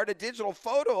greeting card, a digital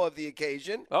photo of the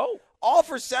occasion. Oh. All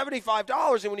for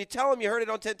 $75. And when you tell them you heard it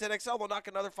on 1010XL, they'll knock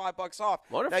another $5 off.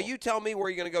 Wonderful. Now, you tell me where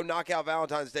you're going to go knock out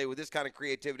Valentine's Day with this kind of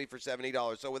creativity for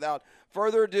 $70. So without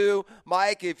further ado,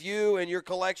 Mike, if you and your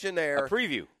collection there. A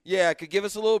preview. Yeah, could give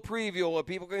us a little preview of what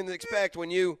people can expect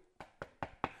when you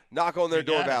knock on their You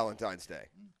door got it. Valentine's Day.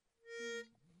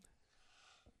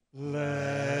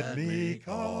 Let me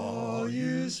call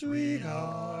you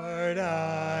sweetheart,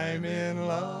 I'm in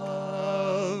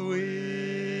love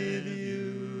with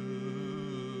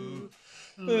you.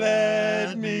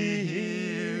 Let me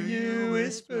hear you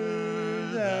whisper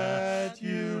that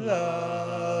you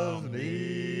love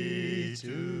me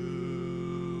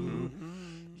too.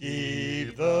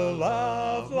 Keep the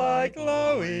love light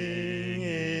glowing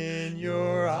in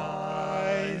your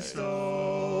eyes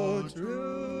so true.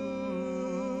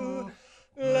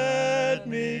 Let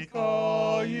me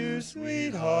call you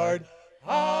sweetheart,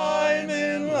 I'm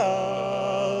in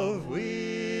love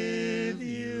with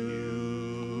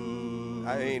you.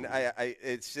 I mean,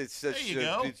 it's such There you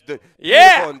go. it's the Yeah.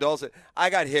 beautiful and dulcet. I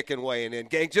got Hicken weighing in,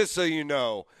 gang. Just so you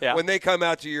know, Yeah. when they come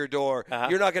out to your door, Uh-huh.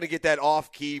 you're not going to get that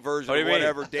off-key version What do of you mean?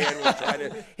 whatever Dan was trying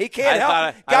to. He can't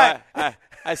help. thought Guy,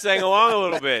 I sang along a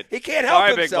little bit. he can't help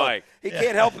Sorry, himself. Big Mike. He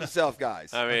can't help himself,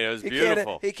 guys. I mean, it was He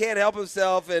beautiful. He can't help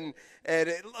himself, and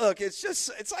look,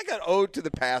 it's like an ode to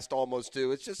the past almost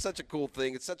too. It's just such a cool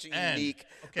thing. It's such a And, unique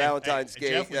okay, Valentine's hey,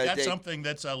 Jeff, we got day. something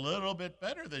that's a little bit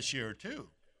better this year too.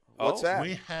 What's that?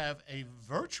 We have a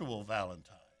virtual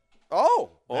Valentine.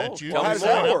 Oh, that you well, can how does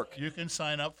sign that up- work? You can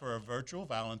sign up for a virtual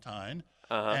Valentine,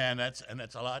 Uh-huh. and that's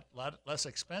a lot less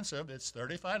expensive. It's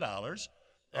 $35,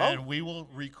 Oh. and we will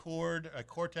record a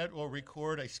quartet will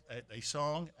record a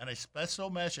song and a special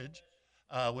message,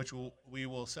 which we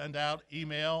will send out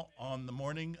email on the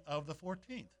morning of the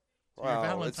 14th. To your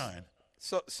Wow, it's Valentine.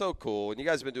 so cool. And you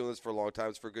guys have been doing this for a long time.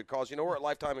 It's for a good cause. You know, we're at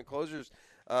Lifetime Enclosures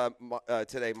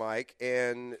today, Mike,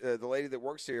 and the lady that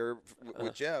works here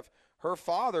with Jeff, her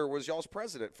father was y'all's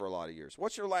president for a lot of years.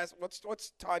 What's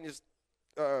Tanya's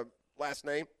last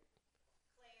name?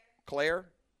 Claire.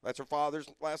 That's her father's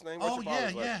last name? What's Oh, your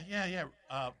father's last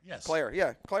yeah. Yes. Claire,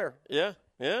 yeah, Claire. Yeah.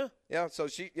 Yeah, so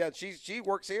she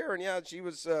works here, and she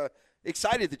was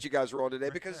excited that you guys were on today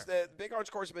because the Big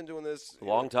Orange Course has been doing this A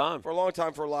long time. for a long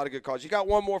time for a lot of good cause. You got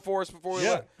one more for us before we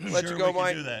let Sure, you go, we can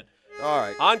Mike? do that. All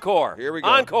right. Encore. Here we go.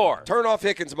 Encore. Turn off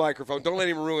Hickens' microphone. Don't let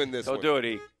him ruin this Don't one. do it,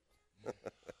 E.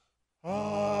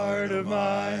 Heart of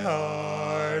my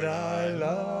heart, I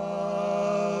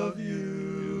love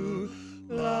you.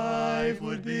 Life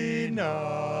would be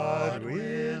naught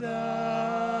without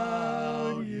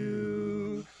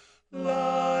you.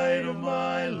 Light of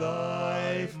my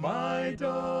life, my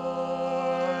darling,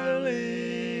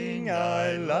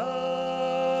 I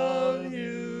love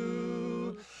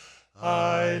you.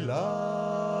 I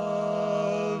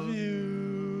love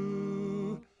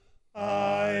you.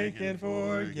 I can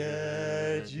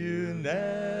forget you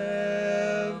never.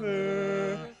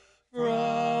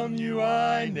 From you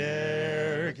I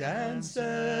ne'er can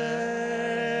sever.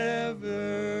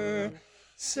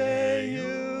 Say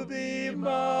you'll be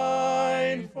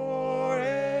mine forever.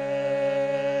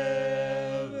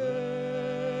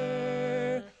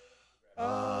 I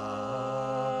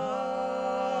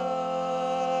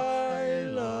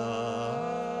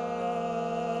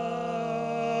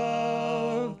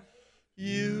love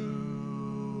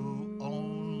you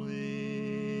only.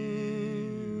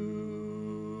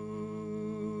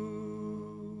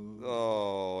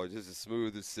 Oh, just as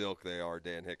smooth as silk they are,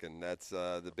 Dan Hicken. That's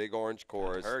the Big Orange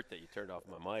Chorus. Hurt that you turned off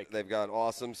my mic. They've got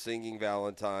awesome singing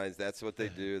Valentines. That's what they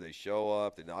do. They show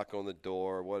up. They knock on the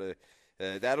door.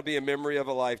 That'll be a memory of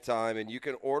a lifetime. And you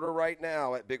can order right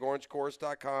now at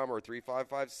BigOrangeChorus.com or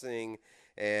 355-SING.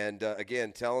 And,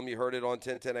 again, tell them you heard it on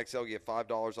 1010XL. Get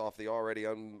 $5 off the already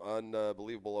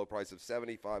unbelievable low price of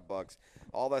 $75.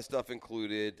 All that stuff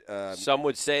included. Some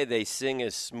would say they sing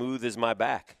as smooth as my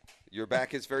back. Your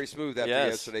back is very smooth after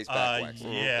Yes. yesterday's back wax.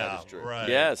 Yeah, That is true. right.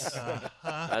 Yes.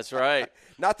 That's right.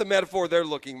 Not the metaphor they're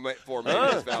looking for maybe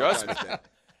this trust Valentine's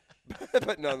Day.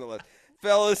 But nonetheless.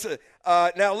 Fellas,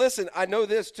 now listen, I know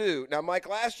this too. Now, Mike,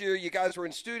 last year you guys were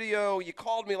in studio. You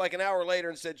called me like an hour later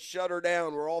and said, shut her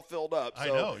down. We're all filled up. I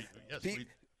So know. Yes,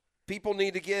 people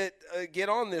need to get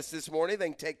on this morning. They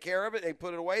can take care of it. They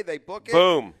put it away. They book it.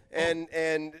 Boom. And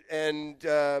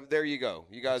there you go.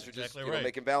 You guys are just exactly right.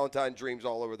 making Valentine dreams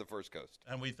all over the First Coast.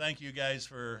 And we thank you guys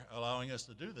for allowing us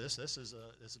to do this. This has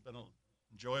been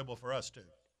enjoyable for us too.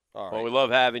 All right. Well, we love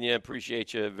having you.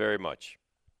 Appreciate you very much.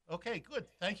 Okay, good.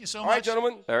 Thank you so All much. right,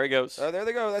 gentlemen. There he goes. There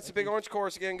they go. That's the Big Orange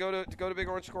Course. Again, go to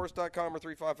BigOrangeCourse.com or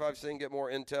 355-SING. Get more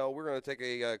intel. We're going to take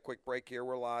a quick break here.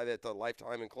 We're live at the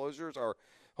Lifetime Enclosures, our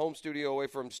home studio away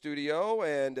from studio,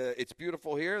 and it's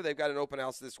beautiful here. They've got an open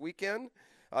house this weekend.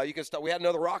 You can stop. We had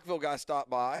another Rockville guy stop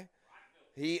by.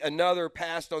 Another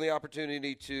passed on the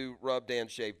opportunity to rub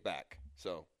Dan's shaved back.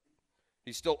 So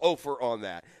he's still 0 for on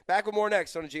that. Back with more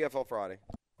next on a GFL Friday.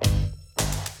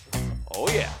 Oh, Oh,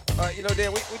 yeah.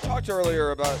 Dan, we talked earlier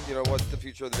about, what the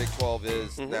future of the Big 12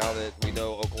 is now that we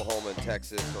know Oklahoma and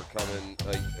Texas are coming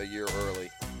a year early.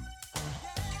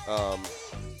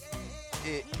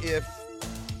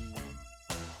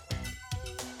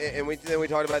 Then we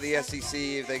talked about the SEC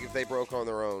if they broke on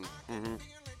their own. Mm-hmm.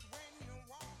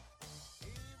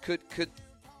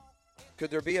 Could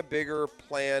there be a bigger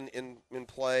plan in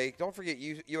play? Don't forget,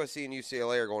 USC and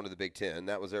UCLA are going to the Big Ten.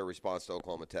 That was their response to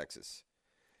Oklahoma, Texas.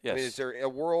 Yes. I mean, is there a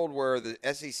world where the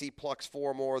SEC plucks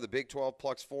 4 more, the Big 12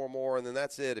 plucks 4 more, and then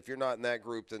that's it? If you're not in that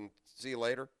group, then see you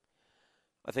later?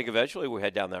 I think eventually we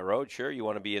head down that road. Sure, you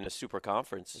want to be in a super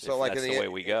conference. So, if like that's in the way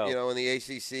we go. In the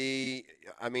ACC,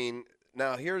 I mean,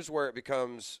 now here's where it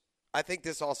becomes – I think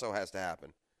this also has to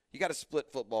happen. You got to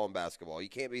split football and basketball. You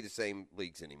can't be the same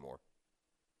leagues anymore.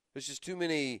 There's just too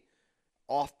many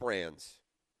off-brands,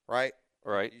 right?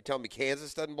 Right. You tell me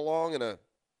Kansas doesn't belong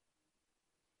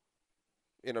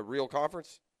in a real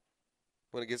conference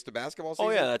when it gets to basketball season? Oh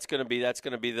yeah, that's going to be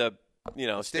the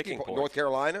sticking point. North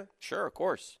Carolina? Sure, of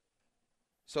course.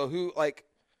 So who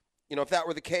if that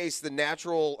were the case, the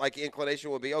natural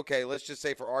inclination would be, okay, let's just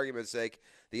say for argument's sake,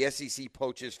 the SEC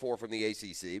poaches 4 from the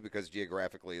ACC because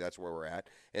geographically that's where we're at,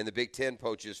 and the Big Ten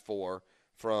poaches 4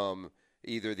 from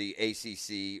either the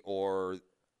ACC or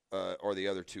the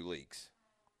other 2 leagues.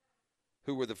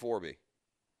 Who would the 4 be?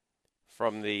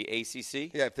 From the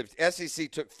ACC? Yeah, if the SEC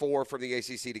took 4 from the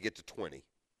ACC to get to 20.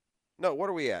 No, what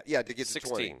are we at? Yeah, to get to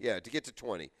 16. 20. Yeah, to get to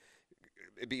 20.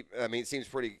 It seems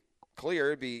pretty clear.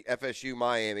 It'd be FSU,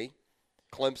 Miami,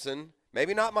 Clemson.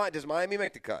 Maybe not Does Miami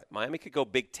make the cut? Miami could go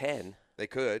Big Ten. They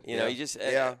could. You know, you just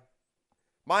yeah.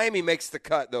 Miami makes the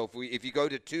cut though if you go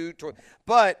to 220.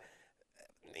 But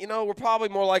we're probably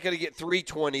more likely to get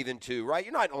 320 than 2, right?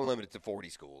 You're not unlimited to 40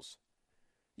 schools.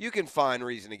 You can find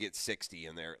reason to get 60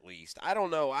 in there at least. I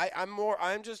don't know.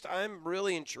 I'm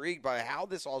really intrigued by how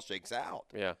this all shakes out.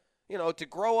 Yeah. To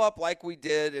grow up like we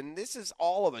did, and this is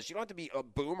all of us. You don't have to be a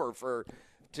boomer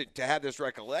to have this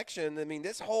recollection. I mean,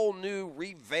 this whole new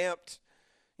revamped,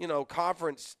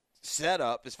 conference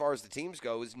setup as far as the teams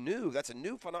go is new. That's a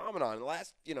new phenomenon in the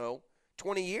last,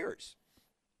 20 years.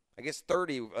 I guess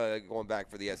 30 going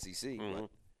back for the SEC. Mm-hmm. But,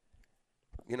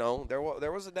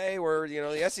 there was a day where,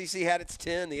 the SEC had its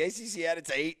 10, the ACC had its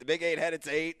 8, the Big 8 had its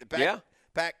 8, the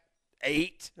Pac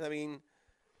 8. I mean,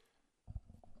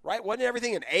 right? Wasn't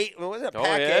everything an 8? Wasn't it a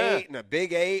Pac 8 and a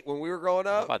Big 8 when we were growing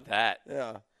up? How about that?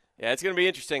 Yeah. Yeah, it's going to be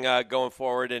interesting going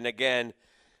forward. And, again,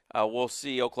 we'll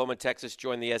see Oklahoma and Texas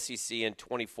join the SEC in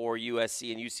 24,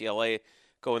 USC and UCLA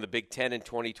go in the Big Ten in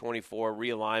 2024.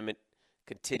 Realignment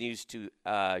continues to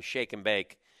shake and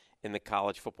bake in the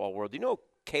college football world. Do you know who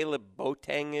Caleb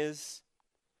Boateng is?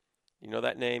 You know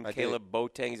that name? Caleb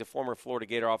Boateng. He's a former Florida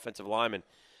Gator offensive lineman.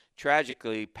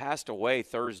 Tragically passed away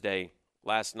Thursday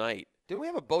last night. Didn't we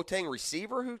have a Boateng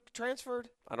receiver who transferred?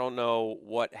 I don't know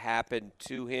what happened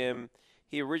to him.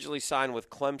 He originally signed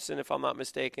with Clemson, if I'm not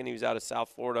mistaken. He was out of South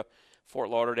Florida, Fort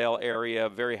Lauderdale area,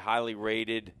 very highly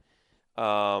rated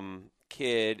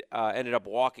kid. Ended up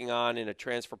walking on in a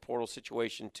transfer portal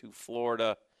situation to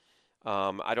Florida.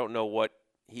 I don't know what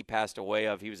he passed away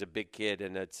of. He was a big kid,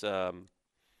 and it's a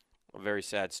very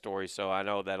sad story. So I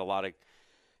know that a lot of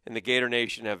in the Gator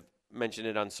Nation have mentioned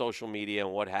it on social media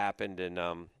and what happened. And,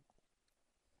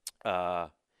 so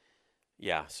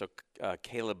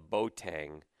Caleb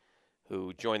Boateng,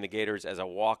 who joined the Gators as a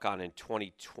walk-on in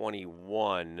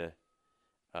 2021,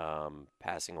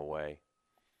 passing away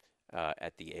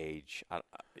at the age,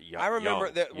 I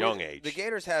remember young age. The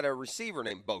Gators had a receiver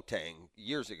named Boateng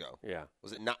years ago. Yeah.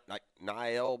 Was it not like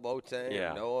Niall Boateng?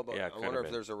 Yeah. Noah Boateng? Yeah, I wonder if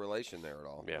there's a relation there at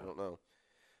all. Yeah. I don't know.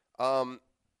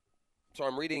 So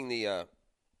I'm reading the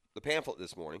pamphlet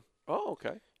this morning. Oh,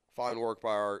 okay. Fine work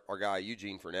by our guy,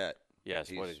 Eugene Fournette. Yes.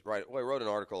 He wrote an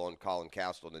article on Colin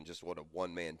Castleton, just what a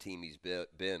one-man team he's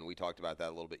been. We talked about that a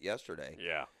little bit yesterday.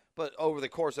 Yeah. But over the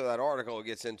course of that article, it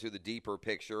gets into the deeper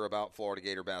picture about Florida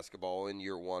Gator basketball in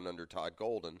year one under Todd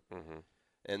Golden. Mm-hmm.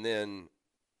 And then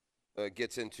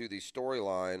gets into the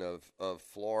storyline of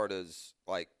Florida's,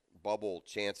 bubble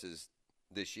chances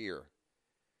this year.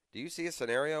 Do you see a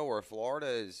scenario where Florida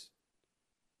is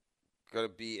going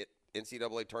to be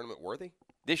NCAA tournament worthy?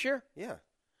 This year? Yeah.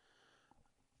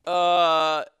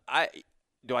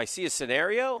 Do I see a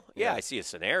scenario? Yeah, I see a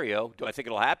scenario. Do I think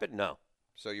it'll happen? No.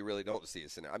 So you really don't see a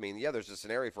scenario. I mean, yeah, there's a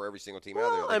scenario for every single team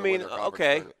out there. I mean,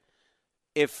 okay. Tournament.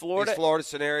 If Florida – Is Florida's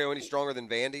scenario any stronger than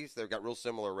Vandy's? They've got real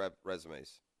similar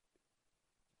resumes.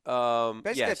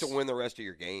 Basically, you have to win the rest of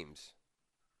your games.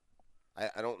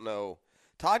 I don't know.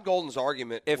 Todd Golden's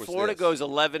argument if was Florida this. goes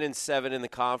 11-7 in the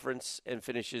conference and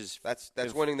finishes – That's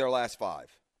winning their last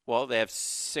 5. Well, they have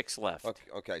 6 left.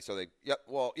 Okay, so they're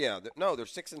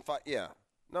 6 and 5. Yeah,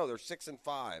 no, they're 6 and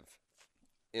 5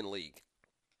 in league.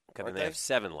 Okay, then they have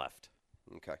 7 left.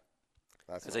 Okay,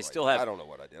 that's they right. still have. I don't know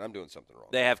what I did. I'm doing something wrong.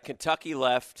 They have Kentucky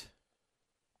left,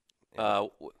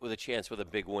 with a chance with a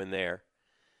big win there,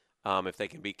 if they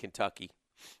can beat Kentucky.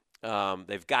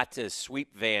 They've got to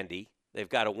sweep Vandy. They've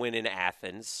got to win in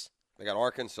Athens. They got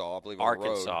Arkansas, I believe.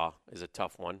 Arkansas is a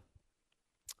tough one,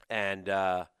 and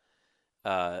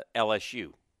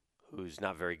LSU, who's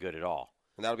not very good at all.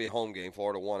 And that'll be a home game.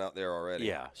 Florida won out there already.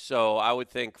 Yeah, so I would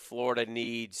think Florida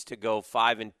needs to go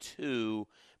 5-2,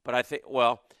 but I think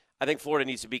Florida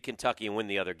needs to beat Kentucky and win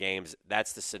the other games.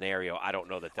 That's the scenario. I don't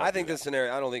know that. I think this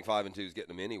scenario. I don't think 5-2 is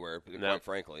getting them anywhere. Quite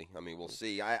frankly, I mean, we'll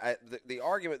see. The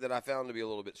argument that I found to be a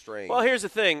little bit strange. Well, here's the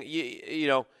thing. You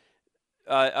know,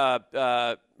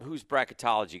 who's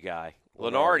bracketology guy?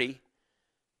 Lenardi,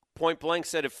 point blank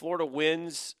said if Florida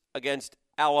wins against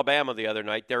Alabama the other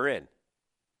night, they're in.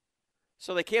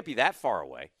 So they can't be that far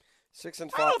away. 6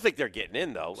 and 5. I don't think they're getting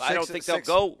in though. I don't think they'll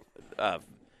go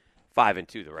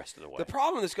 5-2 the rest of the way. The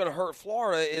problem that's going to hurt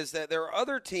Florida is that there are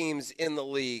other teams in the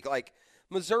league, like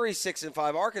Missouri 6 and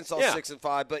 5, Arkansas 6 and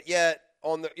 5, but yet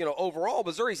on the overall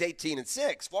Missouri's 18 and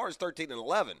 6, Florida's 13 and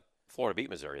 11. Florida beat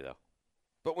Missouri though.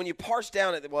 But when you parse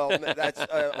down it, well, that's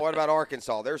what about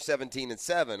Arkansas? They're 17 and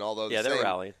 7, although they're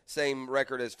rallying. Same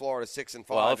record as Florida, 6 and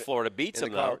 5. Well, if Florida beats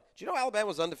them though. Do you know Alabama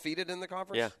was undefeated in the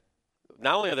conference? Yeah.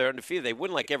 Not only are they undefeated, they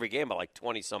win like every game by like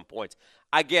 20-some points.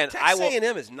 Again, Texas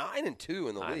A&M is 9-2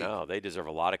 in the league. I know. They deserve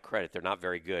a lot of credit. They're not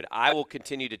very good. I will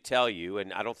continue to tell you,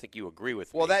 and I don't think you agree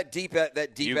with me. Well, that deep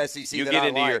SEC you that get I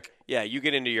into like. you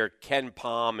get into your Ken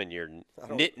Palm and your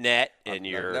NitNet and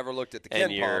your. I've never looked at the Ken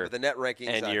Palm, but the net rankings.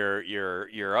 And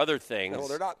your other things. No,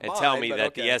 they're not and mine, tell me that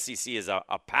okay. the SEC is a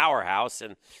powerhouse.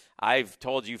 And I've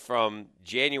told you from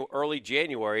early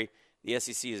January, the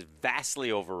SEC is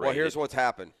vastly overrated. Well, here's what's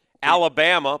happened.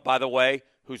 Alabama, by the way,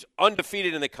 who's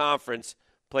undefeated in the conference,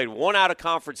 played one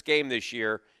out-of-conference game this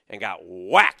year and got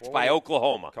whacked by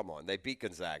Oklahoma. Come on. They beat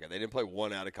Gonzaga. They didn't play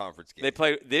one out-of-conference game. They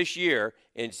played this year,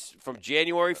 from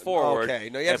January forward, okay.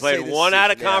 No, they played one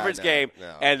out-of-conference game,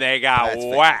 and they got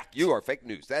whacked. You are fake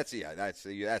news. That's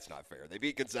not fair. They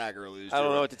beat Gonzaga earlier this year. I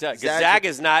don't know what to tell you. Gonzaga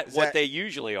is not what they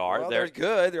usually are. Well, they're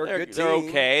good. They're a good team. They're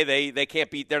okay. They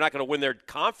can't beat. They're not going to win their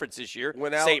conference this year.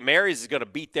 St. Mary's is going to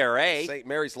beat their A. St.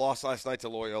 Mary's lost last night to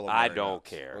Loyola. I don't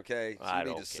care. Okay, so you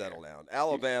need to settle down.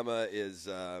 Alabama is.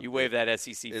 You wave that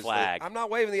SEC flag. I'm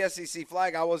not waving the SEC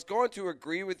flag. I was going to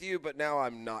agree with you, but now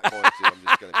I'm not going to. I'm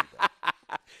just going to do that.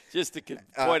 Just a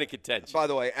point of contention. By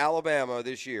the way, Alabama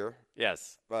this year.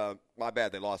 Yes. My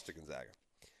bad. They lost to Gonzaga.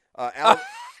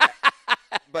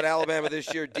 But Alabama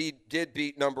this year did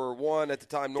beat number 1 at the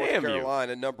time North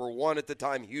Carolina, number 1 at the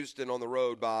time Houston on the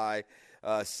road by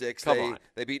 6.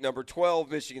 They beat number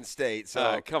 12 Michigan State.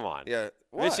 So come on. Yeah.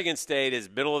 What? Michigan State is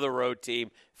middle of the road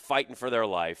team fighting for their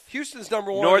life. Houston's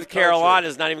number 1. North Carolina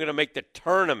is not even going to make the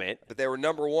tournament. But they were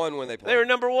number 1 when they played. They were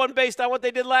number 1 based on what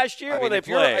they did last year when they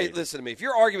played. Listen to me. If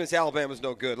your argument's Alabama's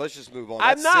no good, let's just move on.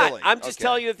 I'm not. Silly. I'm just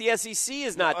telling you that the SEC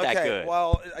is not that good.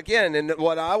 Well, again, and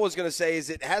what I was going to say is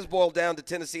it has boiled down to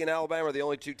Tennessee and Alabama are the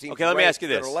only two teams let me ask you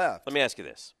this. that are left. Let me ask you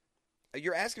this.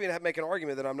 You're asking me to make an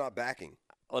argument that I'm not backing.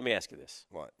 Let me ask you this.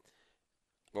 What?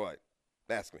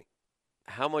 Ask me.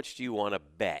 How much do you want to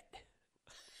bet?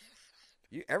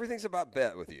 Everything's about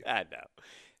bet with you. I know.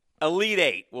 Elite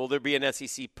Eight. Will there be an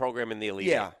SEC program in the Elite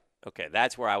Eight? Yeah. Okay,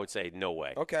 that's where I would say no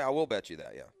way. Okay, I will bet you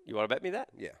that, yeah. You want to bet me that?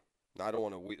 Yeah. No, I don't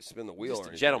want to spin the wheel Just or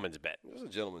anything. a gentleman's bet. It's a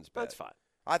gentleman's bet. That's fine.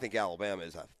 I think Alabama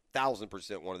is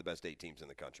 1,000% one of the best 8 teams in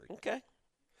the country. Okay.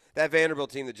 That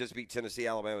Vanderbilt team that just beat Tennessee,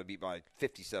 Alabama beat by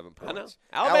 57 points. I know.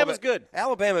 Alabama's good.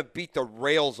 Alabama beat the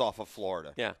rails off of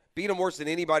Florida. Yeah. Beat them worse than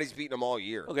anybody's beaten them all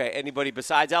year. Okay. Anybody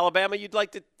besides Alabama you'd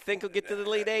like to think will get to the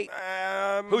Elite Eight?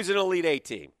 Who's an Elite Eight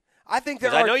team? I think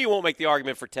I know you won't make the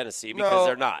argument for Tennessee because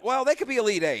they're not. Well, they could be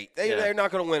Elite Eight. They're not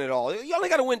going to win it all. You only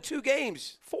got to win 2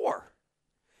 games. 4.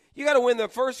 You got to win the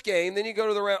first game, then you go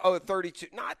to the round. 32.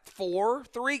 Not 4.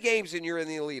 3 games and you're in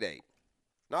the Elite Eight.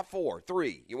 Not 4.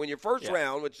 3. You win your first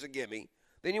round, which is a gimme.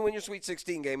 Then you win your Sweet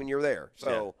 16 game and you're there.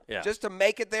 So just to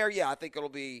make it there, I think it'll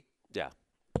be. Yeah.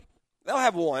 They'll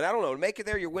have one. I don't know. To make it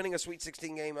there, you're winning a Sweet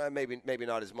 16 game. Maybe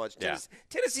not as much. Yeah.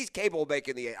 Tennessee's capable of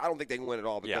making the 8. I don't think they can win it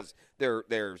all because their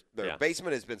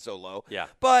basement has been so low. Yeah.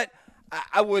 But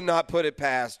I would not put it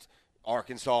past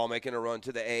Arkansas making a run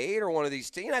to the 8 or one of these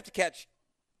teams. You have to catch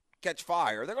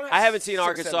fire. They're going to. I haven't seen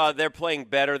Arkansas. They're playing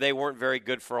better. They weren't very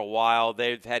good for a while.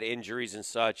 They've had injuries and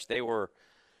such. They were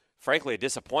frankly, a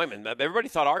disappointment. Everybody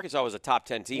thought Arkansas was a top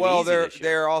 10 team. Well, easy this year.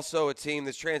 they're also a team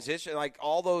that's transitioned. Like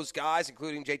all those guys,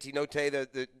 including JT Note,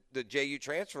 the JU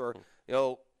transfer,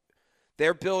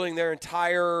 they're building their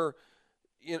entire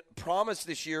promise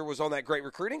this year was on that great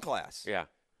recruiting class. Yeah.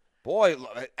 Boy,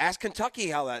 ask Kentucky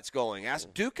how that's going.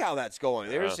 Ask Duke how that's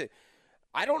going.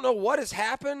 I don't know what has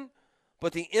happened,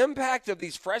 but the impact of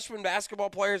these freshman basketball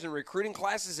players in recruiting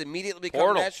classes immediately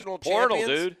become national champions.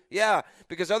 Dude. Yeah,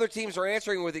 because other teams are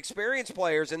answering with experienced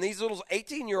players, and these little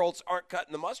 18-year-olds aren't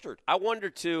cutting the mustard. I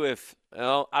wonder, too, if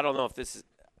I don't know if this is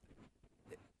 –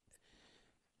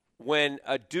 when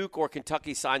a Duke or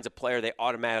Kentucky signs a player, they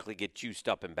automatically get juiced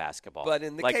up in basketball, but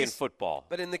in in football.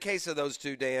 But in the case of those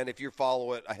two, Dan, if you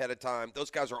follow it ahead of time, those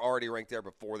guys are already ranked there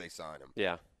before they sign them.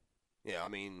 Yeah. Yeah, I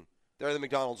mean, they're the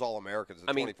McDonald's All-Americans,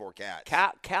 the 24 Cats.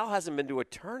 Cal hasn't been to a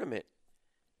tournament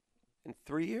in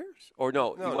 3 years? Or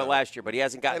no, he went last year, but he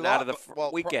hasn't gotten out of the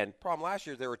weekend. Problem last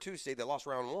year, they were 2 seed. They lost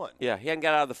round 1. Yeah, he hadn't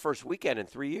got out of the first weekend in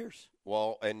 3 years.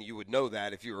 Well, and you would know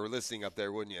that if you were listening up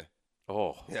there, wouldn't you?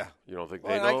 Oh, yeah. You don't think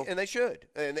they know? And they should.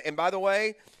 And by the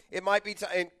way, it might be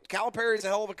and Calipari's a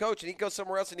hell of a coach, and he can go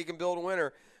somewhere else and he can build a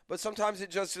winner. But sometimes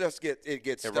it gets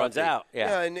it runs out.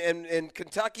 Yeah. And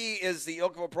Kentucky is the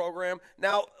ilk of a program.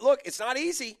 Now, look, it's not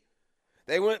easy.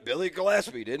 They went Billy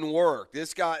Gillespie, didn't work.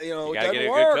 This guy, it doesn't get a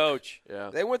work. Good coach. Yeah.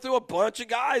 They went through a bunch of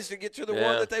guys to get to the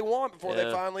one that they want before they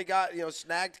finally got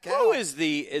snagged Cal. Who is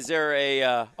is there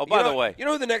a? By the way, you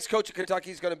know who the next coach of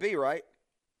Kentucky is going to be, right?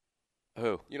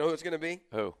 Who? You know who it's going to be?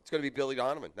 Who? It's going to be Billy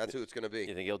Donovan. That's who it's going to be.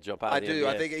 You think he'll jump out? I do.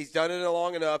 I think he's done it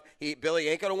long enough. Billy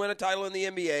ain't going to win a title in the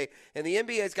NBA, and the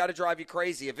NBA's got to drive you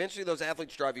crazy. Eventually, those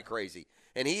athletes drive you crazy.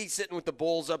 And he's sitting with the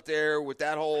Bulls up there with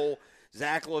that whole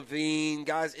Zach LaVine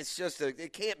guys. It's just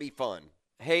it can't be fun.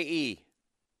 Hey E,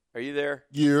 are you there?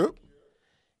 Yeah.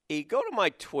 E, go to my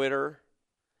Twitter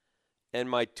and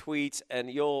my tweets, and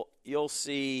you'll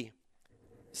see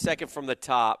second from the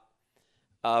top.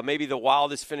 Maybe the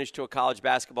wildest finish to a college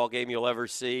basketball game you'll ever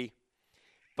see.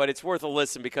 But it's worth a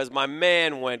listen because my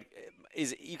man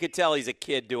you could tell he's a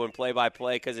kid doing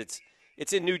play-by-play because it's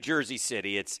in New Jersey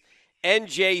City. It's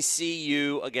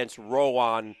NJCU against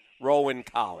Rowan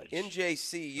College.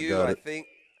 NJCU, I think.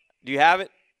 Do you have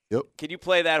it? Yep. Can you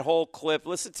play that whole clip?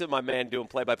 Listen to my man doing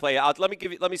play-by-play.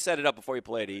 Let me set it up before you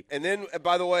play it. And then,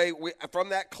 by the way, from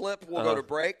that clip, we'll go to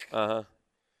break.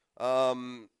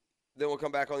 Then we'll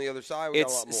come back on the other side. We got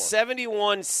a lot more. It's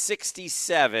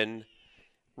 71-67,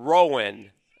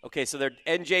 Rowan. Okay, so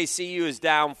NJCU is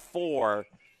down 4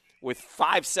 with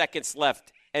 5 seconds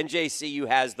left. NJCU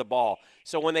has the ball.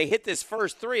 So when they hit this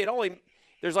first three,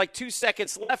 there's like 2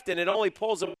 seconds left, and it only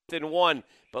pulls them within 1.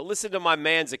 But listen to my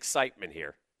man's excitement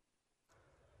here.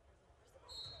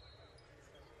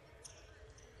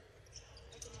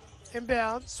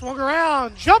 Inbound, swung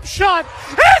around, jump shot,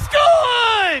 it's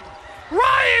good!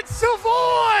 Ryan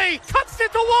Savoy cuts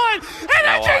it to 1,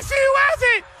 and NJCU has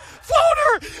it!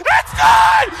 Floater, it's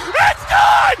good! It's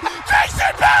good!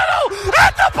 Jason Battle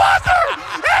at the buzzer!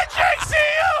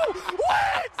 NJCU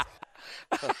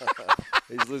wins!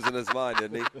 He's losing his mind,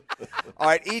 isn't he? All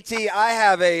right, E.T., I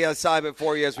have a assignment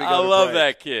for you as we go to break. I love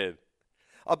that kid.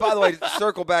 By the way,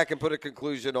 circle back and put a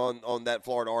conclusion on that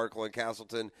Florida article in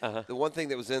Castleton. The one thing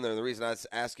that was in there, and the reason I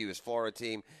ask you as Florida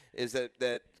team, is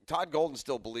that Todd Golden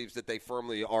still believes that they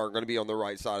firmly are going to be on the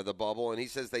right side of the bubble, and he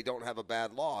says they don't have a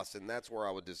bad loss, and that's where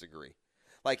I would disagree.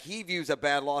 Like, he views a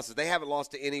bad loss as they haven't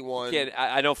lost to anyone.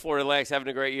 I know Florida Atlantic's having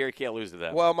a great year. You can't lose to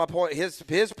them. Well, my point, his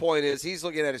point is he's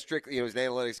looking at it strictly, he's an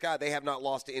analytics guy. They have not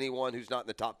lost to anyone who's not in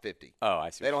the top 50. Oh, I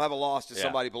see. They don't have a loss to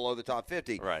somebody below the top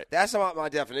 50. Right. That's not my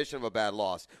definition of a bad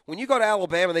loss. When you go to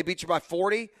Alabama and they beat you by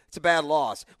 40, it's a bad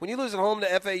loss. When you lose at home to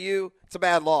FAU, it's a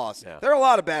bad loss. Yeah. There are a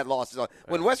lot of bad losses.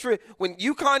 When when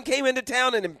UConn came into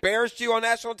town and embarrassed you on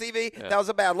national TV, that was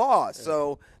a bad loss. Yeah.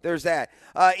 So there's that.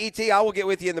 E.T., I will get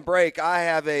with you in the break. I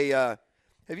have a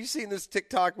have you seen this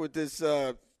TikTok with this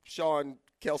Sean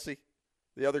Kelsey,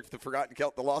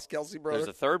 the lost Kelsey brother? There's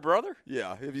a third brother?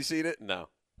 Yeah. Have you seen it? No.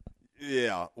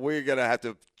 Yeah, we're going to have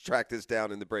to track this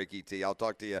down in the break, E.T. I'll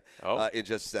talk to you in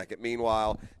just a second.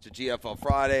 Meanwhile, it's a GFL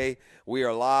Friday. We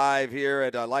are live here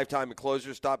at Lifetime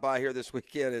Enclosures. Stop by here this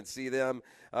weekend and see them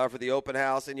for the open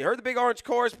house. And you heard the Big Orange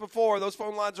Chorus before. Those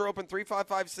phone lines are open,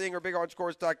 355-SING or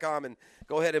BigOrangeChorus.com. And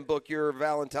go ahead and book your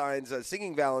Valentine's,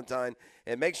 Singing Valentine.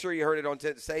 And make sure you heard it on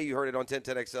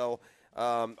 1010XL.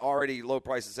 Already low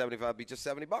price of $75, be just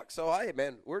 $70. So, hey,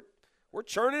 man, we're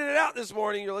churning it out this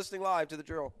morning. You're listening live to The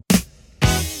Drill.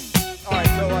 All right,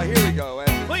 so here we go.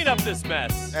 Clean up this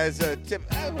mess. As a tip,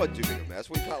 it wasn't too big a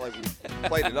mess. We felt like we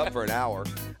played it up for an hour.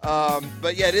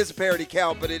 But, yeah, it is a parody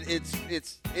count, but it's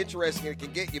interesting. It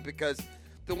can get you because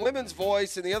the women's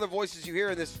voice and the other voices you hear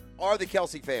in this are the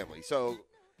Kelsey family. So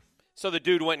the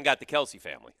dude went and got the Kelsey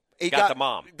family. he got the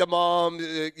mom. The mom,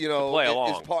 play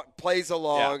along. plays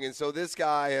along. Yeah. And so this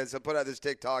guy has put out this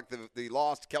TikTok, the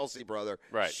lost Kelsey brother,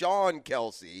 Right. Sean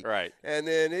Kelsey. Right. And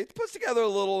then it puts together a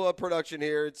little production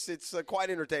here. It's quite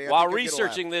entertaining. I While think you'll get a laugh.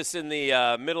 researching this in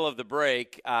the middle of the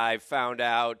break, I found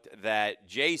out that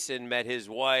Jason met his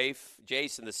wife,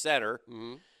 Jason the center,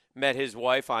 met his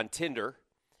wife on Tinder.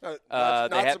 Not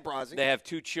surprising. They have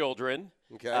 2 children.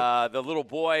 Okay. The little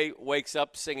boy wakes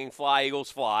up singing "Fly Eagles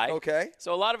Fly." Okay.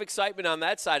 So a lot of excitement on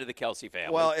that side of the Kelsey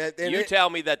family. Well, you tell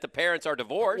me that the parents are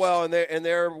divorced. Well, and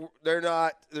they're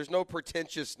not. There's no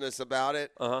pretentiousness about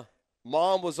it.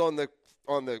 Mom was on the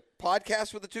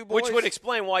podcast with the 2 boys, which would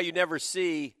explain why you never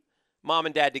see mom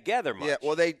and dad together much. Yeah.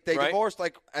 Well, they right? divorced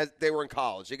as they were in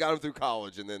college. They got them through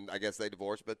college, and then I guess they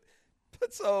divorced. But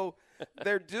so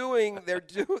they're doing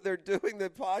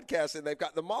the podcast, and they've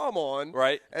got the mom on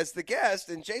right as the guest,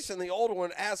 and Jason, the older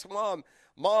one, asks Mom,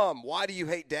 why do you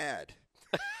hate Dad?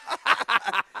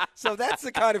 So that's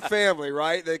the kind of family,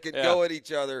 right? They could go at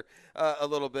each other a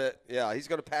little bit. Yeah, he's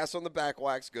going to pass on the back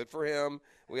wax. Good for him.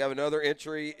 We have another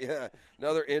entry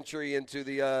into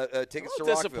the tickets to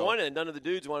Rockville. Disappointed. None of the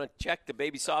dudes want to check the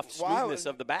baby soft smoothness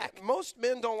of the back. Most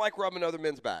men don't like rubbing other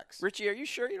men's backs. Richie, are you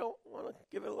sure you don't want to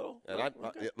give it a little?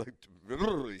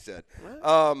 He said.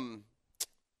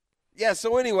 Yeah,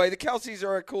 so anyway, the Kelseys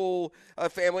are a cool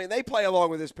family, and they play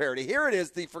along with this parody. Here it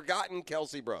is, the Forgotten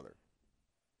Kelsey brother.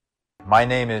 My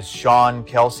name is Sean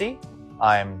Kelsey.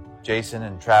 I'm Jason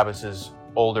and Travis's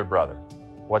older brother.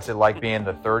 What's it like being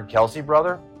the 3rd Kelsey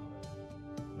brother?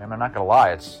 Man, I'm not going to lie,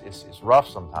 it's rough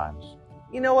sometimes.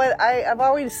 You know what? I've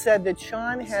always said that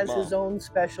Sean has his own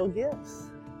special gifts.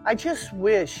 I just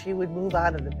wish he would move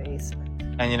out of the basement.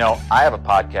 And I have a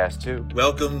podcast too.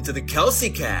 Welcome to the Kelsey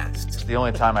Cast. The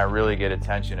only time I really get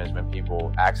attention is when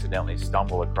people accidentally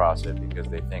stumble across it because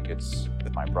they think it's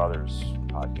my brother's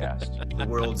podcast. The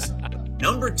world's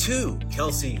number 2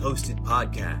 Kelsey hosted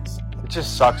podcast. It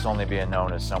just sucks only being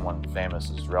known as someone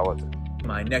famous's relative.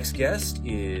 My next guest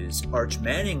is Arch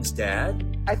Manning's dad.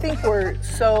 I think we're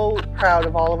so proud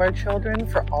of all of our children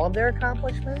for all of their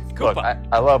accomplishments. Look,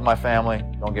 I love my family.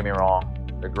 Don't get me wrong.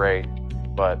 They're great.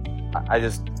 But I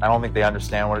don't think they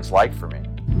understand what it's like for me.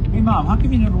 Hey, Mom, how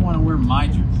come you never want to wear my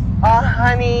jersey?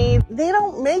 Honey, they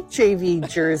don't make JV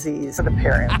jerseys for the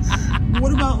parents.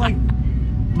 What about,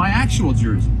 my actual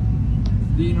jersey?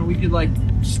 We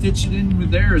could, stitch it in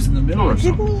with theirs in the middle or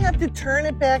something. Didn't we have to turn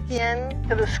it back in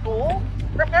to the school?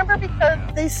 Remember, because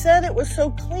they said it was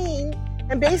so clean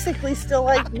and basically still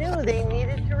new, they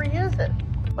needed to reuse it.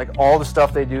 All the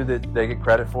stuff they do that they get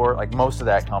credit for, most of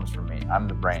that comes from me. I'm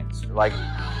the brains.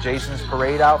 Jason's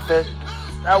parade outfit,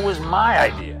 that was my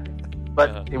idea.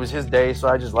 But it was his day, so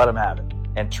I just let him have it.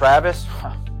 And Travis,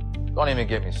 don't even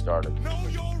get me started. Know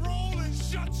your role and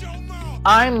shut your mouth.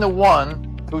 I'm the one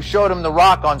who showed him The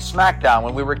Rock on SmackDown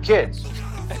when we were kids.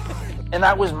 And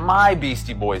that was my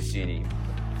Beastie Boys CD.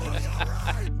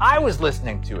 I was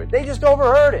listening to it. They just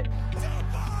overheard it.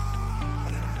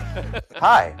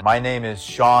 Hi, my name is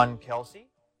Sean Kelsey.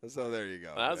 So there you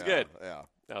go. That was good. Yeah.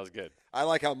 That was good. I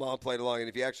like how Mom played along, and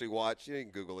if you actually watch, you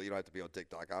can Google it. You don't have to be on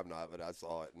TikTok. I'm not, but I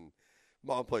saw it, and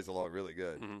Mom plays along really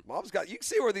good. Mom's got. You can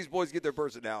see where these boys get their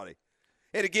personality.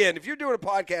 And again, if you're doing a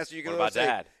podcast, you can What about say,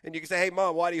 Dad? and you can say, "Hey,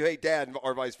 Mom, why do you hate Dad?"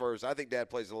 or vice versa. I think Dad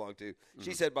plays along too.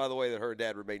 She said, by the way, that her and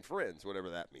Dad remain friends, whatever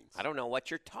that means. I don't know what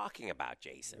you're talking about,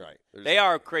 Jason. Right. They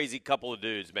are a crazy couple of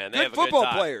dudes, man. They Good have a football good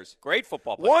time. players. Great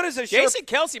football players. One is a Jason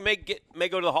Kelsey may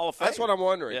go to the Hall of Fame. That's what I'm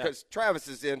wondering Yeah. because Travis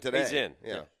is in today. He's in.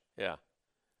 Yeah.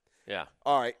 Yeah.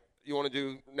 All right. You want to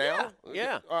do now?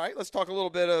 Yeah. All right. Let's talk a little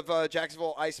bit of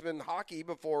Jacksonville Iceman hockey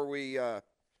before we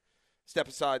step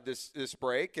aside this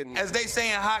break. And as they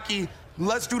say in hockey,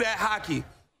 let's do that hockey.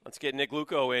 Let's get Nick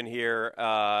Luco in here.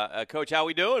 Coach, how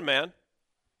we doing, man?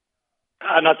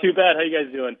 Not too bad. How you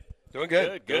guys doing? Doing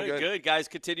good. Good. Guys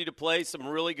continue to play some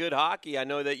really good hockey. I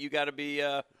know that you got to be,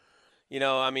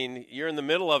 you're in the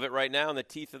middle of it right now in the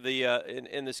teeth of the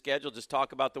in the schedule. Just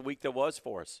talk about the week that was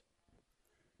for us.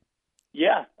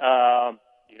 Yeah,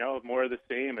 more of the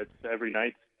same. It's every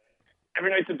night's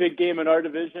a big game in our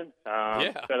division.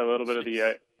 Had a little bit of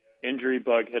the injury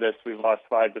bug hit us. We've lost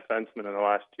 5 defensemen in the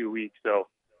last 2 weeks, so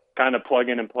kind of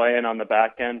plugging and playing on the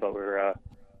back end, but we're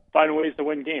finding ways to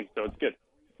win games, so it's good.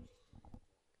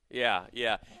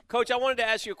 Yeah. Coach, I wanted to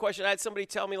ask you a question. I had somebody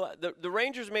tell me the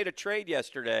Rangers made a trade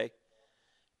yesterday,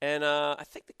 and I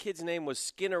think the kid's name was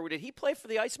Skinner. Did he play for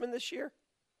the Icemen this year?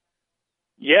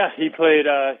 Yeah, he played.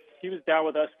 He was down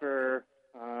with us for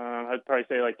I'd probably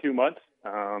say 2 months.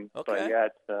 Okay. But yeah,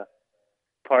 it's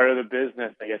part of the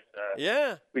business, I guess.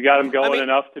 Yeah. We got him going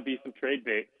enough to be some trade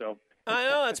bait. So I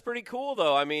know that's pretty cool,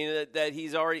 though. I mean, that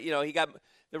he's already, he got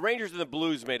the Rangers and the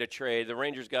Blues made a trade. The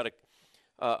Rangers got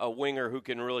a winger who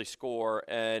can really score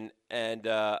and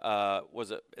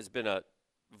has been a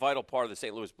vital part of the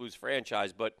St. Louis Blues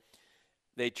franchise. But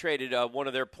they traded one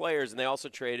of their players, and they also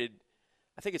traded,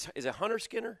 I think is it Hunter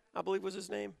Skinner? I believe was his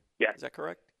name. Yeah, is that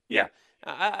correct? Yeah.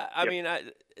 I mean,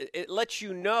 it lets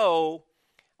you know.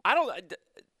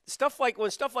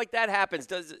 When stuff like that happens,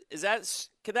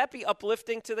 could that be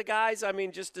uplifting to the guys? I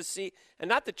mean, just to see, and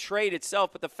not the trade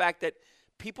itself, but the fact that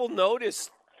people notice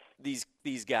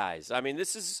these guys. I mean,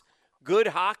 this is good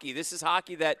hockey. This is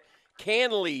hockey that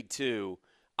can lead to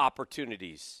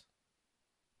opportunities.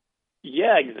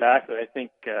 Yeah, exactly. I think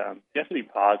you have to be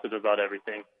positive about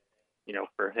everything.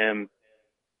 For him,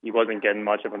 he wasn't getting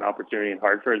much of an opportunity in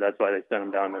Hartford. That's why they sent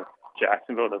him down to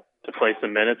Jacksonville to play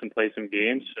some minutes and play some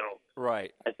games. So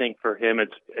right. I think for him,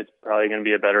 it's probably going to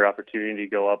be a better opportunity to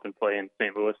go up and play in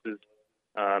St. Louis's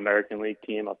American League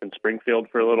team up in Springfield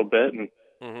for a little bit, and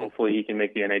hopefully he can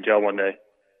make the NHL one day.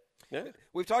 Yeah.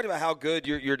 We've talked about how good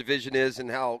your division is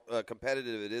and how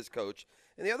competitive it is, Coach.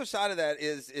 And the other side of that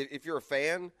is if you're a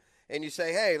fan and you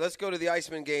say, hey, let's go to the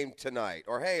Iceman game tonight,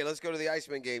 or hey, let's go to the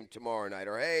Iceman game tomorrow night,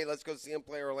 or hey, let's go see him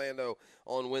play Orlando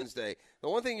on Wednesday. The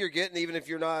one thing you're getting, even if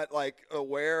you're not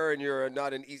aware and you're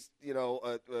not an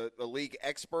a league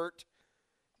expert,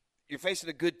 you're facing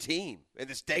a good team, and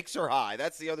the stakes are high.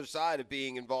 That's the other side of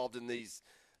being involved in these,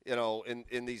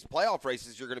 in these playoff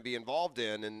races you're going to be involved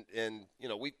in. And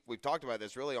we've talked about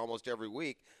this really almost every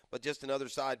week, but just another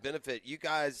side benefit. You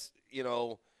guys,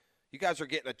 you guys are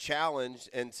getting a challenge,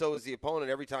 and so is the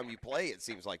opponent every time you play, it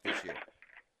seems like, this year.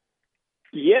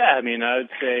 Yeah, I mean, I would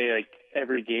say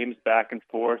every game's back and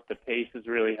forth. The pace is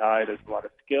really high. There's a lot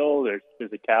of skill. There's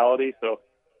physicality. So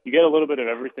you get a little bit of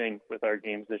everything with our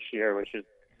games this year, which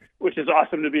is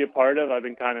awesome to be a part of. I've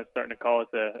been kind of starting to call it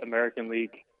the American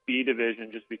League B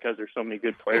division just because there's so many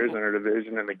good players in our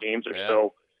division, and the games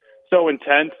are so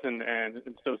intense and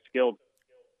so skilled.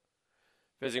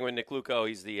 Visiting with Nick Luco.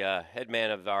 He's the head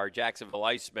man of our Jacksonville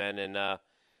Icemen. And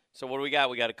so what do we got?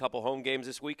 We got a couple home games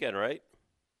this weekend, right?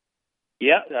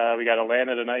 Yeah, we got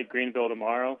Atlanta tonight, Greenville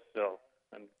tomorrow. So,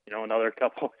 and, another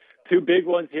two big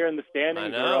ones here in the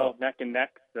standings. We're all neck and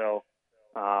neck. So,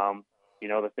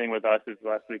 the thing with us is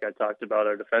last week I talked about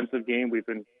our defensive game. We've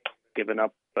been giving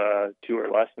up 2 or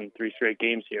less in 3 straight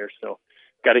games here. So,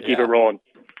 got to keep it rolling.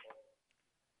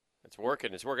 It's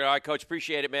working. All right, Coach.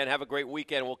 Appreciate it, man. Have a great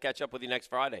weekend. We'll catch up with you next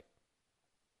Friday.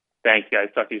 Thanks, guys.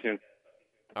 Talk to you soon.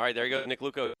 All right, there you go. Nick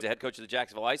Luco, the head coach of the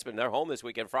Jacksonville Icemen. They're home this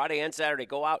weekend, Friday and Saturday.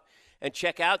 Go out and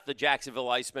check out the Jacksonville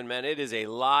Icemen, man. It is a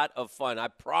lot of fun. I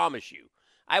promise you.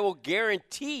 I will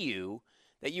guarantee you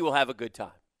that you will have a good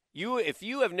time. If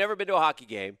you have never been to a hockey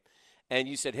game and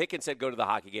you said, Hicken said go to the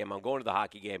hockey game, I'm going to the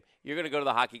hockey game, you're going to go to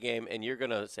the hockey game and you're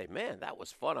going to say, man, that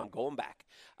was fun. I'm going back.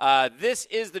 This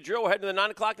is The Drill. We're heading to the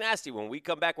 9 o'clock Nasty. When we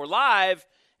come back, we're live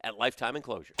at Lifetime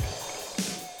Enclosure.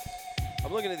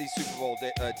 I'm looking at these Super Bowl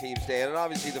teams, Dan, and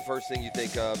obviously the first thing you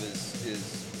think of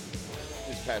is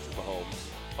Patrick Mahomes.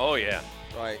 Oh, yeah.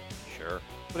 Right? Sure.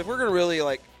 But if we're going to really,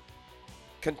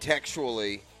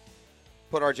 contextually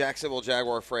put our Jacksonville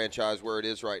Jaguar franchise where it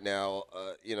is right now,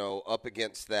 up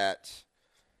against that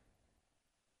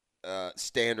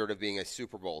standard of being a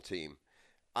Super Bowl team,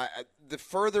 the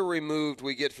further removed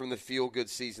we get from the feel-good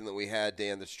season that we had,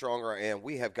 Dan, the stronger I am.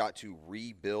 We have got to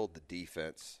rebuild the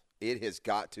defense. It has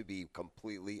got to be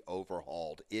completely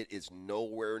overhauled. It is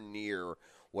nowhere near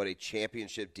what a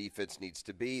championship defense needs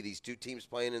to be. These two teams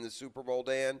playing in the Super Bowl,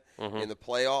 Dan, in the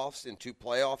playoffs, in 2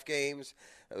 playoff games.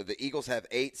 The Eagles have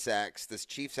 8 sacks. The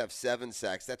Chiefs have 7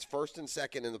 sacks. That's first and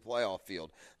second in the playoff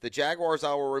field. The Jaguars,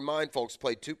 I will remind folks,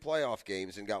 played 2 playoff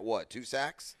games and got 2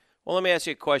 sacks? Well, let me ask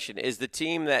you a question. Is the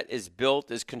team that is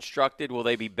built, is constructed, will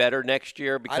they be better next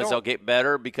year because they'll get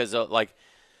better? Because,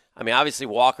 obviously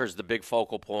Walker's the big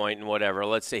focal point and whatever.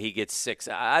 Let's say he gets 6.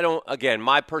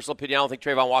 My personal opinion, I don't think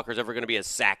Trayvon Walker's ever going to be a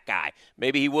sack guy.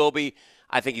 Maybe he will be.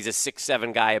 I think he's a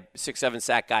 6'7"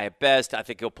 sack guy at best. I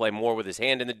think he'll play more with his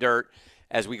hand in the dirt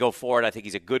as we go forward. I think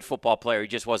he's a good football player. He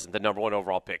just wasn't the number 1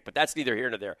 overall pick. But that's neither here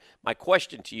nor there. My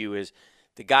question to you is,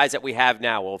 the guys that we have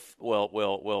now, will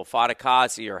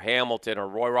Fatukasi or Hamilton or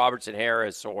Roy Robertson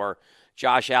Harris or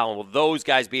Josh Allen, will those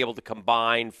guys be able to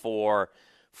combine for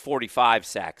 45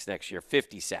 sacks next year,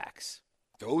 50 sacks?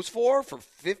 Those 4 for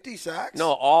 50 sacks?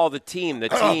 No, all the team.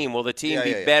 Will the team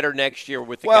be better next year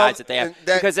with the guys that they have?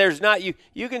 Because there's not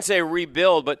you can say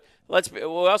rebuild, but we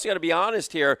also got to be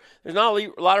honest here. There's not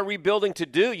a lot of rebuilding to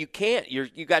do. You can't.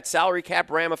 You got salary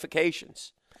cap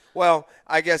ramifications. Well,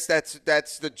 I guess that's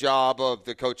the job of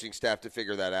the coaching staff to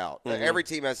figure that out. Mhm. Every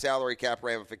team has salary cap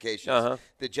ramifications. Uh-huh.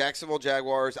 The Jacksonville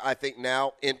Jaguars, I think,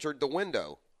 now entered the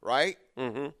window, right?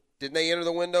 Mm-hmm. Didn't they enter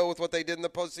the window with what they did in the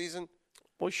postseason?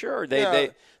 Well, sure. Yeah.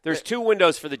 There's two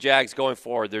windows for the Jags going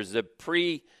forward. There's the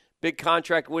pre-big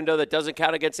contract window that doesn't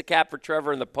count against the cap for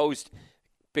Trevor, and the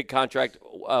post-big contract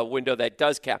window that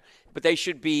does count. But they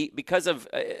should be, because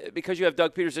you have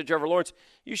Doug Peterson and Trevor Lawrence,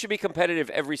 you should be competitive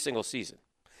every single season.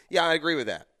 Yeah, I agree with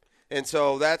that. And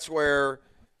so that's where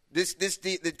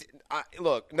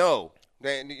look, no,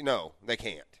 they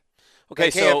can't. Okay,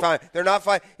 they can't find. They're not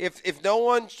fine. If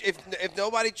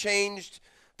nobody changed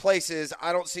places,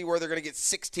 I don't see where they're going to get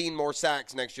 16 more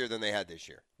sacks next year than they had this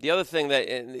year. The other thing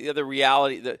and the other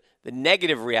reality, the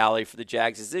negative reality for the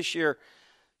Jags is this year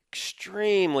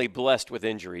extremely blessed with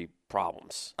injury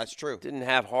problems. That's true. Didn't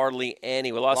have hardly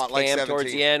any. We lost Cam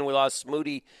towards the end. We lost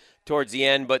Smoody towards the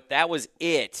end, but that was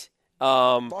it.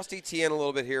 Lost ETN a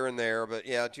little bit here and there, but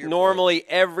yeah. To your Normally, point.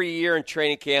 every year in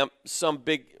training camp,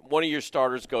 one of your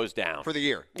starters goes down for the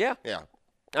year. Yeah, yeah.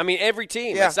 I mean, every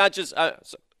team. Yeah. It's not just.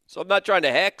 So I'm not trying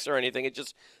to hex or anything. It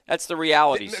just that's the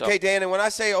reality. Okay, Dan, and when I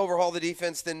say overhaul the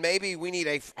defense, then maybe we need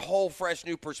a whole fresh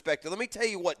new perspective. Let me tell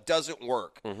you what doesn't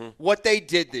work. Mm-hmm. What they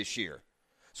did this year.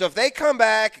 So if they come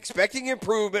back expecting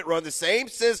improvement, run the same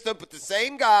system, put the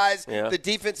same guys, the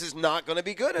defense is not going to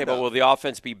be good enough. But will the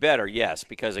offense be better? Yes,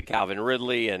 because of Calvin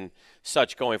Ridley and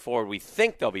such going forward. We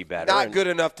think they'll be better. Not good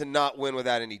enough to not win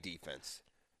without any defense.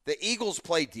 The Eagles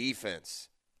play defense.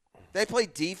 They play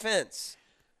defense.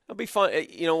 It'll be fun.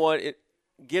 You know what?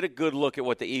 Get a good look at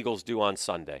what the Eagles do on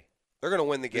Sunday. They're going to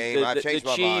win the game. I've changed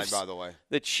my mind, by the way.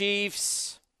 The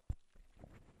Chiefs,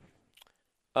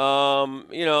 they're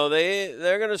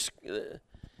going to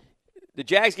 – the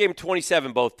Jags gave them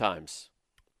 27 both times.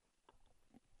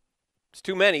 It's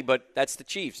too many, but that's the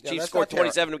Chiefs. Chiefs scored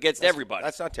 27 against everybody.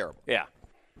 That's not terrible. Yeah.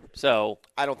 So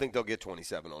I don't think they'll get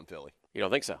 27 on Philly. You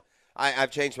don't think so?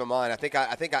 I've changed my mind. I think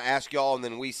I asked y'all, and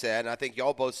then we said, and I think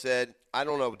y'all both said, I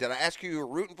don't know. Did I ask you who you were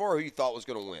rooting for or who you thought was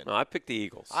going to win? No, I picked the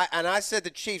Eagles. I said the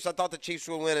Chiefs. I thought the Chiefs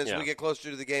would win as we get closer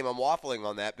to the game. I'm waffling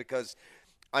on that because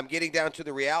I'm getting down to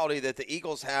the reality that the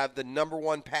Eagles have the number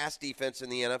one pass defense in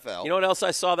the NFL. You know what else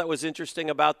I saw that was interesting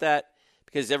about that?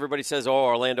 Because everybody says,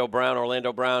 Orlando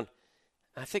Brown.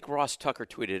 I think Ross Tucker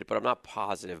tweeted it, but I'm not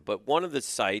positive. But one of the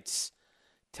sites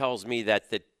tells me that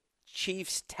the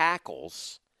Chiefs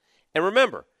tackles, and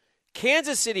remember,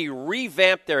 Kansas City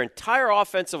revamped their entire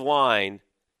offensive line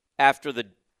after the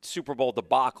Super Bowl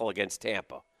debacle against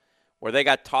Tampa, where they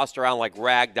got tossed around like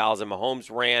rag dolls, and Mahomes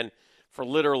ran for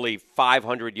literally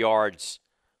 500 yards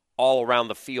all around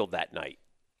the field that night,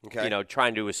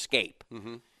 trying to escape.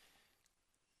 Mm-hmm.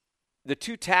 The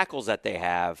two tackles that they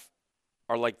have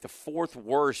are like the fourth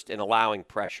worst in allowing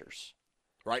pressures.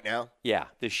 Right now? Yeah,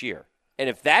 this year. And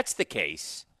if that's the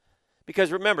case,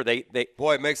 because remember, they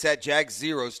boy, it makes that Jag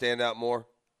zero stand out more.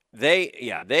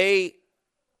 They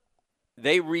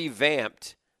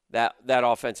revamped that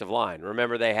offensive line.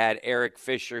 Remember, they had Eric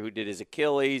Fisher who did his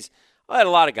Achilles. I had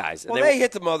a lot of guys. Well, they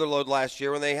hit the mother load last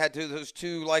year when they had those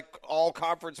two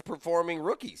all-conference performing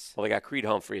rookies. Well, they got Creed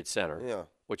Humphrey at center,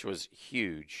 which was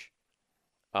huge.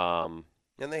 And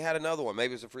they had another one.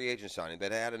 Maybe it was a free agent signing. They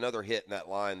had another hit in that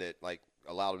line that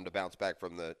allowed them to bounce back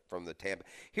from the Tampa.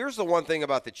 Here's the one thing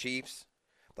about the Chiefs.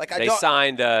 They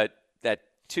signed that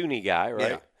Tooney guy,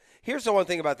 right? Yeah. Here's the one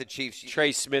thing about the Chiefs.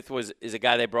 Trey Smith is a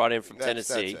guy they brought in from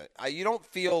Tennessee. That's it. You don't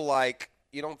feel like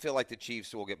the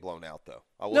Chiefs will get blown out, though.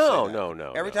 I will say that.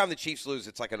 No. Every time the Chiefs lose,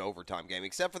 it's like an overtime game,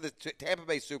 except for the Tampa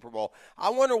Bay Super Bowl. I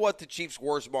wonder what the Chiefs'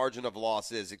 worst margin of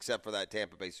loss is, except for that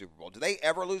Tampa Bay Super Bowl. Do they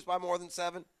ever lose by more than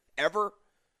 7? Ever?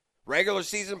 Regular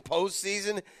season,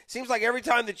 postseason? Seems like every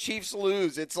time the Chiefs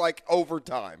lose, it's like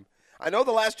overtime. I know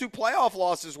the last 2 playoff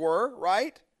losses were,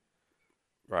 right?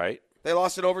 Right. They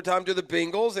lost in overtime to the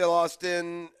Bengals. They lost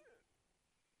in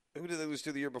 – who did they lose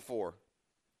to the year before?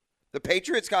 The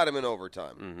Patriots got him in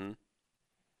overtime.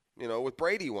 Mm-hmm. With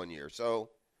Brady one year. So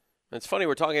it's funny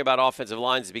we're talking about offensive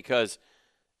lines because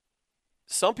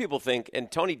some people think,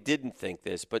 and Tony didn't think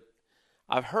this, but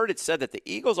I've heard it said that the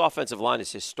Eagles' offensive line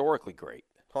is historically great.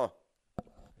 Huh.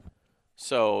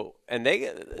 So, and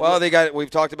we've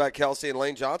talked about Kelsey and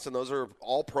Lane Johnson. Those are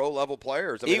all pro-level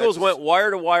players. Eagles went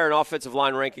wire to wire in offensive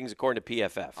line rankings according to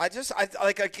PFF.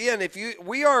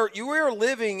 You are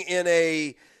living in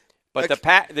a. But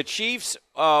the Chiefs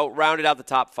rounded out the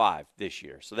top 5 this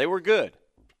year, so they were good.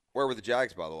 Where were the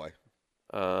Jags, by the way?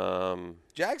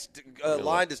 Jags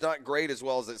line is not great as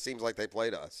well as it seems like they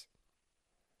played us.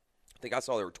 I think I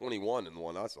saw they were 21 in the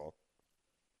one I saw.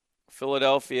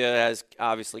 Philadelphia has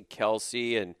obviously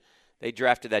Kelsey, and They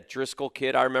drafted that Driscoll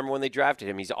kid. I remember when they drafted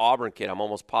him. He's an Auburn kid, I'm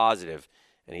almost positive.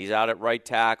 And he's out at right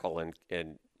tackle.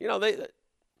 And you know,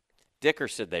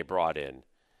 Dickerson they brought in.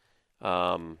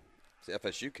 It's the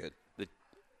FSU kid. The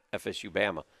FSU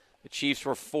Bama. The Chiefs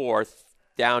were 4th,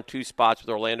 down 2 spots with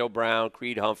Orlando Brown,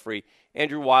 Creed Humphrey.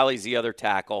 Andrew Wiley's the other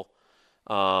tackle.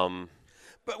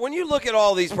 But when you look at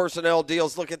all these personnel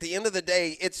deals, look, at the end of the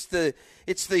day, it's the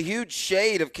huge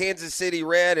shade of Kansas City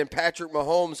Red and Patrick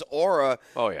Mahomes' aura.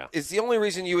 Oh, yeah. Is the only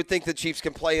reason you would think the Chiefs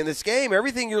can play in this game.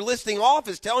 Everything you're listing off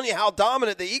is telling you how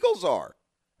dominant the Eagles are.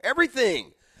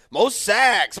 Everything. Most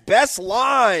sacks, best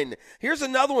line. Here's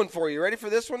another one for you. Ready for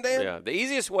this one, Dan? Yeah. The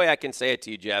easiest way I can say it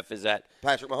to you, Jeff, is that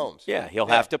Patrick Mahomes. Yeah, he'll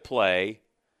have to play.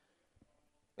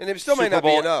 And it still may not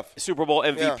be enough. Super Bowl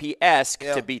MVP-esque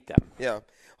to beat them. Yeah.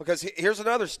 Because here's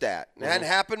another stat. It hadn't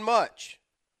happened much.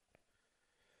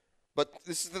 But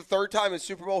this is the 3rd time in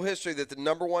Super Bowl history that the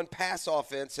number 1 pass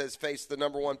offense has faced the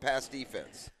number 1 pass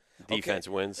defense. Defense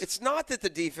wins. It's not that the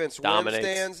defense Dominates.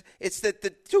 wins, Dan. It's that the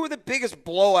 2 of the biggest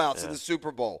blowouts in the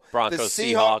Super Bowl. Broncos,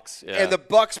 the Seahawks. Yeah. And the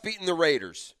Bucks beating the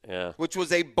Raiders, which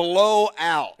was a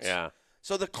blowout. Yeah.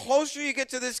 So the closer you get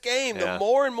to this game, the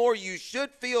more and more you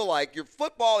should feel like your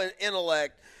football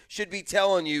intellect should be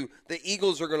telling you the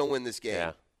Eagles are going to win this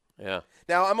game. Yeah.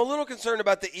 Now, I'm a little concerned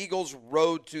about the Eagles'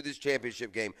 road to this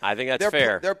championship game. I think that's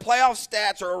fair. Their playoff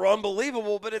stats are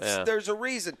unbelievable, but there's a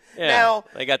reason. Yeah. Now,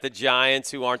 they got the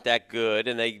Giants, who aren't that good,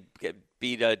 and they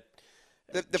beat a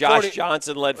Josh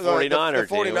Johnson-led 49er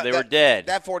team. They were dead.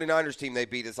 That 49ers team they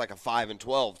beat is like a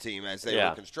 5-12 team as they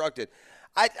were constructed.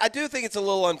 I do think it's a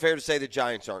little unfair to say the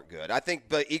Giants aren't good. I think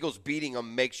the Eagles beating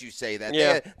them makes you say that.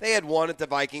 Yeah. They had won at the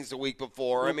Vikings the week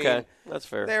before. I mean, that's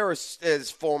fair. They're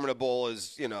as formidable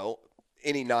as,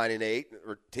 any 9-8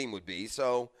 or team would be.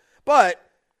 So, but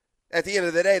at the end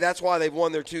of the day, that's why they've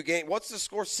won their 2 games. What's the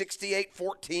score?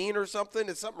 68-14 or something?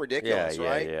 It's something ridiculous,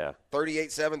 right? Yeah.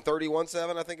 38-7,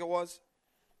 31-7, I think it was.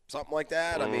 Something like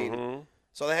that. I mean,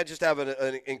 so they had just have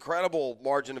an incredible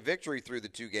margin of victory through the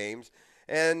 2 games.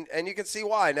 And you can see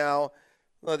why. Now,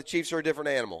 the Chiefs are a different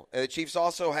animal. And the Chiefs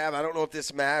also have, I don't know if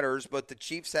this matters, but the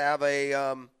Chiefs have they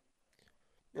have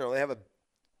a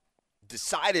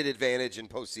decided advantage in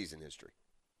postseason history.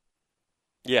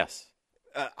 Yes.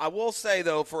 I will say,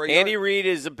 though, for Andy Reid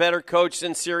is a better coach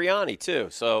than Sirianni, too.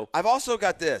 So I've also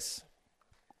got this.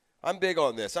 I'm big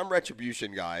on this. I'm a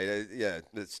retribution guy.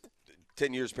 It's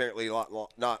 10 years apparently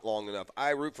not long enough.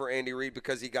 I root for Andy Reid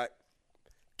because he got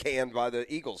canned by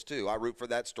the Eagles, too. I root for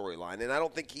that storyline. And I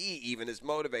don't think he even is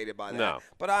motivated by that. No.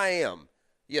 But I am.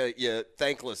 Yeah,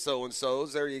 thankless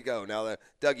so-and-sos. There you go. Now,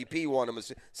 Dougie P won him.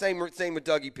 Same with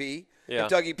Dougie P. Yeah.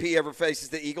 If Dougie P ever faces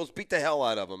the Eagles, beat the hell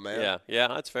out of him, man. Yeah,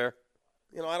 that's fair.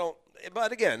 I don't –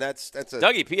 but, again, that's a –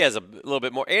 Dougie P has a little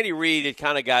bit more. Andy Reid, it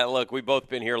kind of got – look, we've both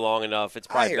been here long enough. It's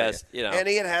probably best, And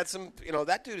he had some –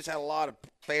 that dude has had a lot of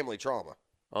family trauma.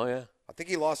 Oh, yeah. I think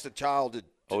he lost a child to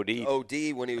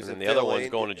OD when he was in the other one's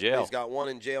going to jail. He's got one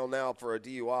in jail now for a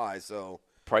DUI, so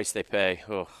 – price they pay.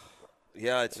 Ugh.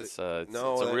 Yeah, it's a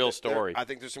real story. I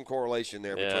think there's some correlation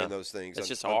there between those things. It's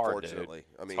just hard, unfortunately.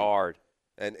 Dude. I mean, it's hard.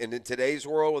 And in today's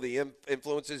world, with the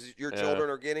influences your children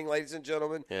are getting, ladies and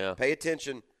gentlemen, pay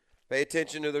attention. Pay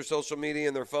attention to their social media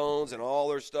and their phones and all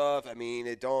their stuff. I mean,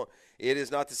 it is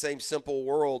not the same simple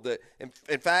world that.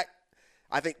 In fact,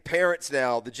 I think parents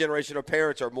now, the generation of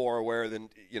parents, are more aware than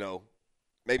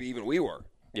maybe even we were.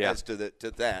 Yeah. As to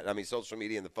that, I mean, social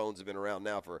media and the phones have been around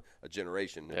now for a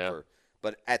generation. Yeah.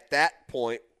 But at that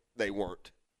point, they weren't.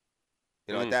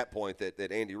 At that point,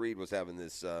 that Andy Reid was having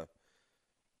this,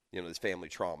 this family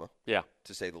trauma. Yeah,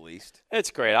 to say the least.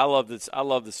 It's great. I love this. I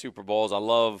love the Super Bowls. I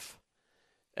love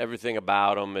everything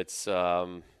about them. It's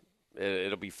it'll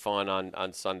be fun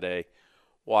on Sunday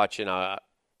watching.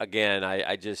 Again,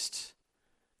 I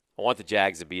want the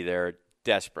Jags to be there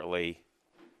desperately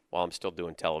while I'm still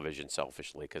doing television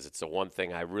selfishly, because it's the one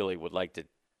thing I really would like to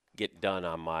get done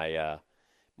on my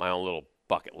my own little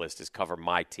bucket list is cover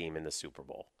my team in the Super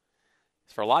Bowl.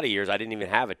 For a lot of years, I didn't even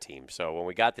have a team. So when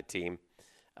we got the team,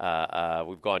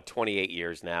 we've gone 28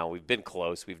 years now. We've been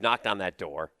close. We've knocked on that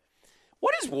door.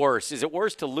 What is worse? Is it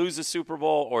worse to lose the Super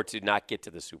Bowl or to not get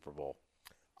to the Super Bowl?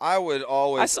 I would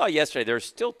always. I saw yesterday there's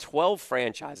still 12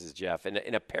 franchises, Jeff,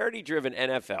 in a parity-driven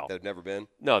NFL. That have never been?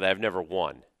 No, that have never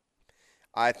won.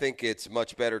 I think it's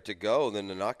much better to go than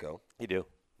to not go. You do?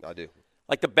 I do.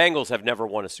 Like the Bengals have never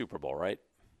won a Super Bowl, right?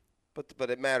 But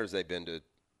it matters. They've been to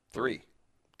 3.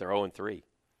 They're 0-3.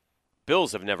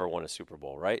 Bills have never won a Super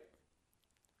Bowl, right?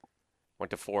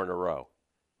 Went to 4 in a row.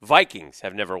 Vikings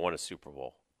have never won a Super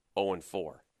Bowl,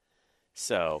 0-4.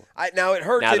 So now it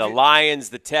hurts. Now the Lions,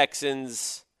 the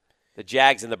Texans, The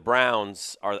Jags and the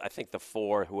Browns are, I think, the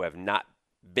 4 who have not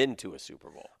been to a Super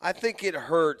Bowl. I think it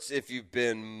hurts if you've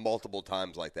been multiple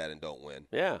times like that and don't win.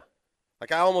 Yeah.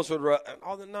 Like I almost would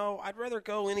no, I'd rather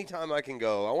go anytime I can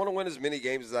go. I want to win as many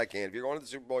games as I can. If you're going to the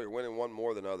Super Bowl, you're winning one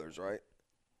more than others, right?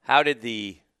 How did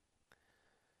the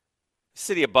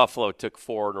city of Buffalo took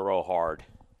 4 in a row hard?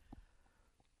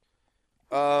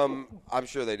 I'm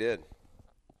sure they did.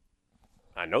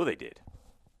 I know they did.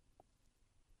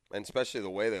 And especially the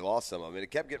way they lost some of them.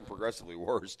 It kept getting progressively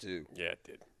worse, too. Yeah, it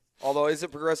did. Although, is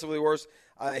it progressively worse?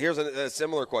 Here's a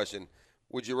similar question.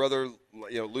 Would you rather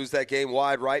lose that game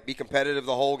wide right, be competitive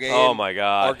the whole game? Oh, my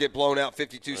God. Or get blown out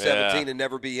 52-17 and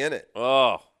never be in it?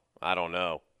 Oh, I don't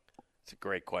know. It's a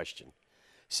great question.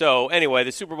 So, anyway,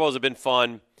 the Super Bowls have been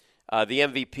fun. The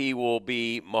MVP will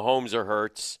be Mahomes or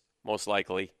Hurts, most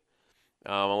likely,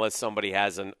 unless somebody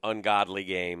has an ungodly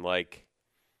game, like,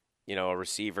 a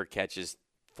receiver catches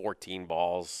 14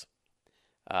 balls.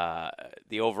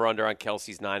 The over-under on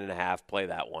Kelsey's 9.5. Play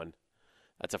that one.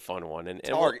 That's a fun one. And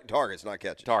targets, not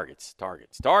catches. Targets.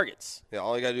 Yeah,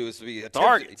 all you got to do is be attempting.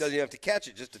 Targets. He doesn't have to catch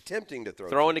it, just attempting to throw.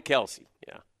 Throwing to Kelsey,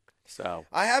 yeah. So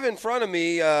I have in front of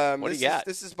me. What do you got?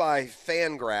 This is by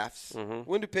Fangraphs. Mm-hmm.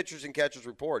 When do pitchers and catchers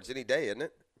report? It's any day, isn't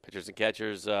it? Pitchers and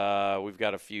catchers, we've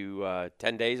got a few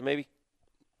 10 days maybe.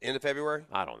 End of February?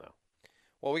 I don't know.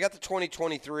 Well, we got the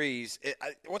 2023s.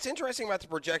 What's interesting about the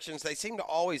projections, they seem to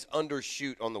always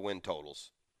undershoot on the win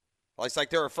totals. It's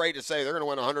like they're afraid to say they're going to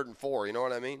win 104, you know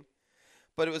what I mean?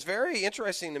 But it was very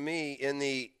interesting to me in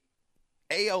the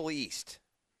AL East.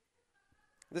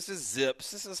 This is Zips.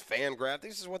 This is Fangraph.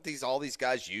 This is what all these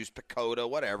guys use, Pacoda,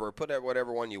 whatever. Put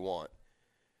whatever one you want.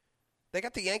 They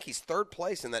got the Yankees third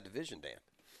place in that division, Dan.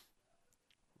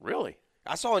 Really?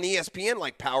 I saw an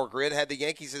ESPN Power Grid had the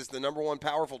Yankees as the number one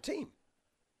powerful team.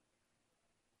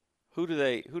 Who do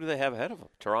they have ahead of them?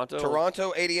 Toronto?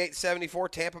 Toronto 88-74,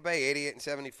 Tampa Bay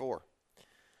 88-74.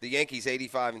 The Yankees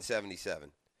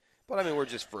 85-77. But I mean, we're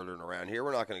just flirting around here.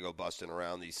 We're not going to go busting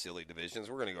around these silly divisions.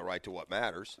 We're going to go right to what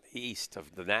matters. East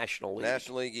of the National League.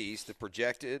 National League East, the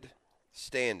projected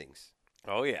standings.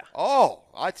 Oh yeah. Oh,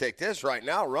 I take this right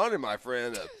now, running, my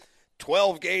friend.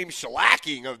 12-game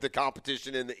shellacking of the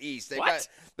competition in the East. They got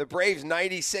the Braves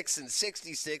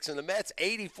 96-66 and the Mets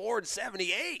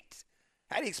 84-78.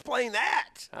 How do you explain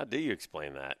that? How do you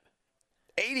explain that?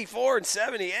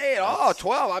 84-78. Oh,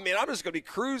 12. I mean, I'm just going to be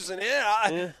cruising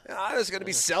in. I'm just going to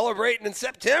be celebrating in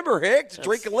September, Hick,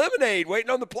 drinking lemonade,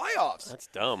 waiting on the playoffs. That's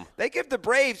dumb. They give the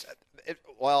Braves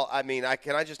well, I mean,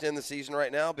 can I just end the season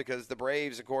right now? Because the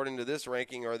Braves, according to this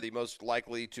ranking, are the most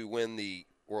likely to win the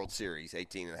World Series,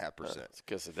 18.5%. It's a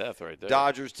kiss of death right there.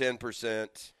 Dodgers,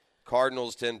 10%.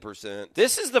 Cardinals, 10%.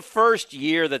 This is the first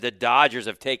year that the Dodgers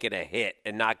have taken a hit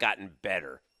and not gotten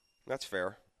better. That's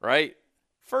fair. Right?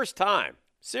 First time.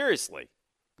 Seriously.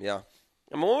 Yeah.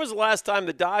 I mean, when was the last time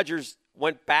the Dodgers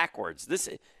went backwards?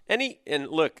 And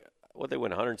look, they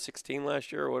win 116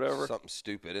 last year or whatever? Something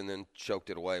stupid, and then choked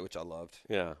it away, which I loved.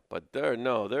 Yeah, but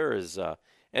there is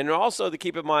and also to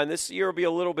keep in mind, this year will be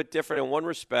a little bit different in one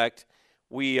respect.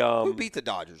 Who beat the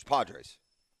Dodgers? Padres.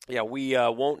 Yeah, we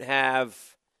won't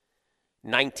have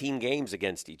 19 games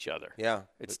against each other. Yeah.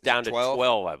 It's down to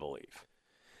 12, I believe.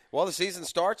 Well, the season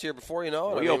starts here before you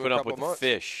know it. We open up with the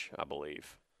Fish, I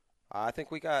believe. I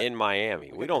think we got in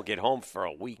Miami. We don't get home for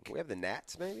a week. We have the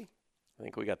Nats, maybe? I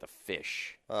think we got the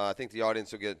Fish. I think the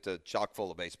audience will get chock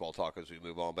full of baseball talk as we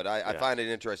move on. But I find it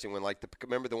interesting when,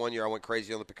 remember the one year I went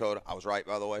crazy on the Pacoda? I was right,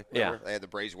 by the way. Remember? Yeah. They had the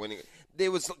Braves winning. It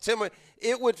was similar.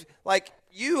 It would,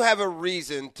 you have a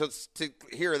reason to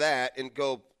hear that and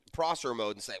go Prosser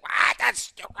mode and say, wow,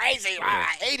 that's crazy.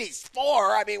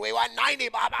 84. I mean, we won 90,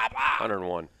 blah, blah, blah.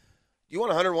 101. You won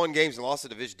 101 games and lost the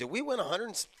division. Did we win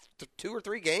 102 or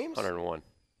 3 games? 101.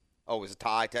 Oh, it was a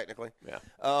tie, technically? Yeah.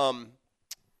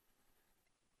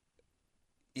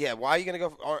 Yeah, why are you going to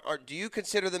go? Do you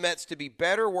consider the Mets to be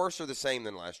better, worse, or the same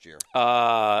than last year?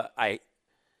 What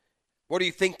do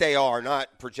you think they are?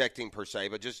 Not projecting per se,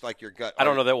 but just like your gut. I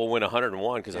don't know that we'll win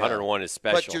 101 because 101 is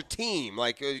special. But your team,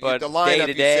 the day lineup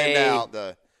you send out.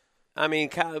 I mean,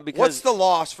 because what's the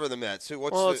loss for the Mets?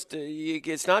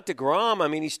 It's not DeGrom. I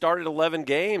mean, he started 11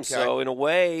 games, so in a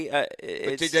way,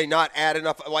 but did they not add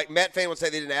enough? Like Met fan would say,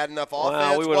 they didn't add enough offense.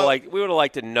 Well, we would have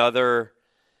liked another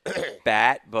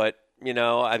bat, but.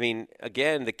 I mean,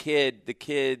 again, the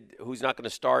kid who's not going to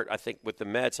start, I think, with the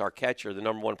Mets, our catcher, the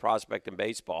number one prospect in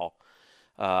baseball,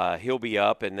 he'll be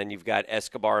up. And then you've got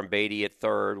Escobar and Beatty at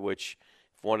third, which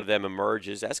if one of them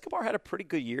emerges. Escobar had a pretty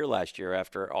good year last year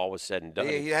after all was said and done.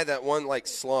 Yeah, he had that one,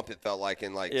 slump, it felt like,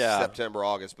 in, September,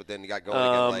 August, but then he got going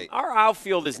again late. Our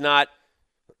outfield is not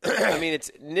I mean,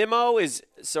 Nimmo is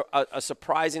a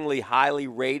surprisingly highly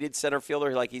rated center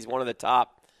fielder. Like he's one of the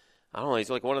top. I don't know. He's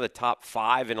like one of the top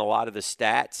 5 in a lot of the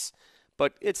stats.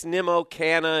 But it's Nimmo,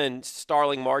 Canna, and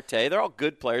Starling Marte. They're all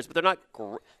good players, but they're not.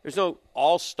 There's no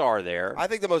all-star there. I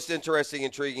think the most interesting,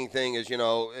 intriguing thing is,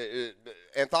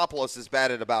 Anthopoulos is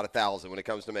batted about 1,000 when it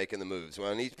comes to making the moves.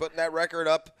 When he's putting that record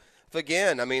up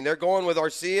again, I mean, they're going with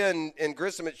Arcia and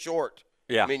Grissom at short.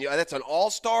 Yeah. I mean, that's an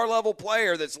all-star level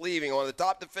player that's leaving, one of the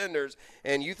top defenders,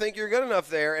 and you think you're good enough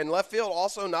there. And left field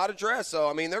also not addressed. So,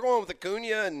 I mean, they're going with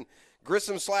Acuna and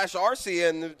Grissom/Arcia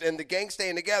and the gang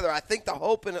staying together. I think the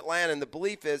hope in Atlanta and the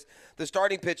belief is the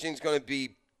starting pitching is going to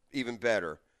be even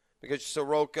better because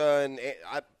Soroka and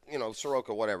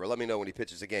Soroka, whatever. Let me know when he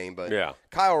pitches a game. But yeah.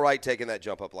 Kyle Wright taking that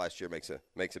jump up last year makes a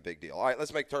big deal. All right,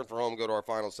 let's make turn for home. Go to our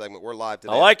final segment. We're live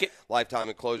today. I like it. Lifetime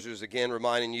Enclosures. Again,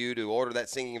 reminding you to order that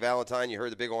Singing Valentine. You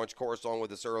heard the Big Orange Chorus song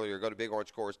with us earlier. Go to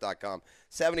BigOrangeChorus.com.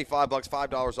 $75,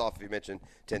 $5 off if you mention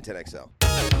 1010XL.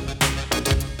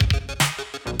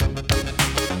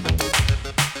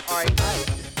 All right,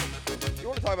 you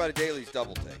want to talk about a Daly's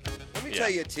double take? Let me tell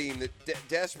you a team that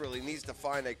desperately needs to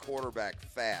find a quarterback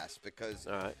fast because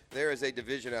there is a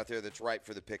division out there that's ripe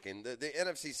for the picking. The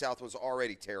NFC South was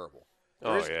already terrible.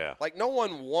 Like no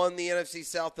one won the NFC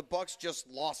South. The Bucs just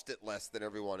lost it less than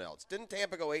everyone else. Didn't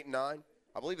Tampa go 8-9?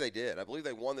 I believe they did. I believe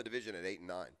they won the division at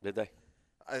 8-9. Did they?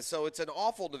 So it's an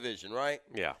awful division, right?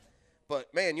 Yeah.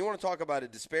 But man, you want to talk about a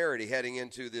disparity heading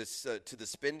into this to the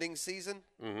spending season?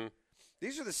 Mm-hmm.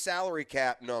 These are the salary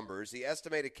cap numbers, the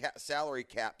estimated salary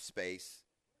cap space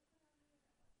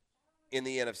in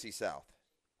the NFC South.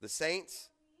 The Saints,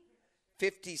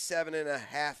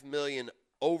 $57.5 million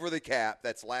over the cap.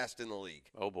 That's last in the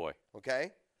league. Oh, boy.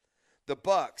 Okay? The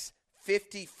Bucs,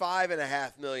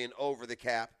 $55.5 million over the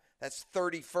cap. That's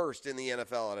 31st in the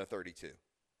NFL out of 32.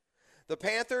 The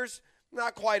Panthers,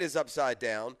 not quite as upside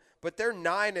down, but they're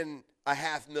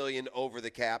 $9.5 million over the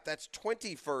cap. That's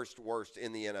 21st worst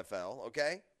in the NFL,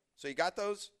 okay? So you got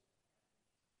those?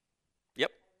 Yep.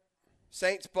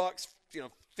 Saints, Bucs,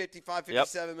 55,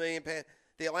 57 million.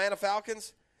 The Atlanta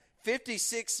Falcons,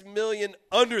 $56 million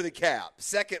under the cap.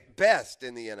 Second best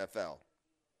in the NFL.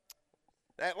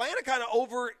 Atlanta kind of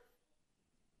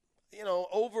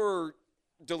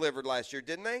over-delivered last year,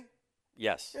 didn't they?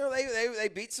 Yes. They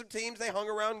beat some teams. They hung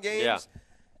around games. Yeah.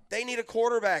 They need a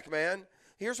quarterback, man.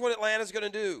 Here's what Atlanta's going to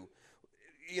do.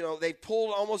 They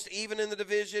pulled almost even in the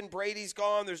division. Brady's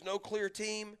gone. There's no clear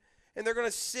team. And they're going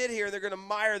to sit here and they're going to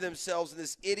mire themselves in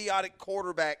this idiotic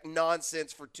quarterback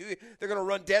nonsense for 2 years. They're going to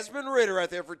run Desmond Ridder out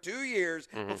there for 2 years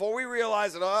before we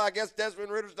realize that, I guess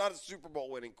Desmond Ridder's not a Super Bowl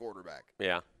winning quarterback.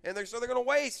 Yeah. And they're going to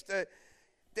waste.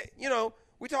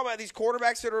 We talk about these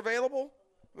quarterbacks that are available.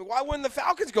 I mean, why wouldn't the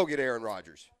Falcons go get Aaron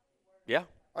Rodgers? Yeah.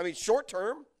 I mean, short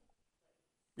term.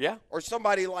 Yeah. Or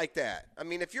somebody like that. I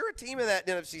mean, if you're a team in that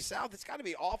NFC South, it's got to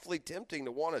be awfully tempting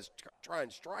to want to try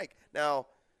and strike. Now,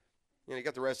 you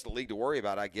got the rest of the league to worry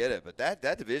about. I get it. But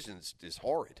that division is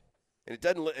horrid. And it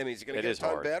doesn't – I mean, is it going to get a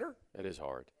ton better? It is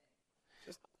hard.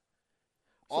 Just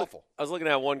awful. I was looking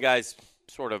at one guy's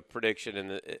sort of prediction,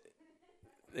 and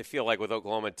they feel like with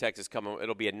Oklahoma and Texas coming,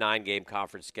 it'll be a 9-game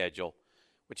conference schedule,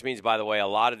 which means, by the way, a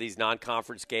lot of these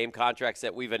non-conference game contracts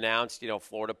that we've announced,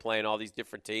 Florida playing all these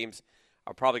different teams,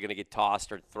 are probably going to get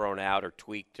tossed or thrown out or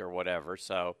tweaked or whatever.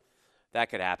 So that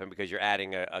could happen because you're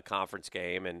adding a conference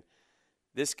game. And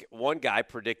this one guy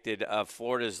predicted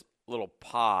Florida's little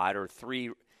pod or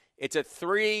 3 – it's a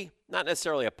 3 – not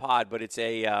necessarily a pod, but it's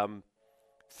a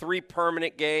 3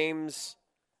 permanent games –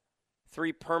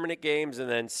 3 permanent games and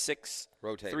then 6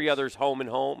 rotators. 3 others home and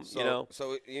home. So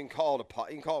you can call it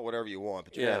you can call it whatever you want.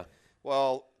 But I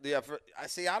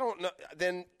don't know.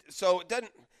 Then so it doesn't.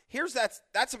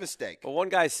 That's a mistake. But one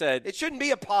guy said it shouldn't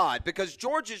be a pod because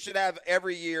Georgia should have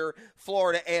every year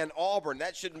Florida and Auburn.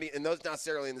 That shouldn't be, and those not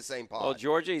necessarily in the same pod. Well,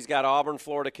 Georgia, he's got Auburn,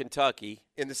 Florida, Kentucky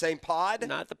in the same pod.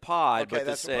 Not the pod, okay, but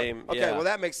the same. Okay, well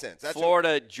that makes sense. That's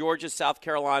Florida, Georgia, South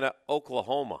Carolina,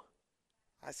 Oklahoma.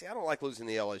 I don't like losing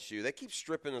the LSU. They keep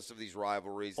stripping us of these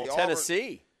rivalries. Well,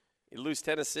 Tennessee. You lose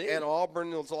Tennessee. And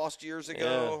Auburn was lost years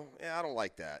ago. Yeah, I don't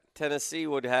like that. Tennessee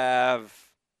would have.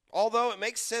 Although it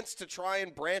makes sense to try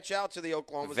and branch out to the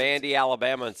Oklahoma. Vandy,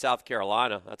 Alabama, and South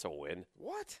Carolina. That's a win.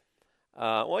 What?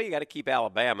 Well, you got to keep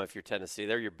Alabama if you're Tennessee.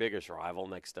 They're your biggest rival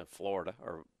next to Florida.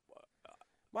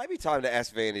 Might be time to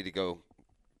ask Vandy to go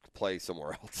play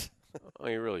somewhere else. Oh,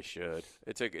 you really should.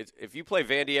 It's if you play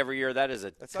Vandy every year, that's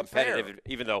competitive. Unfair.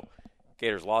 Even though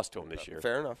Gators lost to them this year.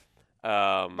 Fair enough.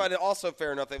 But also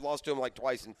fair enough. They've lost to them like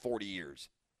twice in 40 years.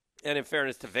 And in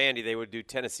fairness to Vandy, they would do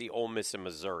Tennessee, Ole Miss, and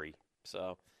Missouri.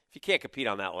 So if you can't compete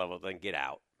on that level, then get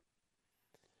out.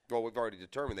 Well, we've already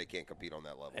determined they can't compete on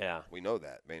that level. Yeah. We know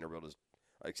that. Vanderbilt is,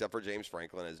 except for James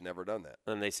Franklin, has never done that.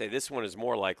 And they say this one is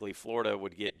more likely. Florida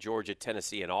would get Georgia,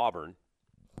 Tennessee, and Auburn.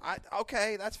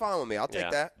 Okay, that's fine with me. I'll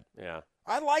take that. Yeah.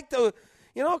 I like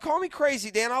call me crazy,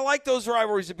 Dan. I like those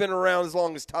rivalries that have been around as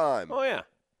long as time. Oh, yeah.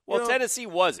 Well, Tennessee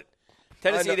wasn't.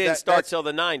 Tennessee didn't start till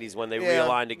the 90s when they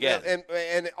realigned again.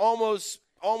 And almost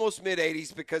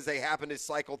mid-'80s because they happened to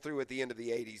cycle through at the end of the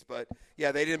 80s. But,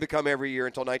 yeah, they didn't become every year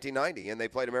until 1990, and they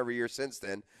played them every year since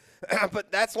then.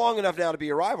 But that's long enough now to be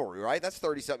a rivalry, right? That's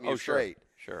 30-something years straight.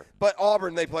 Sure. But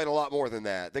Auburn, they played a lot more than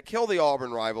that. The Kill the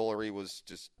Auburn rivalry was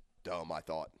just dumb, I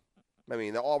thought. I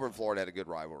mean, the Auburn-Florida had a good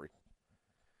rivalry.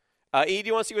 E, do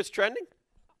you want to see what's trending?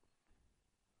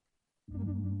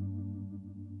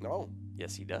 No.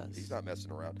 Yes, he does. He's not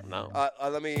messing around. No.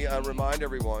 Let me remind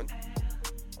everyone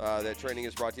that training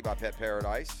is brought to you by Pet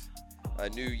Paradise. A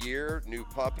new year, new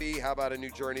puppy. How about a new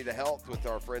journey to health with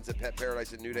our friends at Pet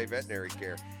Paradise and New Day Veterinary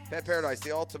Care? Pet Paradise,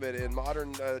 the ultimate in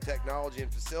modern technology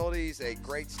and facilities. A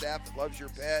great staff that loves your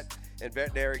pet and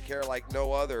veterinary care like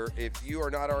no other. If you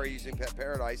are not already using Pet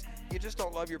Paradise, you just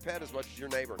don't love your pet as much as your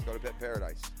neighbor. Go to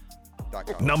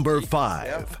petparadise.com. Number 5.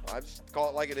 Yeah, I just call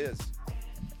it like it is.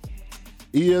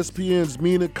 ESPN's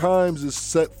Mina Kimes is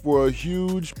set for a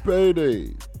huge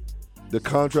payday. The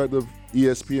contract of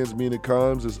ESPN's Mina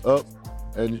Kimes is up,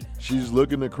 and she's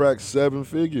looking to crack 7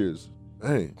 figures.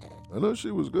 Hey, I know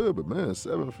she was good, but, man,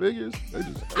 7 figures? They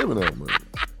just giving out money.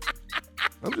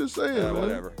 I'm just saying, man.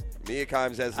 Whatever. Mia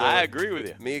Kimes has. I agree with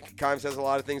you. Mia Kimes has a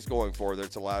lot of things going for her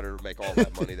that's allowed her to make all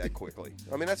that money that quickly.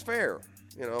 I mean, that's fair.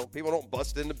 You know, people don't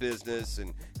bust into business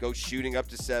and go shooting up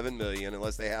to $7 million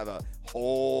unless they have a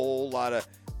whole lot of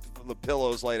the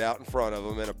pillows laid out in front of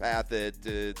them and a path that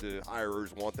the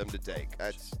hirers want them to take.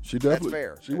 That's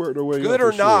fair. She worked her way Good up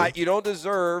or for not, sure. you don't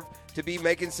deserve to be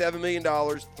making $7 million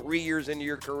 3 years into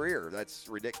your career. That's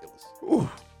ridiculous. Ooh.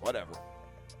 Whatever.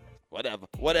 Whatevs.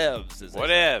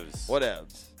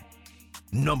 Whatevs.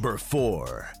 Number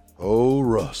 4. Oh,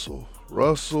 Russell.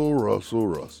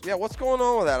 Yeah, what's going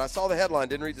on with that? I saw the headline,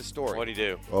 didn't read the story. What'd he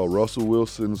do? Oh, Russell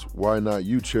Wilson's Why Not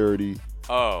You charity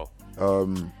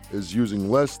is using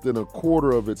less than a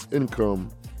quarter of its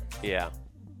income. Yeah.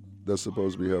 That's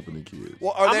supposed to be helping the kids.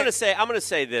 Well, I'm gonna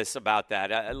say this about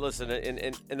that. Listen,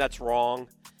 and that's wrong,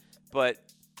 but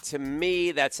to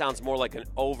me that sounds more like an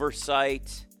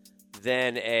oversight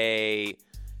than a.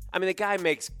 I mean, the guy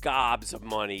makes gobs of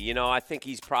money. You know, I think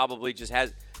he's probably just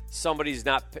has somebody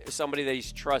that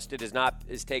he's trusted is not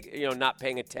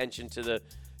paying attention to the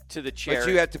charity.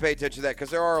 But you have to pay attention to that because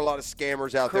there are a lot of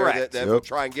scammers out there that will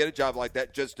try and get a job like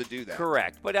that just to do that.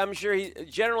 Correct. But I'm sure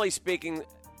generally speaking,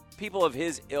 people of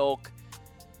his ilk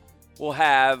will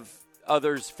have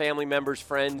others, family members,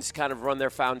 friends, kind of run their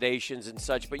foundations and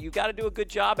such. But you got to do a good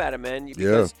job at it, man.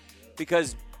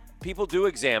 Because people do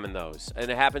examine those, and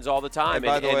it happens all the time. And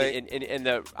by the way,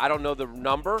 I don't know the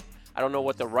number. I don't know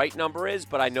what the right number is,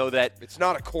 but I know that it's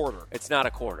not a quarter. It's not a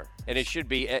quarter, and it should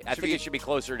be. I think it should be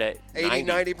closer to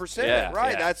 80-90%. Yeah,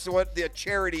 right. Yeah. That's what the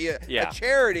charity. Yeah. A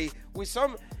charity with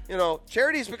some. You know,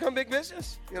 charities become big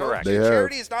business. You know, Correct.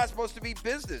 Charity is not supposed to be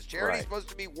business. Charity is supposed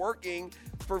to be working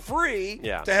for free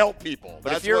to help people. But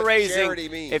That's if you're what raising, charity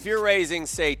means. if you're raising,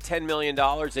 say, $10 million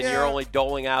and you're only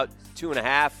doling out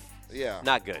 $2.5,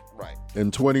 not good. Right. In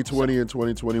 2020 and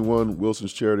 2021,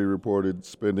 Wilson's charity reported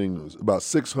spending about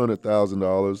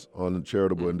 $600,000 on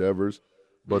charitable endeavors,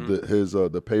 but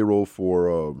the payroll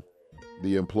for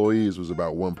the employees was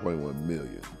about $1.1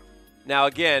 million. Now,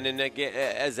 again,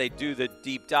 as they do the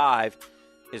deep dive,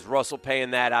 is Russell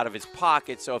paying that out of his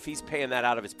pocket? So if he's paying that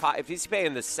out of his pocket, if he's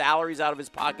paying the salaries out of his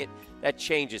pocket, that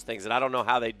changes things, and I don't know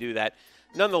how they do that.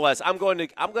 Nonetheless, I'm going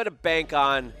to bank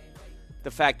on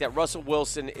the fact that Russell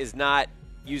Wilson is not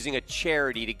using a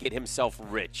charity to get himself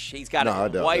rich. He's got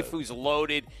a wife who's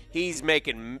loaded. He's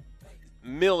making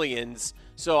millions.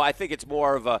 So I think it's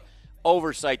more of a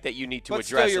oversight that you need to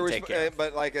address and take care of.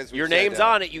 But like as your name's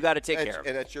on it, you got to take care of it.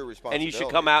 And that's your responsibility. And you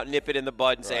should come out and nip it in the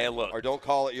bud and say, hey, look. Or don't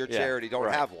call it your charity.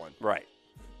 Don't have one. Right.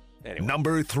 Anyway.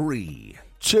 Number 3.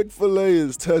 Chick-fil-A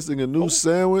is testing a new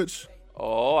sandwich.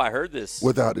 Oh, I heard this.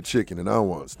 Without the chicken, and I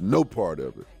want no part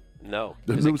of it. No.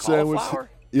 The Is new it sandwich. cauliflower?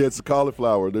 Yeah, it's a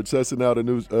cauliflower. They're testing out a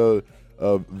new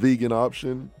vegan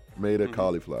option made of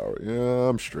cauliflower. Yeah,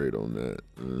 I'm straight on that.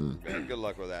 Man, good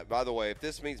luck with that. By the way, if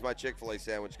this means my Chick-fil-A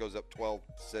sandwich goes up 12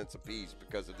 cents a piece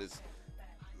because of this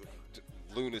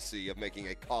lunacy of making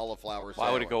a cauliflower sandwich.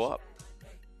 Why would it go up?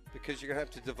 Because you're going to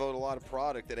have to devote a lot of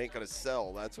product that ain't going to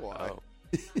sell. That's why. Oh.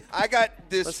 I got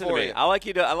this Listen for to me. you. I like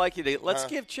you to. Let's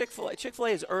give Chick-fil-A.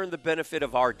 Chick-fil-A has earned the benefit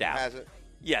of our doubt. Has it?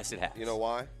 Yes, it has. You know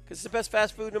why? Because it's the best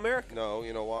fast food in America. No,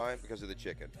 you know why? Because of the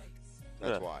chicken.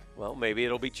 That's why. Well, maybe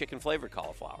it'll be chicken-flavored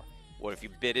cauliflower. What if you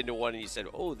bit into one and you said,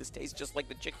 "Oh, this tastes just like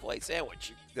the Chick-fil-A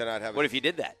sandwich"? Then I'd have. What if you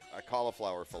did that? A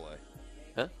cauliflower fillet.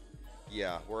 Huh?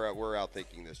 Yeah, we're out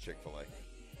thinking this Chick-fil-A.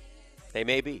 They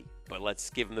may be, but let's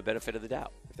give them the benefit of the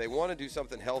doubt. If they want to do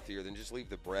something healthier, then just leave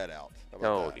the bread out. How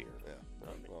about Oh, that? dear. Yeah. I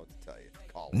don't know what to tell you.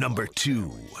 Cauliflower Number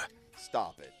 2.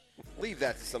 Stop it. Leave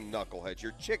that to some knuckleheads.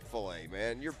 You're Chick-fil-A,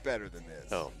 man. You're better than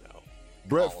this. Oh, no.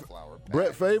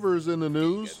 Brett Favors in the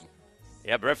news.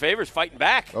 Yeah, Brett Favors fighting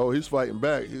back. Oh, he's fighting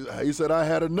back. He said, I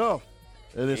had enough.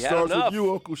 And it He had starts enough. with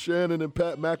you, Uncle Shannon, and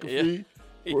Pat McAfee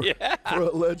for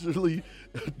allegedly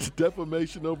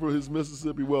defamation over his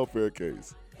Mississippi welfare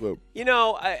case. So, You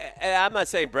know, I'm not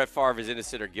saying Brett Favre is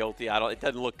innocent or guilty. It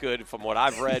doesn't look good from what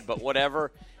I've read, but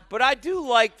whatever. But I do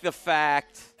like the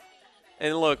fact,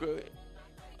 and look, you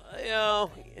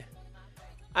know,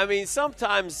 I mean,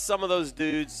 sometimes some of those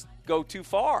dudes go too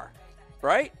far,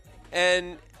 right?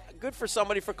 And good for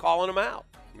somebody for calling them out.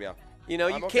 Yeah. You know,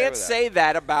 I'm you okay can't with that. say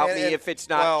that about And- me and- if it's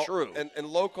not well, true. And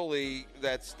locally,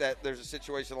 there's a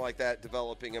situation like that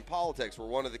developing in politics, where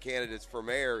one of the candidates for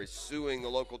mayor is suing the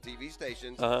local TV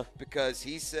stations because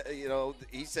he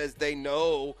says they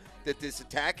know that this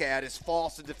attack ad is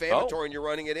false and defamatory, and you're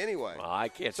running it anyway. Well, I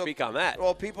can't speak on that.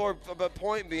 Well, people are. But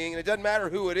point being, and it doesn't matter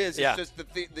who it is. Yeah. It's just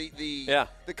the Yeah.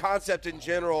 the concept in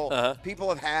general. People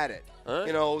have had it. Uh-huh.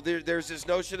 You know, there's this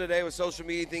notion today with social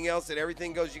media, anything else, that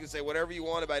everything goes. You can say whatever you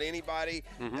want about anybody,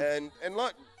 and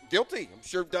look, guilty. I'm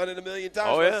sure I've done it a million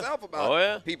times myself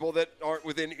about people that aren't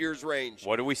within ear's range.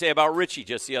 What did we say about Richie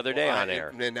just the other day Well, on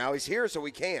air? And now he's here, so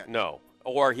we can't. No.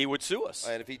 Or he would sue us.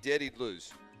 And if he did, he'd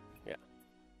lose. Yeah.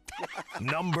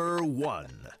 Number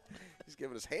 1. He's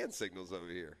giving us hand signals over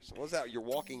here. So what's that? You're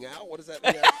walking out? What does that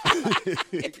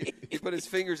mean? He put his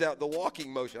fingers out, the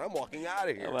walking motion. I'm walking out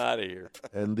of here. I'm out of here.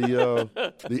 and the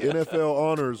NFL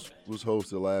Honors was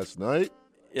hosted last night.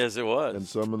 Yes, it was. And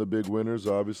some of the big winners,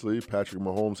 obviously, Patrick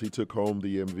Mahomes, he took home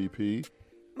the MVP.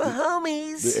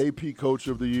 Mahomes. The AP Coach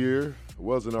of the Year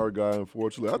wasn't our guy,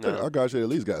 unfortunately. I think our guy should at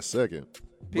least got second.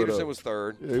 Peterson was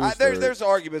third. Yeah, he was third. There's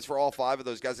arguments for all 5 of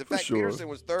those guys. In fact, sure. Peterson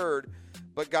was third,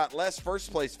 but got less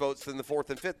first-place votes than the 4th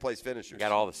and 5th place finishers.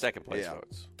 Got all the second-place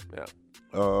votes. Yeah.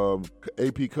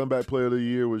 AP Comeback Player of the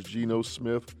Year was Geno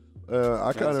Smith.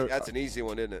 That's an easy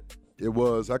one, isn't it? It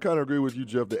was. I kind of agree with you,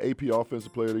 Jeff. The AP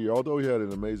Offensive Player of the Year, although he had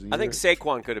an amazing year. I think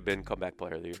Saquon could have been comeback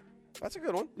player of the year. That's a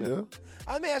good one. Yeah.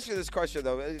 Let me ask you this question,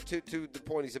 though, to the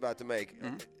point he's about to make.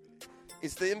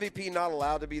 Is the MVP not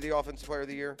allowed to be the Offensive Player of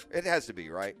the Year? It has to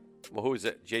be, right? Well, who is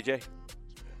it? JJ?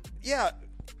 Yeah.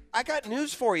 I got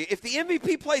news for you. If the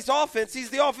MVP plays offense, he's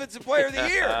the Offensive Player of the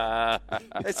Year.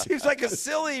 It seems like a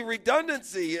silly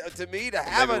redundancy to me to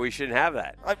have Maybe we shouldn't have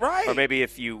that. Right. Or maybe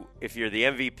if you're the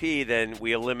MVP, then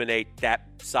we eliminate that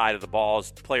side of the ball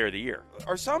as player of the year.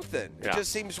 Or something. Yeah. It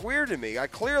just seems weird to me.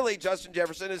 Clearly, Justin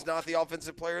Jefferson is not the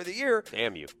Offensive Player of the Year.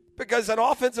 Damn you. Because an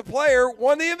offensive player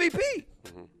won the MVP.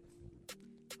 Mm-hmm.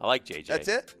 I like JJ. That's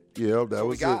it? Yeah, that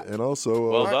was it. And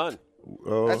also, well done.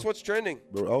 That's what's trending.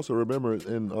 But also remember,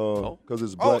 because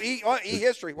it's black.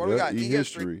 E-history. What do we got?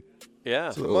 E-history. Yeah.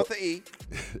 So, month of E.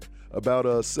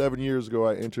 About 7 years ago,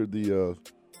 I entered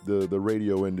the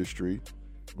radio industry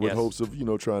with hopes of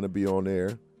trying to be on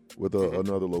air with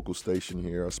another local station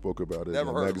here. I spoke about it in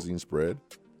a magazine spread.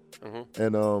 Mm-hmm.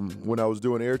 And when I was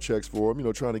doing air checks for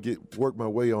them, trying to work my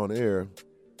way on air,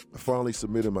 I finally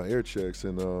submitted my air checks,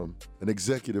 and an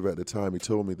executive at the time, he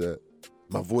told me that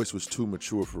my voice was too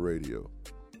mature for radio.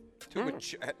 Too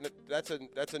mature. That's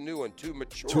a new one. Too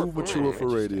mature. Too mature for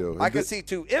radio. I could see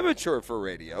too immature for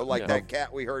radio, like that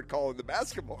cat we heard calling the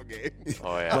basketball game.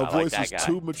 Oh yeah, my I voice like that was guy.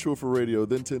 too mature for radio.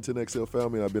 Then 1010XL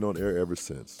found me, and I've been on air ever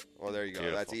since. Well, there you go.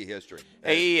 Beautiful. That's E-history.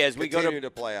 Hey, E, as we go Continue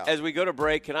to play out. as we go to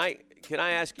break, can I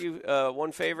ask you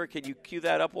one favor? Can you cue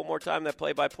that up one more time, that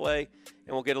play-by-play,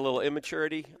 and we'll get a little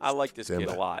immaturity? I like this kid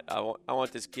a lot. I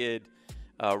want this kid,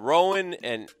 Rowan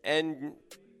and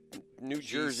New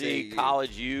Jersey GCU.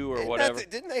 College U or whatever.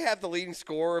 Didn't they have the leading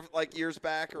score years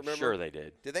back? Remember? Sure they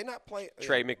did. Did they not play?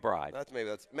 Trey McBride. That's New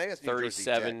Jersey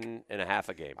Tech. 37 and a half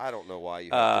a game. I don't know why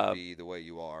you have to be the way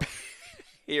you are.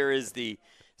 Here is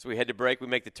so we head to break. We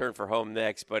make the turn for home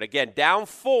next. But again, down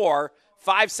 4,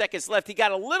 5 seconds left. He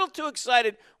got a little too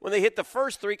excited when they hit the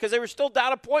first 3 because they were still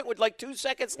down a point with like 2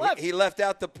 seconds left. He left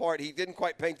out the part. He didn't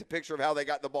quite paint the picture of how they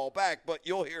got the ball back, but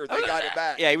you'll hear they got it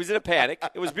back. Yeah, he was in a panic.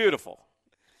 It was beautiful.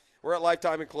 We're at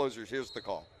Lifetime Enclosures. Here's the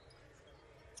call.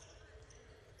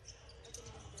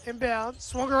 Inbound,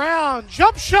 swung around,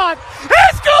 jump shot,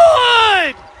 it's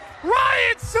good!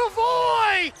 Ryan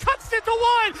Savoy cuts it to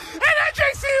 1, and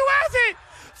NJCU has it!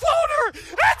 Floater,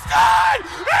 it's good!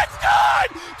 It's good!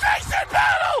 Jason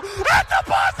Battle at the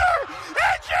buzzer!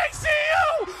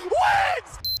 NJCU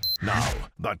wins! Now,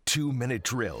 the 2-minute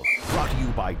drill, brought to you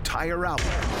by Tire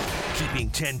Outlet. Keeping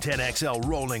 1010XL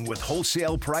rolling with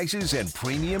wholesale prices and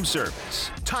premium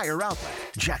service. Tire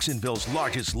Outlet, Jacksonville's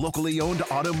largest locally owned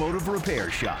automotive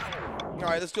repair shop. All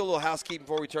right, let's do a little housekeeping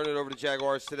before we turn it over to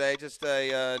Jaguars today. Just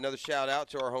another shout out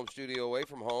to our home studio away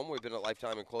from home. We've been at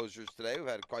Lifetime Enclosures today. We've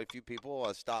had quite a few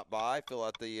people stop by, fill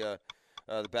out the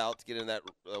ballot to get in that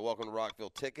Welcome to Rockville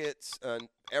tickets.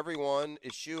 Everyone is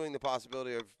eschewing the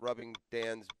possibility of rubbing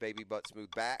Dan's baby butt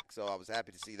smooth back, so I was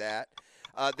happy to see that.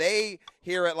 They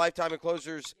here at Lifetime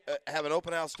Enclosures have an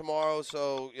open house tomorrow,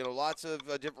 so lots of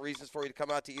different reasons for you to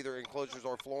come out to either enclosures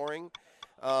or flooring.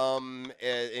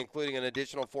 Including an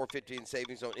additional $4.50 in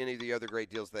savings on any of the other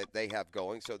great deals that they have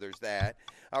going. So there's that.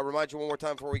 I'll remind you one more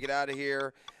time before we get out of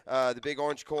here, the Big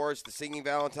Orange Chorus, the Singing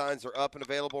Valentines are up and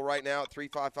available right now at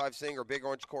 355-SING or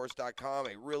BigOrangeChorus.com.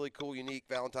 A really cool, unique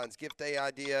Valentine's gift day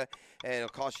idea, and it'll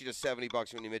cost you just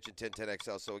 $70 when you mention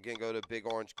 1010XL. So again, go to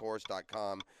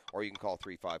BigOrangeChorus.com or you can call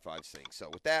 355-SING. So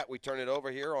with that, we turn it over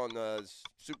here on the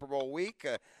Super Bowl week,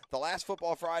 the last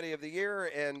football Friday of the year,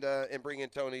 and bring in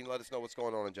Tony and let us know what's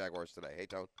going on in Jaguars today. Hey,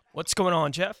 Tone. What's going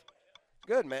on, Jeff?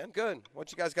 Good, man. Good.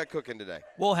 What you guys got cooking today?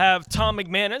 We'll have Tom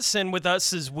McManus in with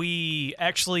us as we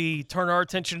actually turn our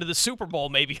attention to the Super Bowl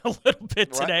maybe a little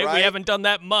bit today. Right. We haven't done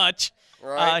that much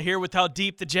Right. here with how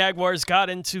deep the Jaguars got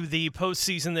into the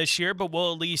postseason this year, but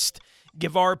we'll at least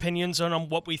give our opinions on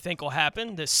what we think will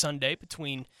happen this Sunday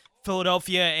between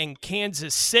Philadelphia and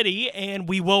Kansas City, and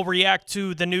we will react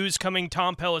to the news coming.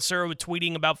 Tom Pelissero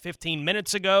tweeting about 15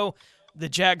 minutes ago. The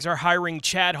Jags are hiring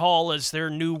Chad Hall as their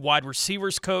new wide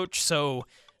receivers coach, so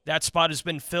that spot has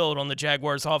been filled on the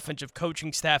Jaguars' offensive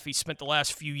coaching staff. He spent the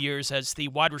last few years as the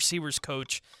wide receivers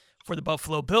coach for the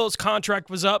Buffalo Bills. Contract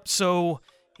was up, so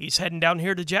he's heading down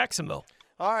here to Jacksonville.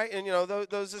 All right, and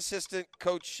those assistant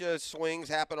coach swings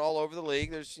happen all over the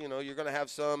league. There's you're going to have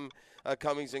some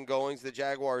comings and goings. The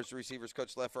Jaguars receivers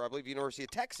coach left for, I believe, University of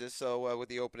Texas. So with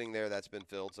the opening there, that's been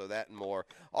filled. So that and more.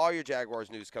 All your Jaguars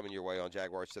news coming your way on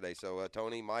Jaguars Today. So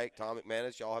Tony, Mike, Tom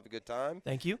McManus, y'all have a good time.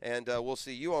 Thank you. And we'll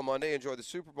see you on Monday. Enjoy the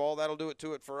Super Bowl. That'll do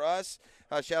it for us.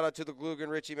 Shout out to the Glug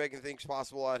and Richie making things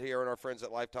possible out here and our friends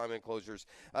at Lifetime Enclosures.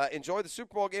 Enjoy the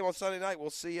Super Bowl game on Sunday night. We'll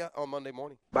see you on Monday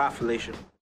morning. Bye, Felicia.